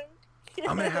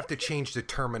I'm gonna have to change the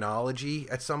terminology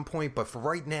at some point, but for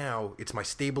right now, it's my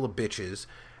stable of bitches.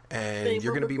 And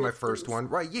you're gonna be my first one,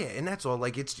 right? Yeah, and that's all.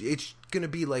 Like, it's gonna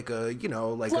be like a, you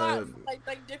know, like slots,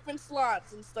 like different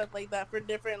slots and stuff like that for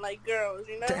different, like, girls,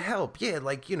 you know. To help, yeah,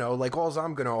 like, you know, like, all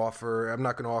I'm gonna offer, I'm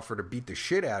not gonna offer to beat the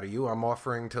shit out of you. I'm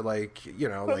offering to, like, you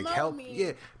know, like, help,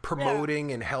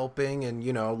 promoting and helping and,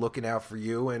 you know, looking out for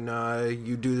you, and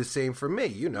you do the same for me,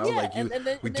 you know, like,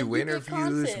 we do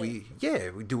interviews, we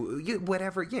do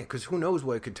whatever, because who knows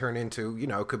what it could turn into, you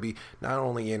know. It could be not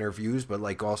only interviews, but,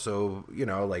 like, also, you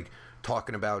know, like,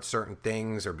 talking about certain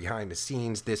things or behind the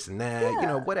scenes, this and that, you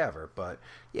know, whatever. But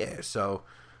yeah, so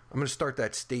I'm gonna start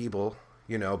that stable,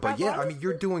 you know. But yeah, I mean,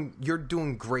 you're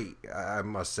doing great, I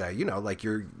must say. You know, like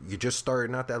you just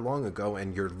started not that long ago,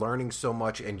 and you're learning so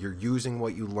much, and you're using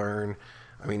what you learn.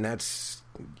 I mean, that's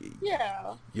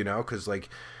you know, because like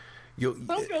some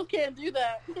girls can't do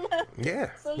that.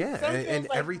 Some girls, and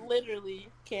like, literally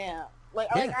can't. Like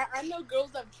I know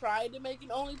girls that tried to make an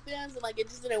OnlyFans and like it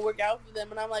just didn't work out for them,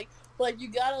 and I'm like, you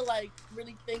gotta like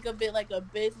really think of it like a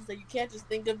business. Like you can't just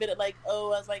think of it like,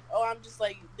 I'm just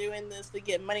like doing this to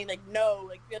get money. Like no,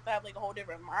 like you have to have like a whole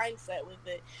different mindset with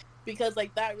it, because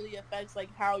like that really affects like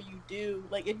how you do.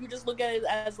 Like if you just look at it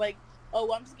as like,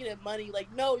 oh, I'm just getting money.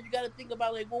 Like, no, you got to think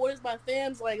about, like, well, what is my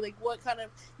fans like? Like, what kind of...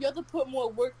 You have to put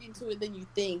more work into it than you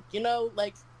think, you know?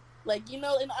 Like you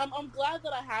know, and I'm glad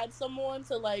that I had someone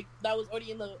to, like, that was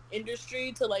already in the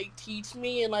industry to, like, teach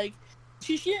me. And, like,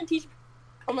 she didn't teach...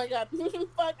 Oh, my God.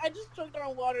 Fuck, I just choked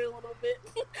on water a little bit.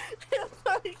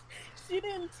 Like, she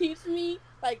didn't teach me,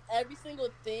 like, every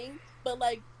single thing. But,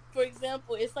 like, for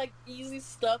example, it's, like, easy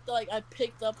stuff that, like, I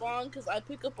picked up on, because I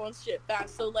pick up on shit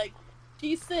fast. So, like...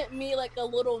 She sent me, like, a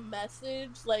little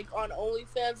message, like, on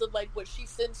OnlyFans of, like, what she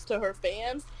sends to her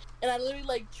fans. And I literally,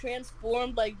 like,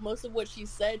 transformed, like, most of what she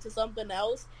said to something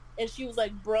else. And she was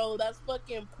like, bro, that's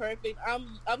fucking perfect.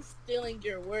 I'm stealing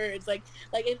your words. Like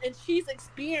and she's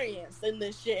experienced in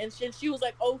this shit. And she was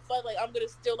like, oh, fuck, like, I'm gonna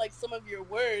steal, like, some of your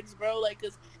words, bro. Like,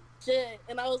 cause shit.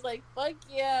 And I was like, fuck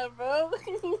yeah, bro.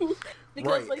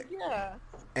 Because, like, yeah.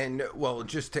 And, well,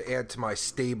 just to add to my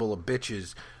stable of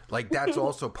bitches... Like, that's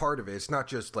also part of it. It's not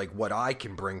just, like, what I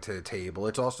can bring to the table.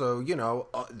 It's also, you know,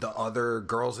 the other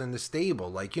girls in the stable.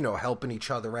 Like, you know, helping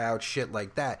each other out, shit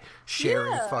like that.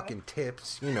 Sharing fucking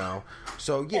tips, you know.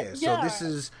 So, so this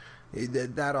is...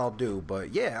 That I'll do.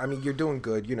 But, yeah, I mean, you're doing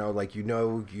good. You know, like,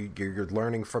 you're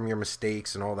learning from your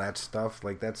mistakes and all that stuff.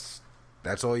 Like, that's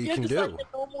all you can do. Like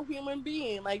a normal human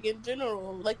being, like, in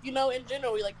general. Like, you know, in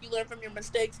general, like, you learn from your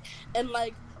mistakes. And,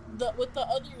 like... with the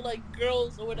other like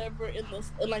girls or whatever in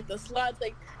the slots,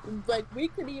 like we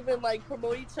could even like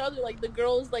promote each other, like the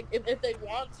girls, like if they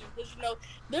want to, because you know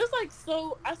there's like,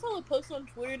 so I saw a post on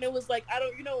Twitter and it was like,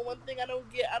 one thing I don't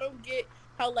get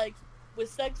how like with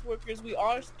sex workers we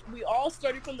all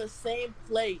started from the same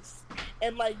place,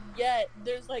 and like yet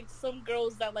there's like some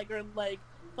girls that like are like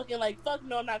fucking like, fuck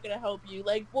no, I'm not gonna help you.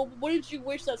 Like, well, wouldn't you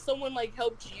wish that someone like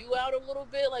helped you out a little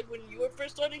bit, like when you were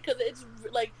first starting? Because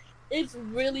it's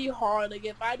really hard. Like,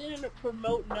 if I didn't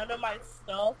promote none of my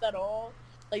stuff at all,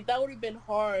 like, that would have been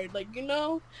hard. Like, you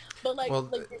know? But, like, well,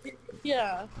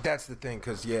 yeah. That's the thing,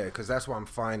 because that's what I'm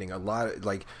finding. A lot of,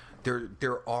 like,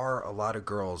 there are a lot of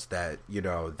girls that, you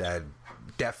know, that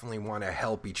definitely want to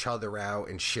help each other out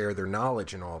and share their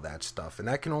knowledge and all that stuff. And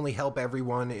that can only help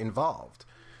everyone involved,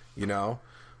 you know?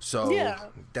 So,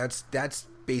 that's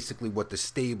basically what the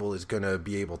stable is going to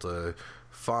be able to...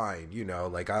 Fine, you know,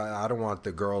 like I don't want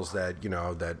the girls that, you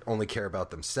know, that only care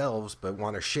about themselves but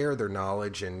want to share their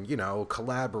knowledge and, you know,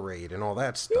 collaborate and all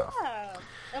that stuff. Yeah,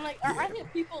 and like I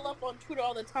hit people up on Twitter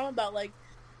all the time about like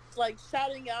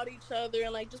shouting out each other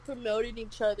and like just promoting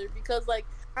each other, because like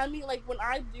I mean, like when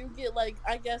I do get like,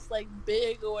 I guess like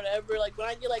big or whatever, like when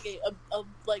I get like a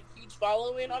like huge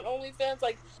following on OnlyFans,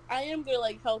 like I am gonna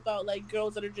like help out like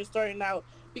girls that are just starting out.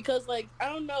 Because, like, I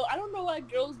don't know why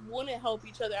girls wouldn't help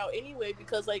each other out anyway,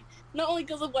 because, like, not only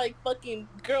because of, like, fucking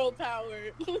girl power,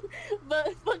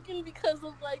 but fucking because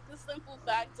of, like, the simple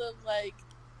fact of, like,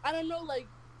 I don't know, like,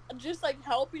 just, like,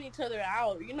 helping each other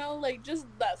out, you know? Like, just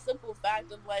that simple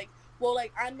fact of, like, well,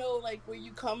 like, I know, like, where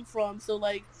you come from, so,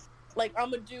 like,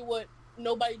 I'm gonna do what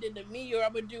nobody did to me, or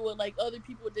I'm gonna do what, like, other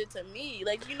people did to me.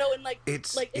 Like, you know, and, like,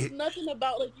 it's nothing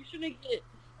about, like, you shouldn't get...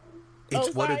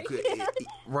 It's what a good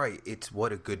right. It's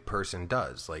what a good person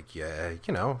does. Like,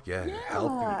 help.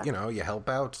 You know, you help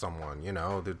out someone. You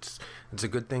know, it's a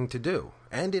good thing to do,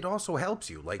 and it also helps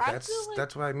you. Like that's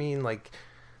what I mean. Like,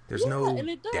 there's no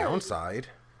downside,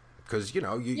 because you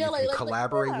know you can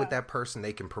collaborate with that person.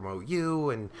 They can promote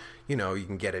you, and you know you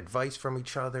can get advice from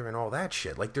each other and all that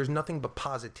shit. Like, there's nothing but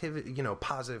positivity. You know,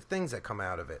 positive things that come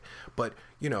out of it. But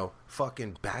you know,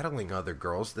 fucking battling other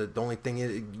girls. The only thing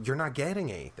is you're not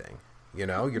getting anything. You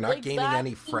know, you're not gaining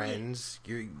any friends.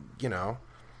 You know.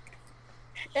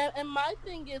 And my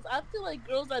thing is, I feel like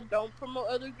girls that don't promote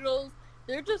other girls,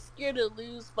 they're just scared to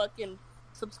lose fucking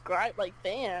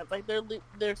fans. Like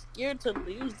they're scared to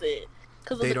lose it.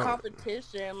 because of They the don't.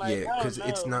 competition. Like, Yeah, I don't because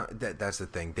it's know. not that's the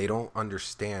thing. They don't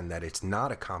understand that it's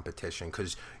not a competition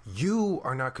because you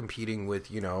are not competing with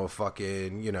a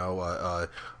fucking a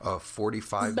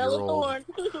 45-year-old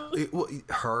Bellathorn.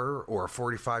 her or a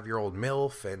 45-year-old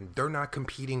MILF, and they're not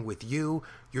competing with you.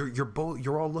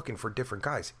 You're all looking for different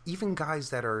guys, even guys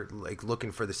that are like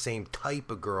looking for the same type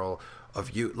of girl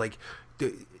of you. Like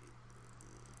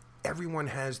everyone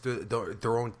has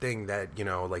their own thing that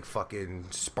like fucking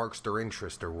sparks their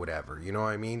interest or whatever, you know what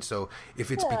I mean? So if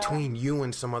it's Yeah. between you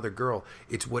and some other girl,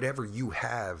 it's whatever you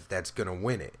have that's gonna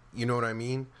win it, you know what I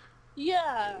mean?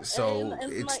 Yeah, So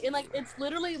and it's like it's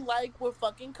literally like we're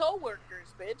fucking coworkers,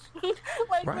 bitch.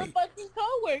 Like we're right. fucking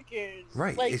coworkers.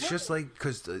 Right. Like It's just like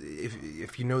because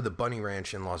if you know the Bunny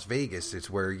Ranch in Las Vegas, it's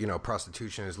where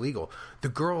prostitution is legal. The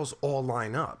girls all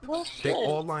line up. well, They shit.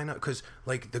 all line up because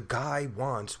like the guy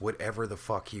wants whatever the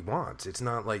fuck he wants. It's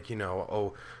not like You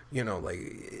have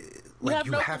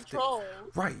you no have control. to.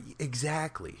 Right.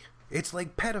 Exactly. It's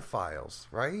like pedophiles,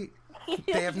 right?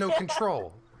 They have no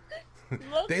control.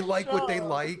 No They like what they control.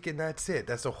 like, and that's it.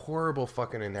 That's a horrible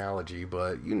fucking analogy,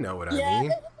 but you know what I Yeah,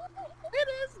 mean. it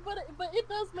is, but it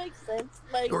does make sense.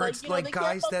 Like, Or it's like they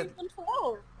guys can't that- fucking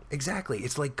control. Exactly.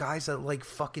 It's like guys that like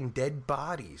fucking dead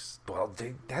bodies. Well,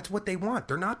 that's what they want.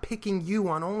 They're not picking you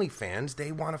on OnlyFans.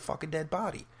 They want a fucking dead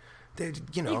body.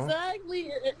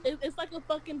 Exactly. It's like a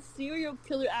fucking serial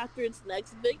killer after its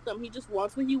next victim. He just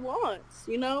wants what he wants,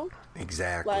 you know?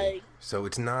 Exactly. Like, So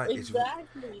it's not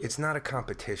exactly. it's not a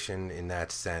competition in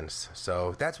that sense.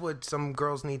 So that's what some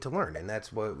girls need to learn, and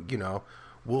that's what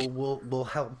we'll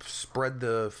help spread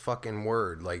the fucking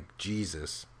word like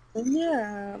Jesus.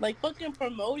 Yeah, like fucking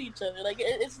promote each other. Like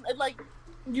it's like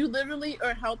you literally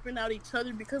are helping out each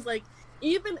other because like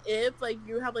even if like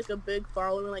you have like a big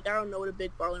following, like I don't know what a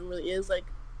big following really is, like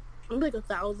maybe like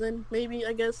 1,000, maybe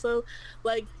I guess so.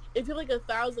 Like if you're like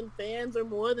 1,000 fans or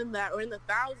more than that, or in the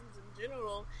thousands in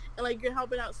general, and like you're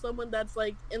helping out someone that's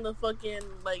like in the fucking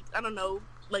like I don't know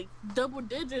like double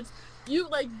digits. You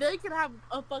like they could have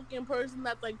a fucking person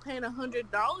that's like paying $100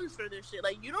 for their shit.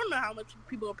 Like you don't know how much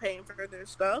people are paying for their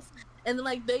stuff, and then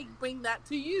like they bring that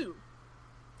to you.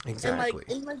 Exactly.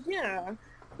 And like yeah,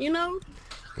 you know.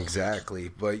 Exactly.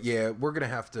 But yeah, we're gonna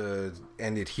have to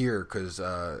end it here because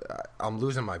I'm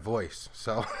losing my voice,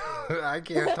 so I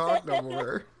can't talk no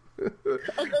more.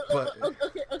 But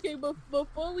Okay. But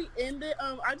before we end it,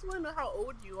 I just want to know how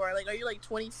old you are. Like, are you like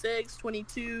 26,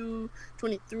 22,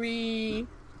 23?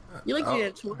 You like in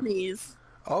your 20s.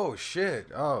 oh shit!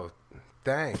 Oh,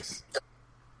 thanks.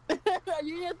 Are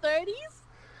you in your 30s?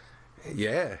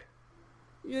 Yeah.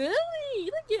 Really? You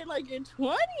look in like your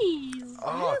 20s.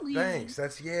 Oh, really? thanks.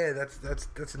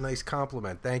 That's a nice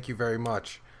compliment. Thank you very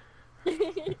much.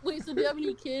 Wait, so do you have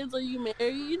any kids? Are you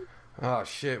married? Oh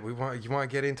shit! You want to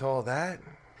get into all that?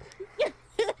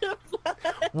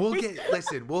 We'll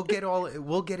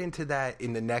get into that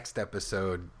in the next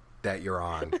episode that you're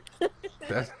on.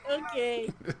 Okay.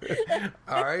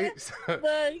 All right. So,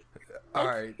 Like, all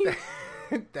right.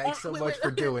 Thanks so Wait, much wait, for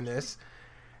okay. doing this.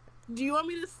 do you want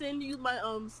me to send you my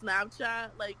Snapchat,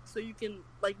 like, so you can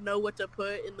like know what to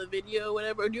put in the video or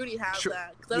whatever? Or do you already have Sure.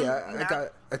 that? 'Cause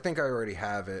I think I already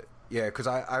have it. Yeah, because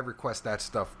I request that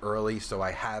stuff early, so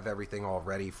I have everything all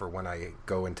ready for when I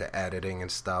go into editing and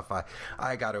stuff.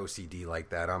 I got OCD like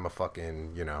that. I'm a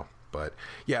fucking, But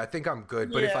yeah, I think I'm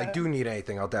good. But if I Yeah. do need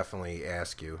anything, I'll definitely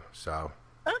ask you. So,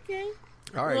 Okay.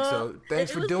 all right. So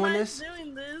thanks it for was doing nice this.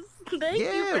 doing this. Thank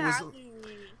Yeah, you for it was- having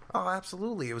me. Oh,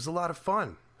 absolutely. It was a lot of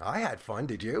fun. I had fun.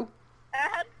 Did you? I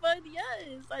had fun.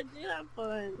 Yes, I did have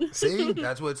fun. See,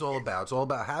 that's what it's all about. It's all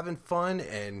about having fun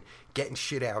and getting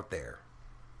shit out there.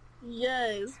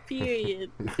 Yes.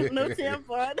 Period. No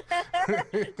tampon.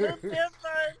 No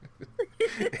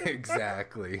tampon.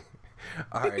 Exactly.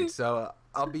 All right, so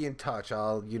I'll be in touch.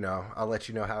 I'll let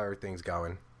you know how everything's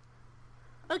going.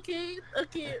 Okay.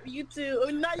 You too.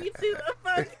 Or not you too.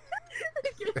 Fuck.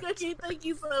 Okay. Thank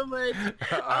you so much.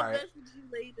 All I'll right. message you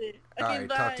later. Okay. All right,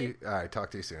 Bye.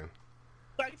 talk to you soon.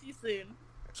 Talk to you soon.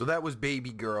 So that was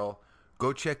Baby Girl.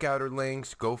 Go check out her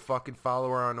links. Go fucking follow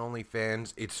her on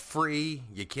OnlyFans. It's free.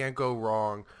 You can't go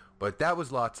wrong. But that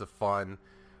was lots of fun.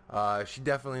 She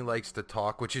definitely likes to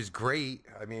talk, which is great.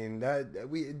 I mean,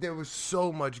 there was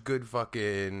so much good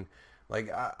fucking, like,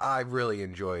 I really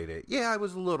enjoyed it. Yeah, I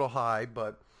was a little high,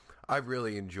 but I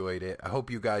really enjoyed it. I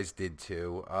hope you guys did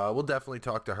too. We'll definitely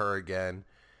talk to her again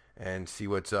and see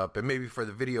what's up. And maybe for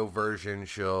the video version,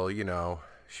 she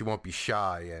won't be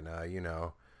shy and,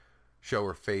 show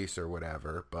her face or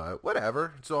whatever, but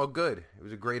whatever. It's all good. It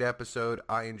was a great episode.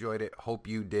 I enjoyed it. Hope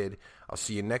you did. I'll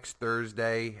see you next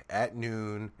Thursday at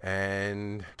noon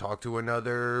and talk to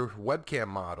another webcam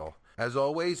model. As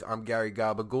always, I'm Gary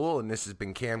Gabagool, and this has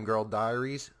been Cam Girl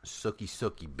Diaries.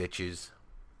 Sookie, bitches.